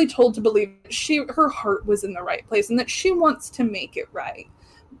essentially told to believe her heart was in the right place and that she wants to make it right.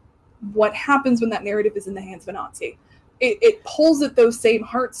 What happens when that narrative is in the hands of a Nazi? It pulls at those same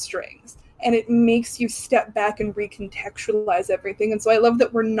heartstrings, and it makes you step back and recontextualize everything. And so I love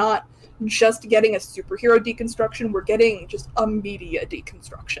that we're not just getting a superhero deconstruction, we're getting just a media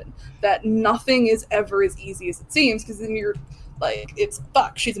deconstruction. That nothing is ever as easy as it seems, because then you're like, it's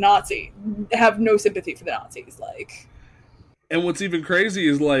fuck, she's a Nazi. Have no sympathy for the Nazis. Like, and what's even crazy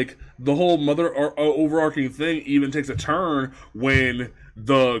is, like, the whole mother overarching thing even takes a turn when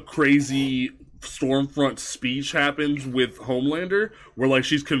the crazy Stormfront speech happens with Homelander, where, like,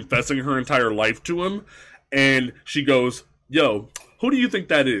 she's confessing her entire life to him, and she goes, yo, who do you think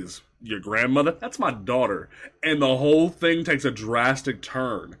that is? Your grandmother? That's my daughter. And the whole thing takes a drastic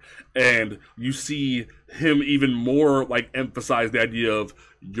turn, and you see him even more, like, emphasize the idea of,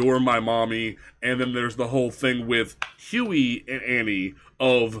 you're my mommy. And then there's the whole thing with Huey and Annie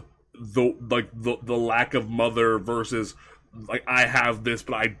of the lack of mother versus, like, I have this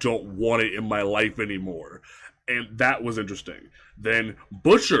but I don't want it in my life anymore. And that was interesting. Then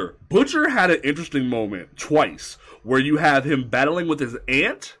Butcher had an interesting moment twice, where you have him battling with his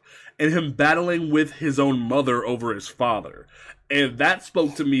aunt and him battling with his own mother over his father. And that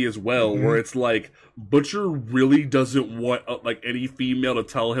spoke to me as well, where it's like, Butcher really doesn't want, like, any female to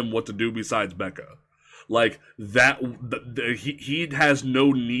tell him what to do besides Becca. Like, that, he has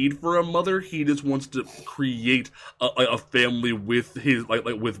no need for a mother, he just wants to create a family with his, like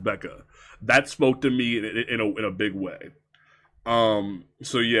with Becca. That spoke to me in a big way.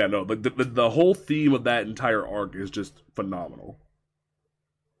 So yeah, no, the whole theme of that entire arc is just phenomenal.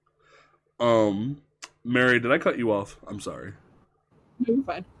 Mary, did I cut you off? I'm sorry. No, you're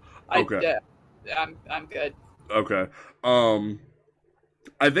fine. Okay. I'm good. Okay.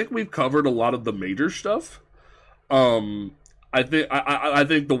 I think we've covered a lot of the major stuff. I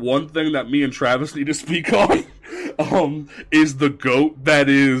think the one thing that me and Travis need to speak on is the GOAT that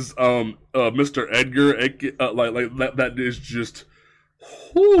is Mr. Edgar. That is just,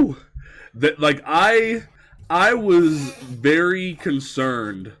 whew, that like I was very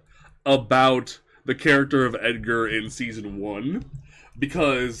concerned about the character of Edgar in season 1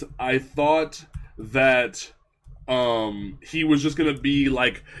 because I thought that he was just gonna be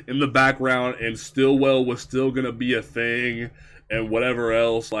like in the background and Stillwell was still gonna be a thing and whatever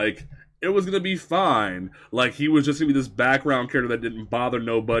else, like it was gonna be fine. Like he was just gonna be this background character that didn't bother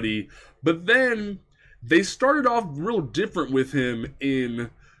nobody. But then they started off real different with him in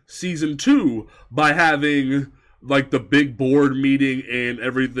season 2 by having like the big board meeting and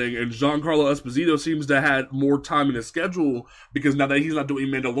everything, and Giancarlo Esposito seems to have more time in his schedule because now that he's not doing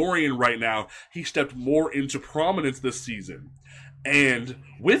Mandalorian right now, he stepped more into prominence this season. And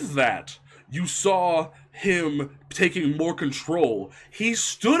with that, you saw him taking more control. He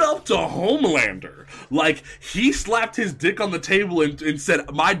stood up to Homelander. Like, he slapped his dick on the table and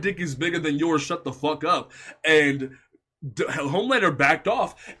said, "My dick is bigger than yours, shut the fuck up." And Homelander backed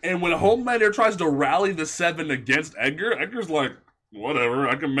off, and when Homelander tries to rally the 7 against Edgar, Edgar's like, whatever,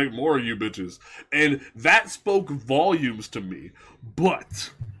 I can make more of you bitches. And that spoke volumes to me.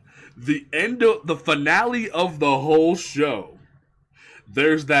 But the finale of the whole show,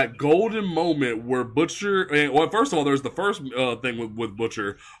 there's that golden moment where Butcher, well, first of all, there's the first thing with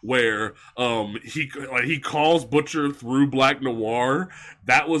Butcher where he calls Butcher through Black Noir.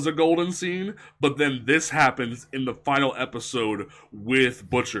 That was a golden scene. But then this happens in the final episode with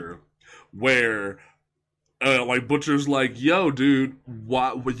Butcher, where like Butcher's like, "Yo, dude,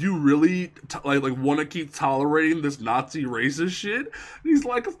 why would you really like want to keep tolerating this Nazi racist shit?" And he's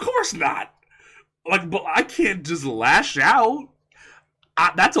like, "Of course not. Like, but I can't just lash out.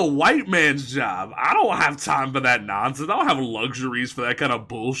 That's a white man's job. I don't have time for that nonsense. I don't have luxuries for that kind of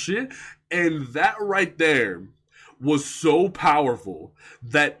bullshit." And that right there was so powerful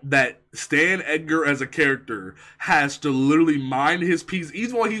that Stan Edgar as a character has to literally mind his P's.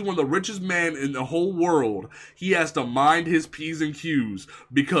 Even while he's one of the richest men in the whole world, he has to mind his P's and Q's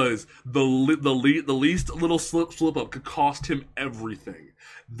because the least little slip up could cost him everything.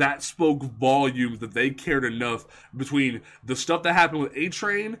 That spoke volumes that they cared enough between the stuff that happened with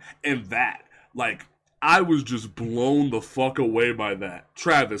A-Train and that. Like, I was just blown the fuck away by that.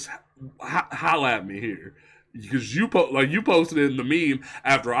 Travis, holla at me here. Because you posted it in the meme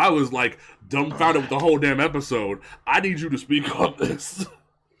after I was like dumbfounded with the whole damn episode. I need you to speak on this.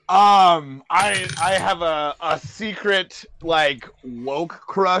 I have a secret like woke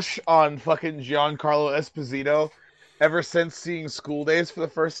crush on fucking Giancarlo Esposito. Ever since seeing School Days for the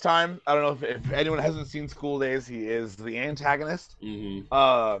first time. I don't know if anyone hasn't seen School Days, he is the antagonist.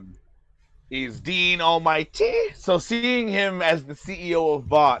 Mm-hmm. He's Dean Almighty. So seeing him as the CEO of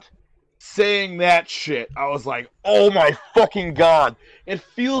Vought, saying that shit, I was like, oh my fucking god. It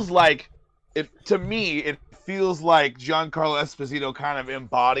feels like, to me, it feels like Giancarlo Esposito kind of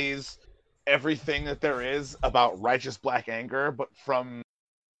embodies everything that there is about righteous black anger, but from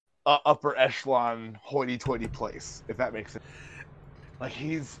upper echelon hoity-toity place, if that makes sense. Like,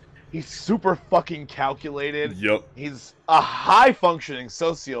 he's super fucking calculated. Yep. He's a high-functioning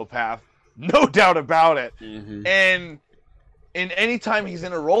sociopath, no doubt about it. Mm-hmm. And any time he's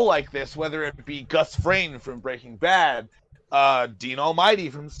in a role like this, whether it be Gus Fring from Breaking Bad, Dean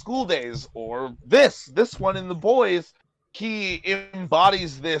Almighty from School Days, or this one in The Boys, he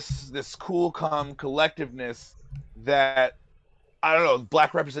embodies this cool, calm collectiveness that, I don't know,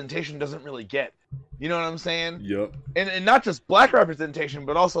 black representation doesn't really get. You know what I'm saying? Yep. And not just black representation,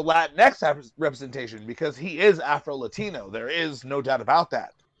 but also Latinx representation, because he is Afro-Latino. There is no doubt about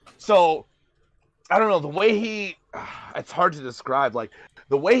that. So, I don't know, the way it's hard to describe. Like,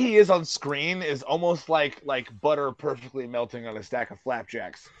 the way he is on screen is almost like butter perfectly melting on a stack of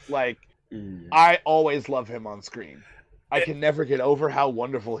flapjacks. Like, I always love him on screen. I can never get over how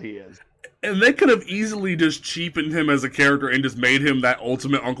wonderful he is. And they could have easily just cheapened him as a character and just made him that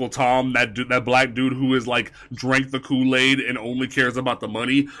ultimate Uncle Tom, that black dude who is like drank the Kool-Aid and only cares about the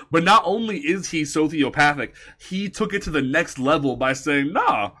money. But not only is he sociopathic, he took it to the next level by saying,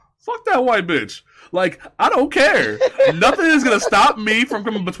 "Nah, fuck that white bitch. Like, I don't care. Nothing is going to stop me from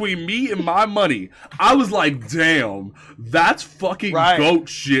coming between me and my money." I was like, damn, that's fucking GOAT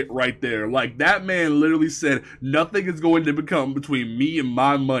shit right there. Like, that man literally said, nothing is going to become between me and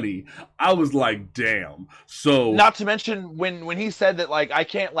my money. I was like, damn. So, not to mention, when he said that, like, I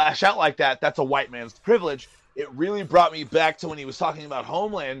can't lash out like that, that's a white man's privilege, it really brought me back to when he was talking about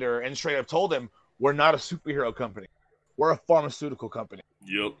Homelander and straight up told him, we're not a superhero company. We're a pharmaceutical company.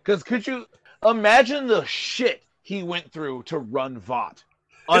 Yep. Because could you imagine the shit he went through to run Vought?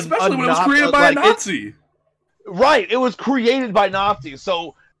 Especially when it was created by a Nazi. Right, it was created by Nazis.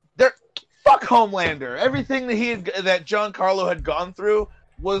 So there, fuck Homelander. Everything that Giancarlo had gone through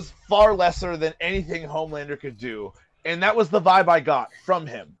was far lesser than anything Homelander could do, and that was the vibe I got from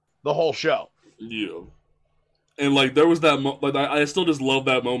him the whole show. Yeah. And, like, there was that I still just love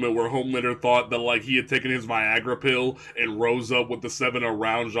that moment where Homelander thought that, like, he had taken his Viagra pill and rose up with the 7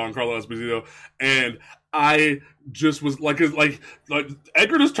 around Giancarlo Esposito. And I just was, like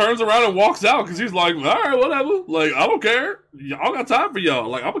Edgar just turns around and walks out because he's like, all right, whatever. Like, I don't care. Y'all got time for y'all.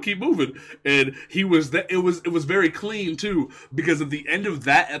 Like, I'm going to keep moving. And it was very clean, too, because at the end of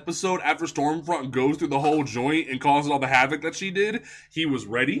that episode, after Stormfront goes through the whole joint and causes all the havoc that she did, he was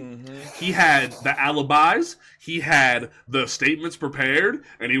ready. Mm-hmm. He had the alibis. He had the statements prepared,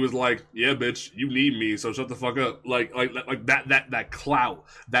 and he was like, "Yeah, bitch, you need me, so shut the fuck up." Like that clout,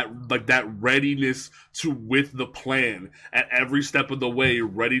 that readiness to with the plan at every step of the way,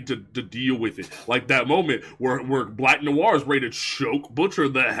 ready to deal with it. Like that moment where Black Noir is ready to choke Butcher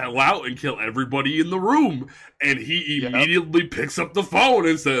the hell out and kill everybody in the room, and he immediately picks up the phone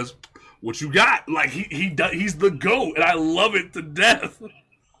and says, "What you got?" Like he's the GOAT, and I love it to death.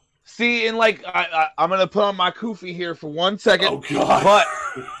 See, and like I'm gonna put on my kufi here for 1 second, oh, God. but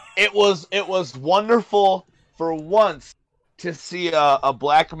it was wonderful for once to see a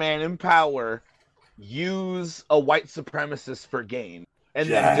black man in power use a white supremacist for gain, and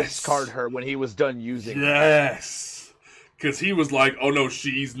then discard her when he was done using her. Yes, because he was like, "Oh no,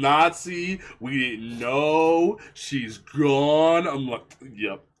 she's Nazi. We didn't know. She's gone." I'm like,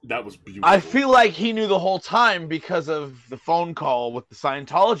 "Yep." That was beautiful. I feel like he knew the whole time because of the phone call with the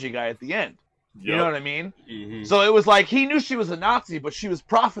Scientology guy at the end. Yep. You know what I mean? Mm-hmm. So it was like he knew she was a Nazi, but she was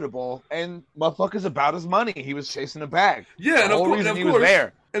profitable, and motherfucker's about his money. He was chasing a bag. Yeah, the whole reason he was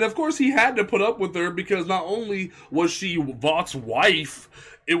there. And of course he had to put up with her because not only was she Vought's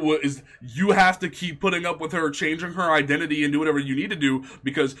wife, it was you have to keep putting up with her, changing her identity and do whatever you need to do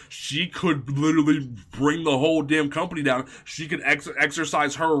because she could literally bring the whole damn company down. She could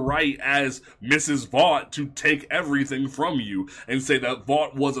exercise her right as Mrs. Vought to take everything from you and say that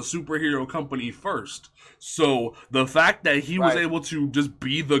Vought was a superhero company first. So the fact that he was able to just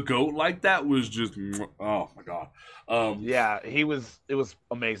be the GOAT like that was just, oh my God. It was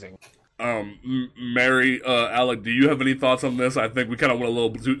amazing. Mary, Alec, do you have any thoughts on this? I think we kind of went a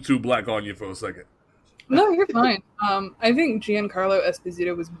little too black on you for a second. No, you're fine. I think Giancarlo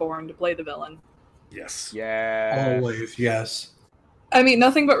Esposito was born to play the villain. Yes. Yeah. Always, yes. I mean,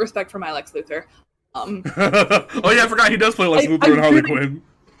 nothing but respect for my Lex Luthor. Oh yeah, I forgot he does play Lex Luthor and Harley Quinn.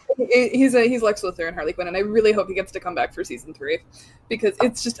 He's Lex Luthor and Harley Quinn, and I really hope he gets to come back for season 3 because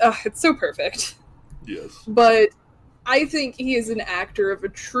it's just it's so perfect. Yes. But I think he is an actor of a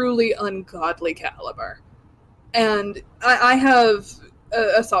truly ungodly caliber. And I have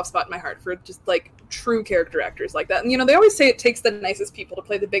a soft spot in my heart for just, like, true character actors like that. And, you know, they always say it takes the nicest people to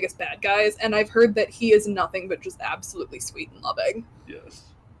play the biggest bad guys, and I've heard that he is nothing but just absolutely sweet and loving. Yes.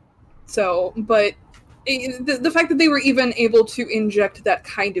 So, but the fact that they were even able to inject that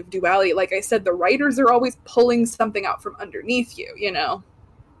kind of duality, like I said, the writers are always pulling something out from underneath you, you know?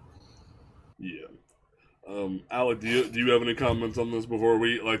 Yeah. Alec, do you have any comments on this before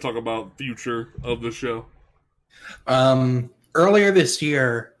we talk about future of the show? Earlier this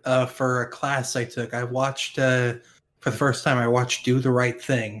year, for a class I took, I watched for the first time. I watched Do the Right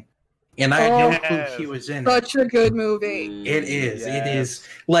Thing, and I had no clue he was in such a good movie. It is. Yes. It is.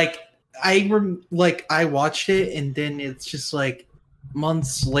 Like I watched it, and then it's just like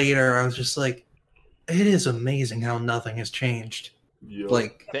months later, I was just like, it is amazing how nothing has changed. Yep.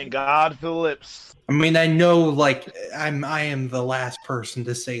 Like, thank God for the lips. I mean, I know, like, I am the last person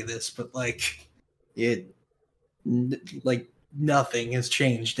to say this, but, like, nothing has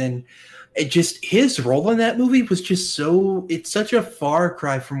changed. And it just, his role in that movie was just it's such a far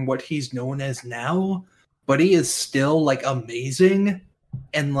cry from what he's known as now, but he is still, like, amazing.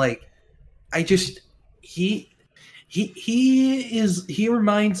 And, like, he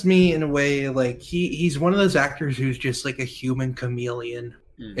reminds me in a way, like, he's one of those actors who's just, like, a human chameleon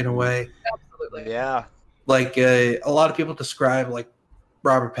in a way. Absolutely. Yeah. Like, a lot of people describe, like,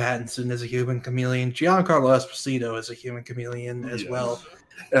 Robert Pattinson as a human chameleon. Giancarlo Esposito is a human chameleon as well.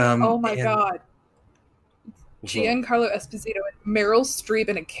 Oh my God. Giancarlo Esposito and Meryl Streep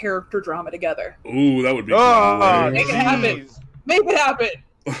in a character drama together. Ooh, that would be great. Make it happen. Make it happen.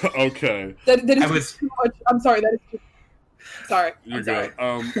 Okay. That is too much. I'm sorry. That is too... Sorry. You're good.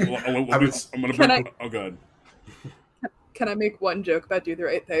 I'm gonna break. Oh, God. Can I make one joke about Do the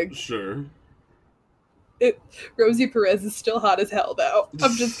Right Thing? Sure. Rosie Perez is still hot as hell, though.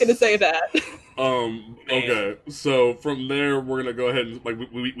 I'm just gonna say that. Okay, so from there we're gonna go ahead and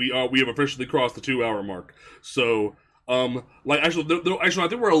we have officially crossed the 2-hour mark. So actually I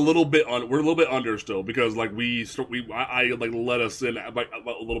think we're a little bit under still, because I let us in a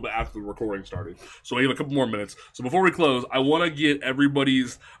little bit after the recording started. So we have a couple more minutes. So before we close, I want to get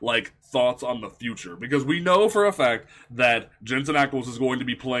everybody's thoughts on the future, because we know for a fact that Jensen Ackles is going to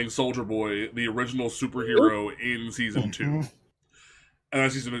be playing Soldier Boy, the original superhero, in season 2. And in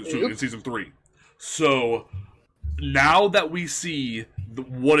season 3. So now that we see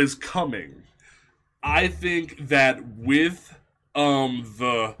what is coming, I think that with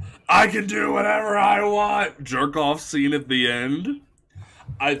the I can do whatever I want jerk off scene at the end,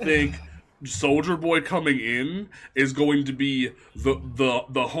 I think Soldier Boy coming in is going to be the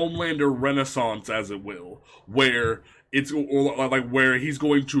Homelander renaissance, as it will, where it's where he's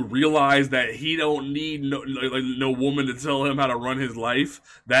going to realize that he don't need no woman to tell him how to run his life,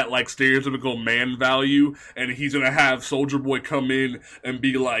 that stereotypical man value, and he's gonna have Soldier Boy come in and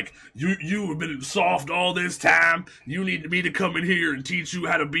be like, you have been soft all this time, you need me to come in here and teach you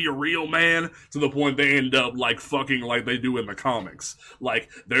how to be a real man, to the point they end up fucking like they do in the comics.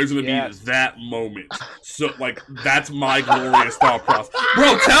 There's gonna be that moment. So that's my glorious thought process.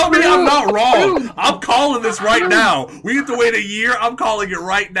 Bro, tell me I'm not wrong. I'm calling this right now. We have to wait a year. I'm calling it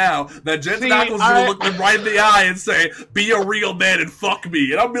right now that Jensen Ackles is going to look them right in the eye and say, be a real man and fuck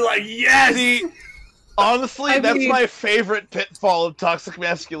me. And I'll be like, yes! See, honestly, that's my favorite pitfall of toxic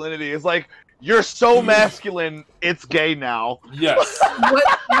masculinity. Is you're so masculine, it's gay now. Yes.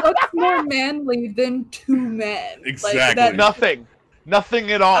 What's more manly than 2 men? Exactly.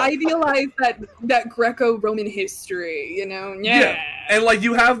 Nothing at all. Idealize that Greco-Roman history, Yeah. And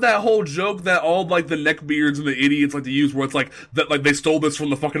you have that whole joke that all the neckbeards and the idiots like to use, where it's that they stole this from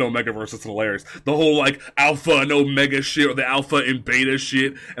the fucking Omegaverse. It's hilarious. The whole alpha and omega shit, or the alpha and beta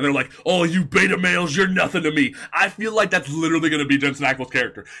shit, and they're like, oh, you beta males, you're nothing to me. I feel like that's literally going to be Jensen Ackles'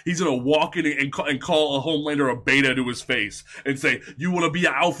 character. He's going to walk in and call a Homelander a beta to his face and say, you want to be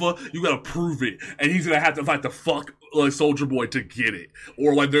an alpha? You got to prove it. And he's going to have to fight the fuck Soldier Boy to get it.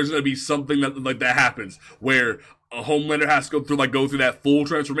 Or there's going to be something that happens where a Homelander has to go through that full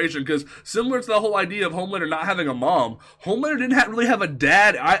transformation, because similar to the whole idea of Homelander not having a mom, Homelander didn't really have a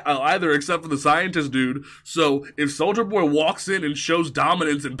dad either, except for the scientist dude. So if Soldier Boy walks in and shows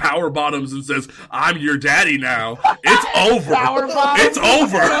dominance and power bottoms and says, I'm your daddy now, it's over. It's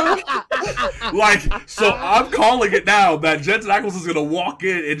over. So I'm calling it now that Jensen Ackles is gonna walk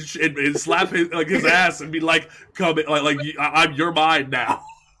in and slap his ass and be like, come I'm your mind now.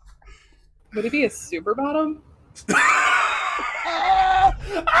 Would he be a super bottom?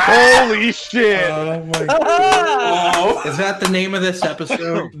 Holy shit! Oh my god! Is that the name of this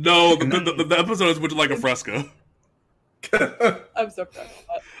episode? No, the episode is much like a fresco. I'm so proud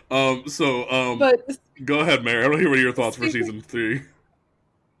of that. But go ahead, Mary. I want to hear what your thoughts for season 3.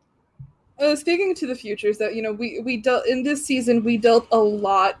 Speaking to the futures, that we dealt in this season, we dealt a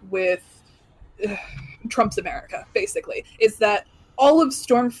lot with Trump's America. Basically, is that all of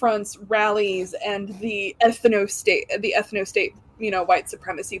Stormfront's rallies and the ethno state, white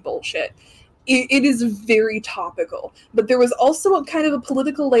supremacy bullshit. It is very topical, but there was also a kind of a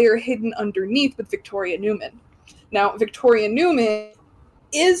political layer hidden underneath with Victoria Newman. Now, Victoria Newman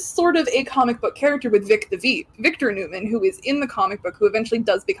is sort of a comic book character with Vic the Veep, Victor Newman, who is in the comic book, who eventually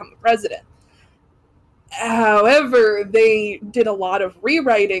does become the president. However, they did a lot of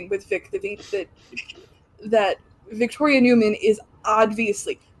rewriting with Vic the Veep that Victoria Newman is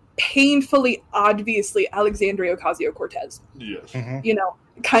painfully obviously Alexandria Ocasio-Cortez. Yes.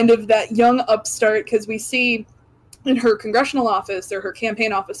 Mm-hmm. Kind of that young upstart, because we see in her congressional office or her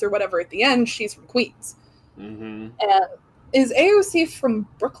campaign office or whatever at the end, she's from Queens. Mm-hmm. And is AOC from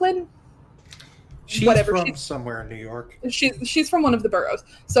Brooklyn? She's from somewhere in New York. She's from one of the boroughs.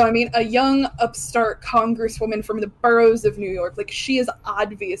 So, a young upstart congresswoman from the boroughs of New York. She is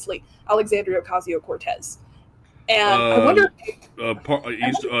obviously Alexandria Ocasio-Cortez. And I wonder...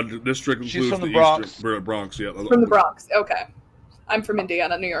 East District includes she's from the Bronx. Bronx. Yeah. From the Bronx, okay. I'm from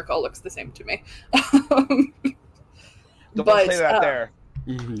Indiana. New York all looks the same to me. Don't say that there.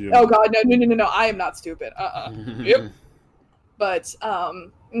 Yeah. Oh, God, no. I am not stupid. Yep. But,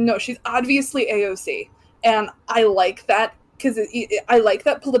 no, she's obviously AOC. And I like that, because I like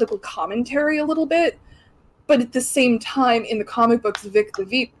that political commentary a little bit. But at the same time, in the comic books, Vic the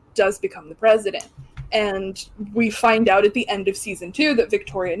Veep does become the president. And we find out at the end of season 2 that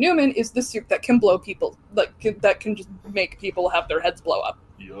Victoria Newman is the soup that can blow people, that can just make people have their heads blow up.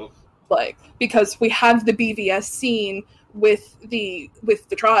 Yep. Because we have the BVS scene with the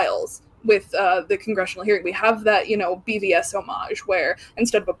trials, with the congressional hearing. We have that, BVS homage where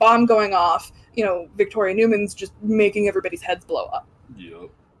instead of a bomb going off, Victoria Newman's just making everybody's heads blow up. Yep.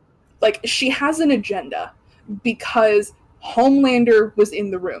 Like, she has an agenda because Homelander was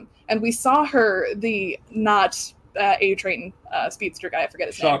in the room. And we saw her, the not A-Train speedster guy, I forget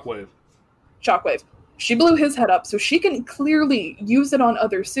his name. Shockwave. She blew his head up, so she can clearly use it on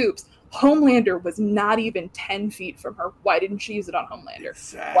other soups. Homelander was not even 10 feet from her. Why didn't she use it on Homelander?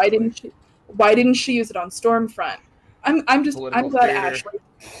 Exactly. Why didn't she use it on Stormfront? I'm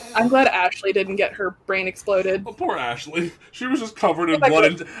glad Ashley didn't get her brain exploded. Oh, poor Ashley. She was just covered in blood.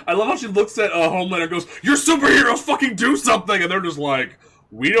 And I love how she looks at Homelander and goes, "Your superheroes fucking do something!" And they're just like,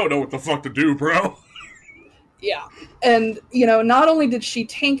 "We don't know what the fuck to do, bro." Yeah. And, not only did she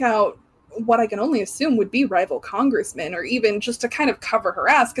tank out what I can only assume would be rival congressmen, or even just to kind of cover her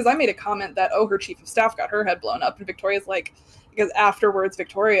ass, because I made a comment that, her chief of staff got her head blown up, and Victoria's like, because afterwards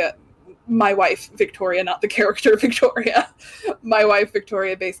my wife Victoria, not the character Victoria, my wife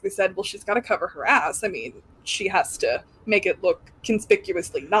Victoria basically said, well, she's got to cover her ass. I mean, she has to make it look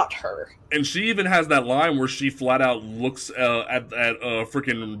conspicuously not her. And she even has that line where she flat out looks at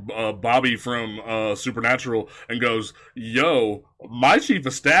freaking Bobby from Supernatural and goes, "Yo, my chief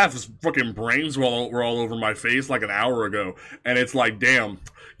of staff's fucking brains were all over my face like an hour ago." And it's like, damn,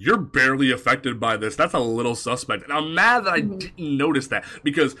 you're barely affected by this. That's a little suspect. And I'm mad that I didn't notice that,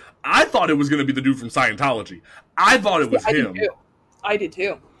 because I thought it was going to be the dude from Scientology. I thought it was him. I did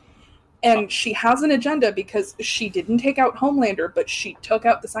too. And she has an agenda because she didn't take out Homelander, but she took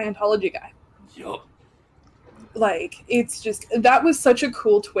out the Scientology guy. Yup. Like, it's just, that was such a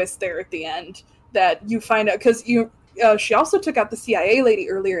cool twist there at the end that you find out, because she also took out the CIA lady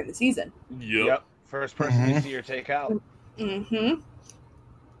earlier in the season. Yep. First person you see her take out. Mm-hmm.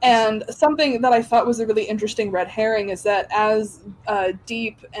 And something that I thought was a really interesting red herring is that as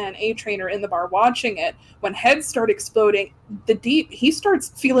Deep and A-Train are in the bar watching it, when heads start exploding, the Deep, he starts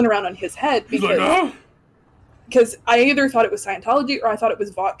feeling around on his head because I either thought it was Scientology or I thought it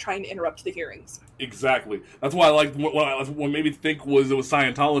was Vought trying to interrupt the hearings. Exactly. That's why I like what made me think it was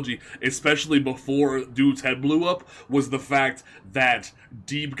Scientology, especially before dude's head blew up, was the fact that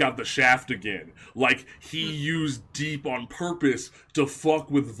Deep got the shaft again. Like, he used Deep on purpose to fuck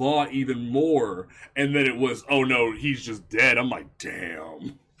with Vought even more, and then it was, oh no, he's just dead. I'm like,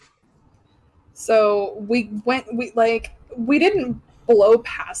 damn. So we didn't blow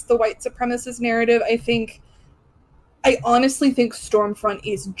past the white supremacist narrative. I honestly think Stormfront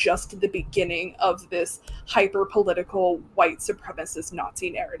is just the beginning of this hyper-political white supremacist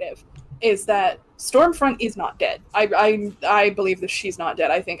Nazi narrative. Is that Stormfront is not dead. I believe that she's not dead.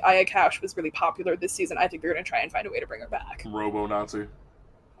 I think Aya Cash was really popular this season. I think they're going to try and find a way to bring her back. Robo-Nazi.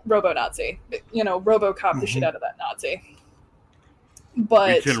 Robo-Nazi. RoboCop the shit out of that Nazi.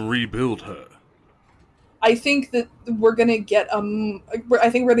 But we can rebuild her. I think that we're going to get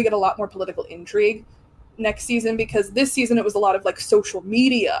a lot more political intrigue next season, because this season it was a lot of like social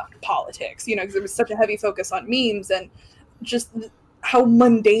media politics, because there was such a heavy focus on memes and just how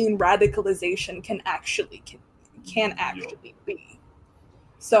mundane radicalization can actually be.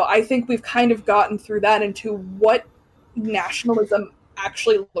 So I think we've kind of gotten through that into what nationalism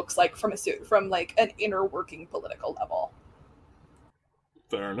actually looks like from like an inner working political level.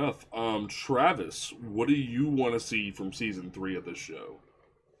 Fair enough. Travis, what do you want to see from season 3 of this show?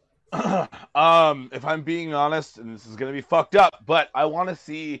 If I'm being honest, and this is gonna be fucked up, but I want to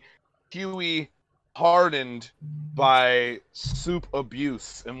see Huey hardened by soup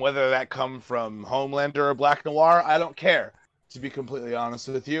abuse, and whether that come from Homelander or Black Noir, I don't care, to be completely honest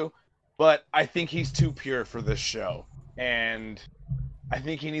with you. But I think he's too pure for this show, and I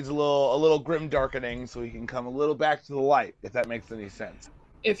think he needs a little grim darkening so he can come a little back to the light, if that makes any sense.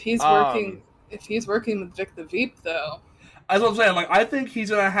 If he's working with Vic the Veep, though. That's what I'm saying. Like, I think he's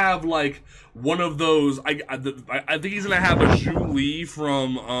gonna have like one of those. I think he's gonna have a Zhu Li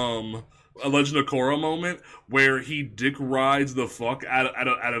from A Legend of Korra moment where he dick rides the fuck out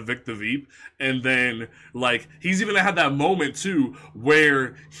of Vic the Veep, and then like he's even gonna have that moment too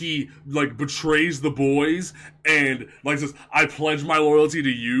where he like betrays the boys and like says, "I pledge my loyalty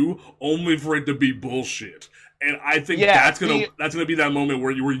to you," only for it to be bullshit. And I think that's gonna be that moment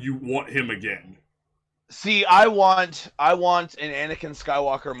where you want him again. See, I want an Anakin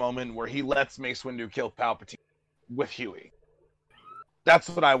Skywalker moment where he lets Mace Windu kill Palpatine with Huey. That's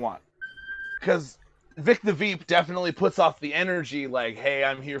what I want. Because Vic the Veep definitely puts off the energy like, hey,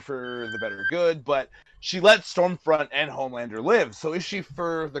 I'm here for the better good, but she lets Stormfront and Homelander live. So is she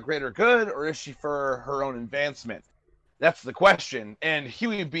for the greater good, or is she for her own advancement? That's the question. And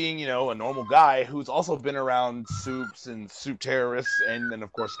Huey being, you know, a normal guy who's also been around soups and soup terrorists, and then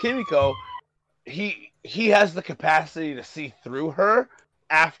of course Kimiko, he has the capacity to see through her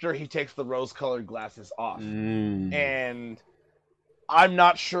after he takes the rose-colored glasses off. And I'm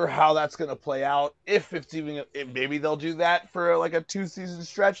not sure how that's going to play out. If it's even, maybe they'll do that for like a 2-season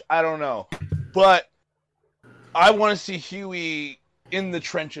stretch. I don't know. But I want to see Huey in the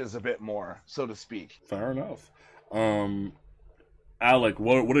trenches a bit more, so to speak. Fair enough. Alec,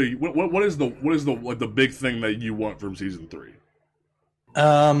 what is the big thing that you want from season 3?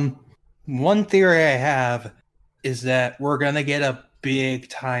 One theory I have is that we're gonna get a big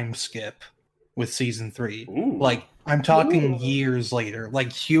time skip with season 3. Ooh. Like, I'm talking years later.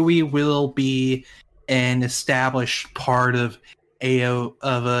 Like, Huey will be an established part of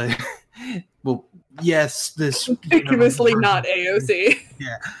well, yes, this Conspicuously not AOC.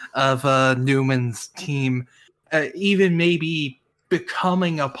 Yeah, of Newman's team, even maybe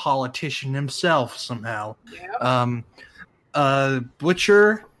becoming a politician himself somehow. Yeah.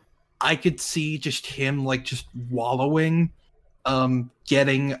 Butcher, I could see just him like just wallowing,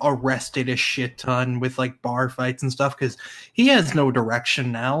 getting arrested a shit ton with like bar fights and stuff because he has no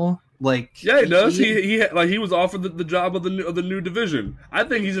direction now. Like, yeah, he does. He was offered the job of the new division. I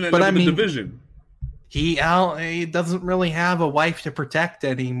think he's in the division. He doesn't really have a wife to protect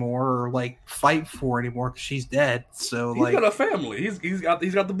anymore or like fight for anymore because she's dead. So he's got a family. He's got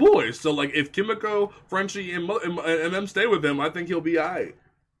the boys. So like if Kimiko, Frenchie, and them stay with him, I think he'll be alright.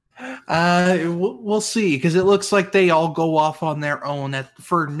 We'll see because it looks like they all go off on their own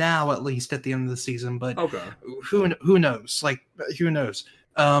for now, at least at the end of the season. But okay, who knows? Like, who knows?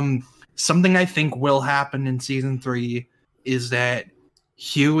 Something I think will happen in season 3 is that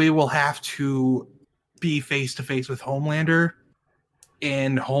Huey will have to be face to face with Homelander,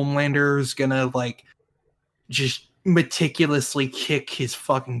 and Homelander's gonna like just meticulously kick his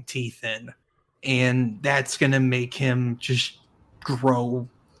fucking teeth in, and that's gonna make him just grow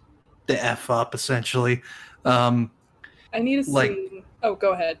the F up essentially. I need to see. Oh,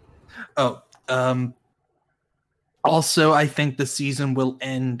 go ahead. Also, I think the season will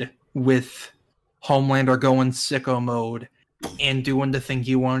end with Homelander going sicko mode and doing the thing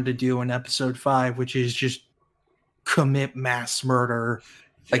he wanted to do in episode 5, which is just commit mass murder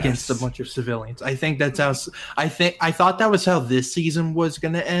against a bunch of civilians. I think that's how. I thought that was how this season was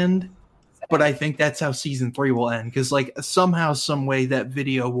going to end, but I think that's how season 3 will end because, like, somehow, some way, that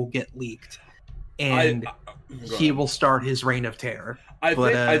video will get leaked, and he will start his reign of terror. I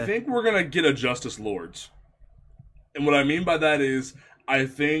think we're gonna get a Justice Lords, and what I mean by that is, I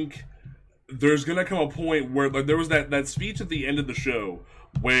think there's gonna come a point where, like, there was that speech at the end of the show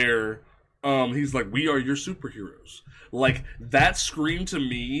where he's like, "We are your superheroes." Like, that screamed to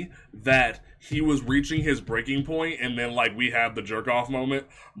me that he was reaching his breaking point, and then, like, we have the jerk off moment.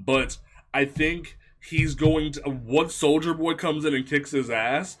 But I think he's going to, once Soldier Boy comes in and kicks his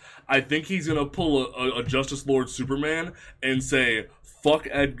ass, I think he's gonna pull a Justice Lord Superman and say, "Fuck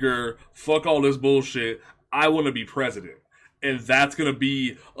Edgar, fuck all this bullshit. I want to be president." And that's going to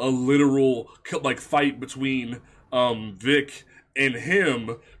be a literal, like, fight between Vic and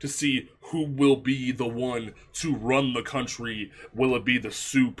him to see who will be the one to run the country. Will it be the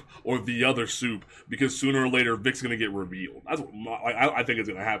Soup or the other Soup? Because sooner or later, Vic's going to get revealed. That's what I think is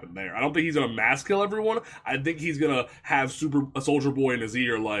going to happen there. I don't think he's going to mass kill everyone. I think he's going to have a Soldier Boy in his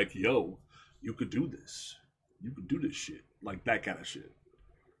ear like, "Yo, you could do this. You could do this shit." Like, that kind of shit.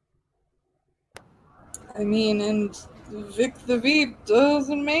 I mean, and Vic the V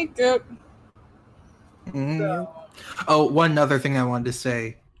doesn't make it. Mm-hmm. So. Oh, one other thing I wanted to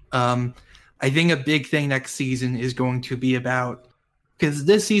say. I think a big thing next season is going to be about, because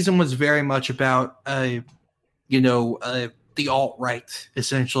this season was very much about, the alt-right,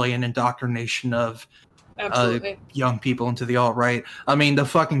 essentially, an indoctrination of young people into the alt-right. I mean, the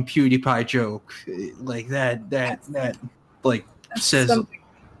fucking PewDiePie joke, like that like, says, something.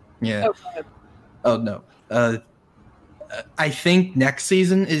 Yeah. Oh, no. I think next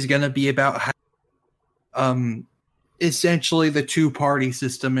season is going to be about how essentially the two-party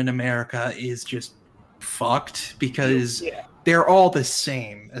system in America is just fucked because they're all the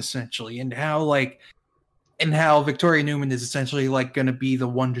same, essentially. And how Victoria Newman is essentially like going to be the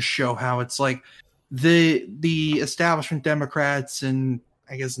one to show how it's like the establishment Democrats, and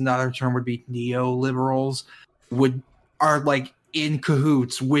I guess another term would be neoliberals, are like in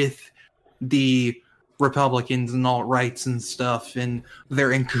cahoots with the Republicans and alt-rights and stuff, and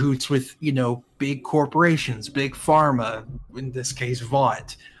they're in cahoots with, big corporations, big pharma, in this case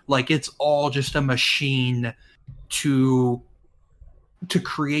Vought. Like, it's all just a machine to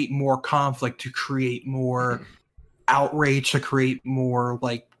create more conflict, to create more outrage to create more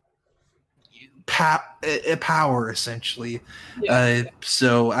like power, essentially. Yeah.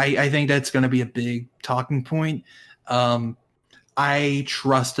 So I think that's going to be a big talking point. I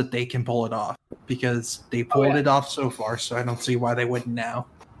trust that they can pull it off because they pulled it off so far, so I don't see why they wouldn't now.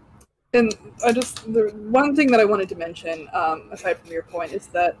 And the one thing that I wanted to mention, aside from your point, is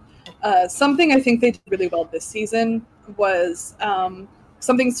that something I think they did really well this season was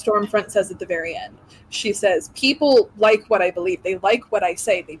something Stormfront says at the very end. She says, people like what I believe. They like what I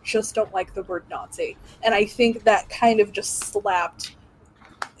say. They just don't like the word Nazi. And I think that kind of just slapped.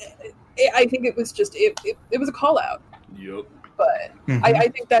 I think it was just, it was a call out. Yep. But I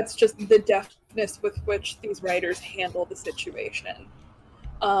think that's just the deftness with which these writers handle the situation.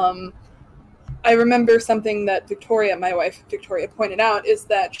 I remember something that Victoria, my wife Victoria, pointed out is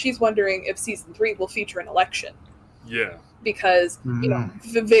that she's wondering if season 3 will feature an election. Yeah. Because, you know,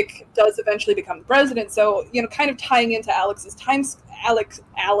 Vic does eventually become the president. So, you know, kind of tying into Alex's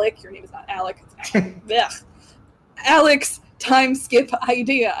Alec, your name is not Alec. It's Alex time skip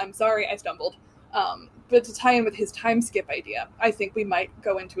idea. I'm sorry, I stumbled. But to tie in with his time skip idea, I think we might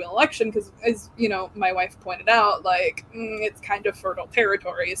go into an election because, as you know, my wife pointed out, like, it's kind of fertile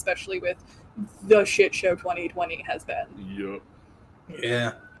territory, especially with the shit show 2020 has been. Yep.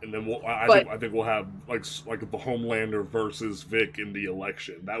 Yeah. And then I think we'll have like the Homelander versus Vic in the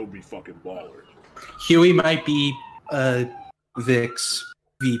election. That would be fucking baller. Huey might be Vic's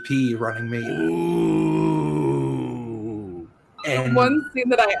VP running mate. Ooh. And one scene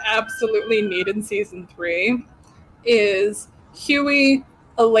that I absolutely need in season 3 is Huey,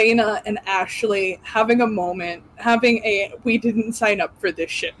 Elena, and Ashley having a moment, having a "we didn't sign up for this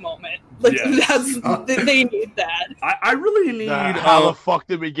shit" moment. Like they need that. I really need. How the fuck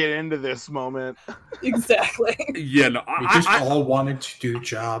did we get into this moment? Exactly. Yeah, no, we just all wanted to do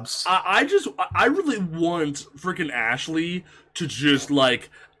jobs. I really want freaking Ashley to just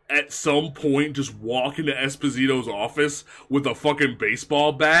like at some point just walk into Esposito's office with a fucking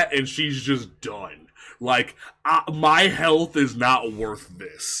baseball bat and she's just done. Like, my health is not worth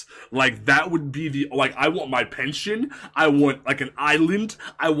this. Like, that would be the... Like, I want my pension. I want, like, an island.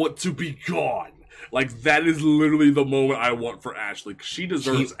 I want to be gone. Like, that is literally the moment I want for Ashley. She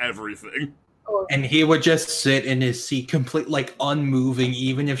deserves everything. And he would just sit in his seat, complete, like, unmoving,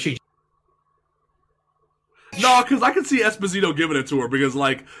 even if she... No, because I can see Esposito giving it to her, because,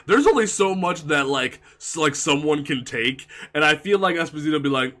 like, there's only so much that, like someone can take, and I feel like Esposito would be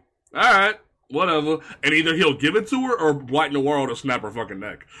like, alright, whatever, and either he'll give it to her, or White Noir will snap her fucking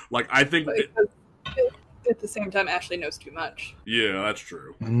neck. Like, I think... At the same time, Ashley knows too much. Yeah, that's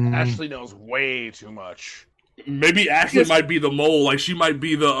true. Ashley knows way too much. Maybe Ashley might be the mole. Like, she might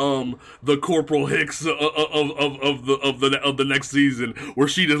be the Corporal Hicks of the next season, where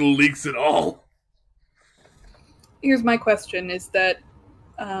she just leaks it all. Here's my question: is that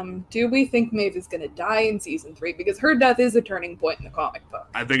do we think Maeve is going to die in season 3? Because her death is a turning point in the comic book.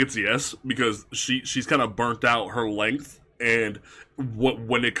 I think it's yes, because she's kind of burnt out her length, and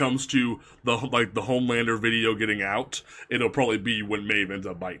when it comes to the Homelander video getting out, it'll probably be when Maeve ends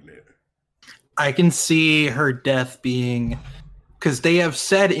up biting it. I can see her death being, because they have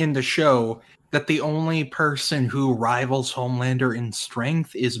said in the show that the only person who rivals Homelander in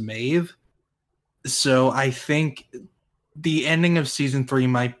strength is Maeve. So I think the ending of season 3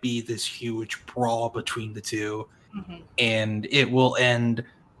 might be this huge brawl between the two, and it will end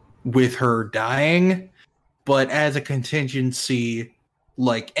with her dying. But as a contingency,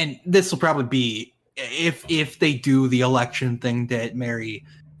 like, and this will probably be if they do the election thing that Mary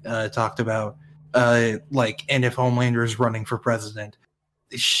talked about, like, and if Homelander is running for president,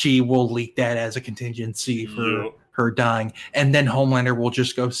 she will leak that as a contingency for her dying, and then Homelander will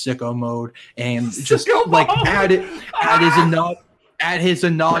just go sicko mode and just like at his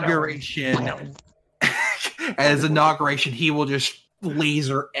inauguration. At his inauguration, he will just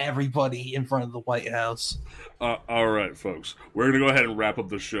laser everybody in front of the White House. All right, folks. We're going to go ahead and wrap up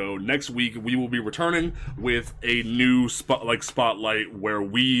the show. Next week, we will be returning with a new spotlight where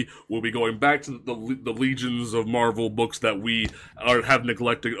we will be going back to the legions of Marvel books that we have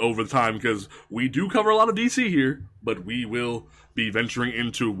neglected over time, because we do cover a lot of DC here, but we will be venturing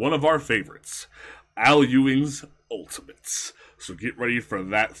into one of our favorites, Al Ewing's Ultimates. So get ready for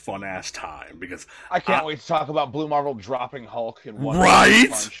that fun-ass time, because I can't wait to talk about Blue Marvel dropping Hulk in one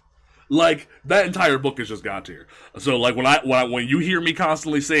punch. Like, that entire book is just got tier. So, like, when you hear me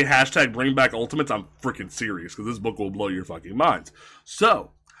constantly say hashtag bring back Ultimates, I'm freaking serious, because this book will blow your fucking minds.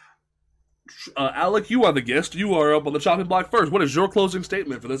 So, Alec, you are the guest. You are up on the chopping block first. What is your closing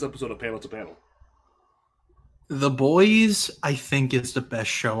statement for this episode of Panel to Panel? The Boys, I think, is the best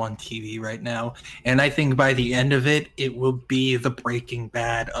show on TV right now. And I think by the end of it, it will be the Breaking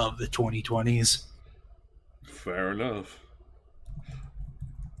Bad of the 2020s. Fair enough.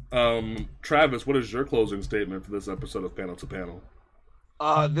 Travis, what is your closing statement for this episode of Panel to Panel?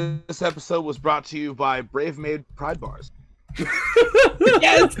 This episode was brought to you by Brave Maid Pride Bars.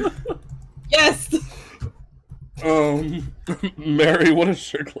 Yes. Yes. Mary, what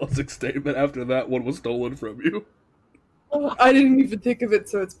is your closing statement after that one was stolen from you? Oh, I didn't even think of it,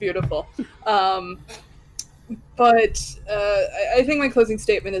 so it's beautiful. But I think my closing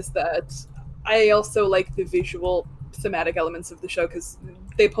statement is that I also like the visual thematic elements of the show because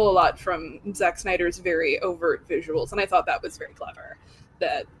they pull a lot from Zack Snyder's very overt visuals, and I thought that was very clever.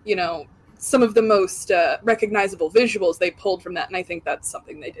 That, you know, some of the most recognizable visuals they pulled from that, and I think that's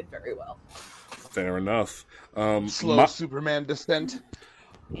something they did very well. Fair enough. Slow Superman descent.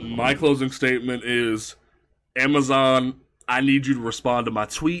 My closing statement is, Amazon, I need you to respond to my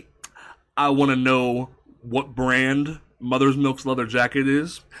tweet. I want to know what brand Mother's Milk's leather jacket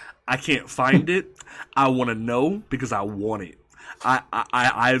is. I can't find it. I want to know because I want it.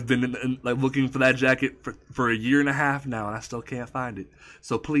 I've been looking for that jacket for a year and a half now, and I still can't find it.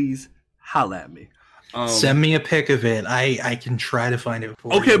 So please, holla at me. Send me a pic of it. I can try to find it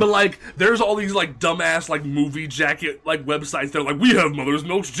for you. Okay, but like, there's all these like dumbass like movie jacket like websites that are like, we have Mother's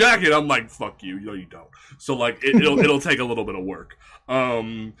Milk's jacket. I'm like, fuck you. No, you don't. So like, it'll take a little bit of work.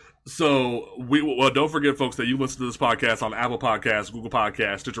 So don't forget, folks, that you listen to this podcast on Apple Podcasts, Google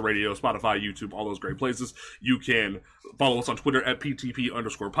Podcasts, Stitcher Radio, Spotify, YouTube, all those great places. You can follow us on Twitter at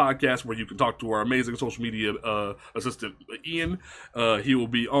PTP_podcast, where you can talk to our amazing social media assistant, Ian. He will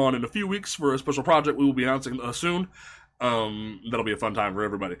be on in a few weeks for a special project we will be announcing soon. That'll be a fun time for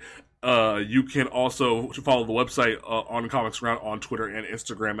everybody. You can also follow the website On Comics Ground on Twitter and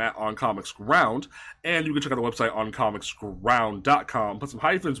Instagram at On Comics Ground, and you can check out the website oncomicsground.com. Put some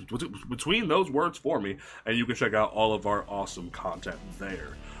hyphens between those words for me, and you can check out all of our awesome content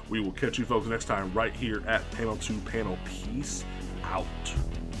there. We will catch you folks next time right here at Panel to Panel. Peace out.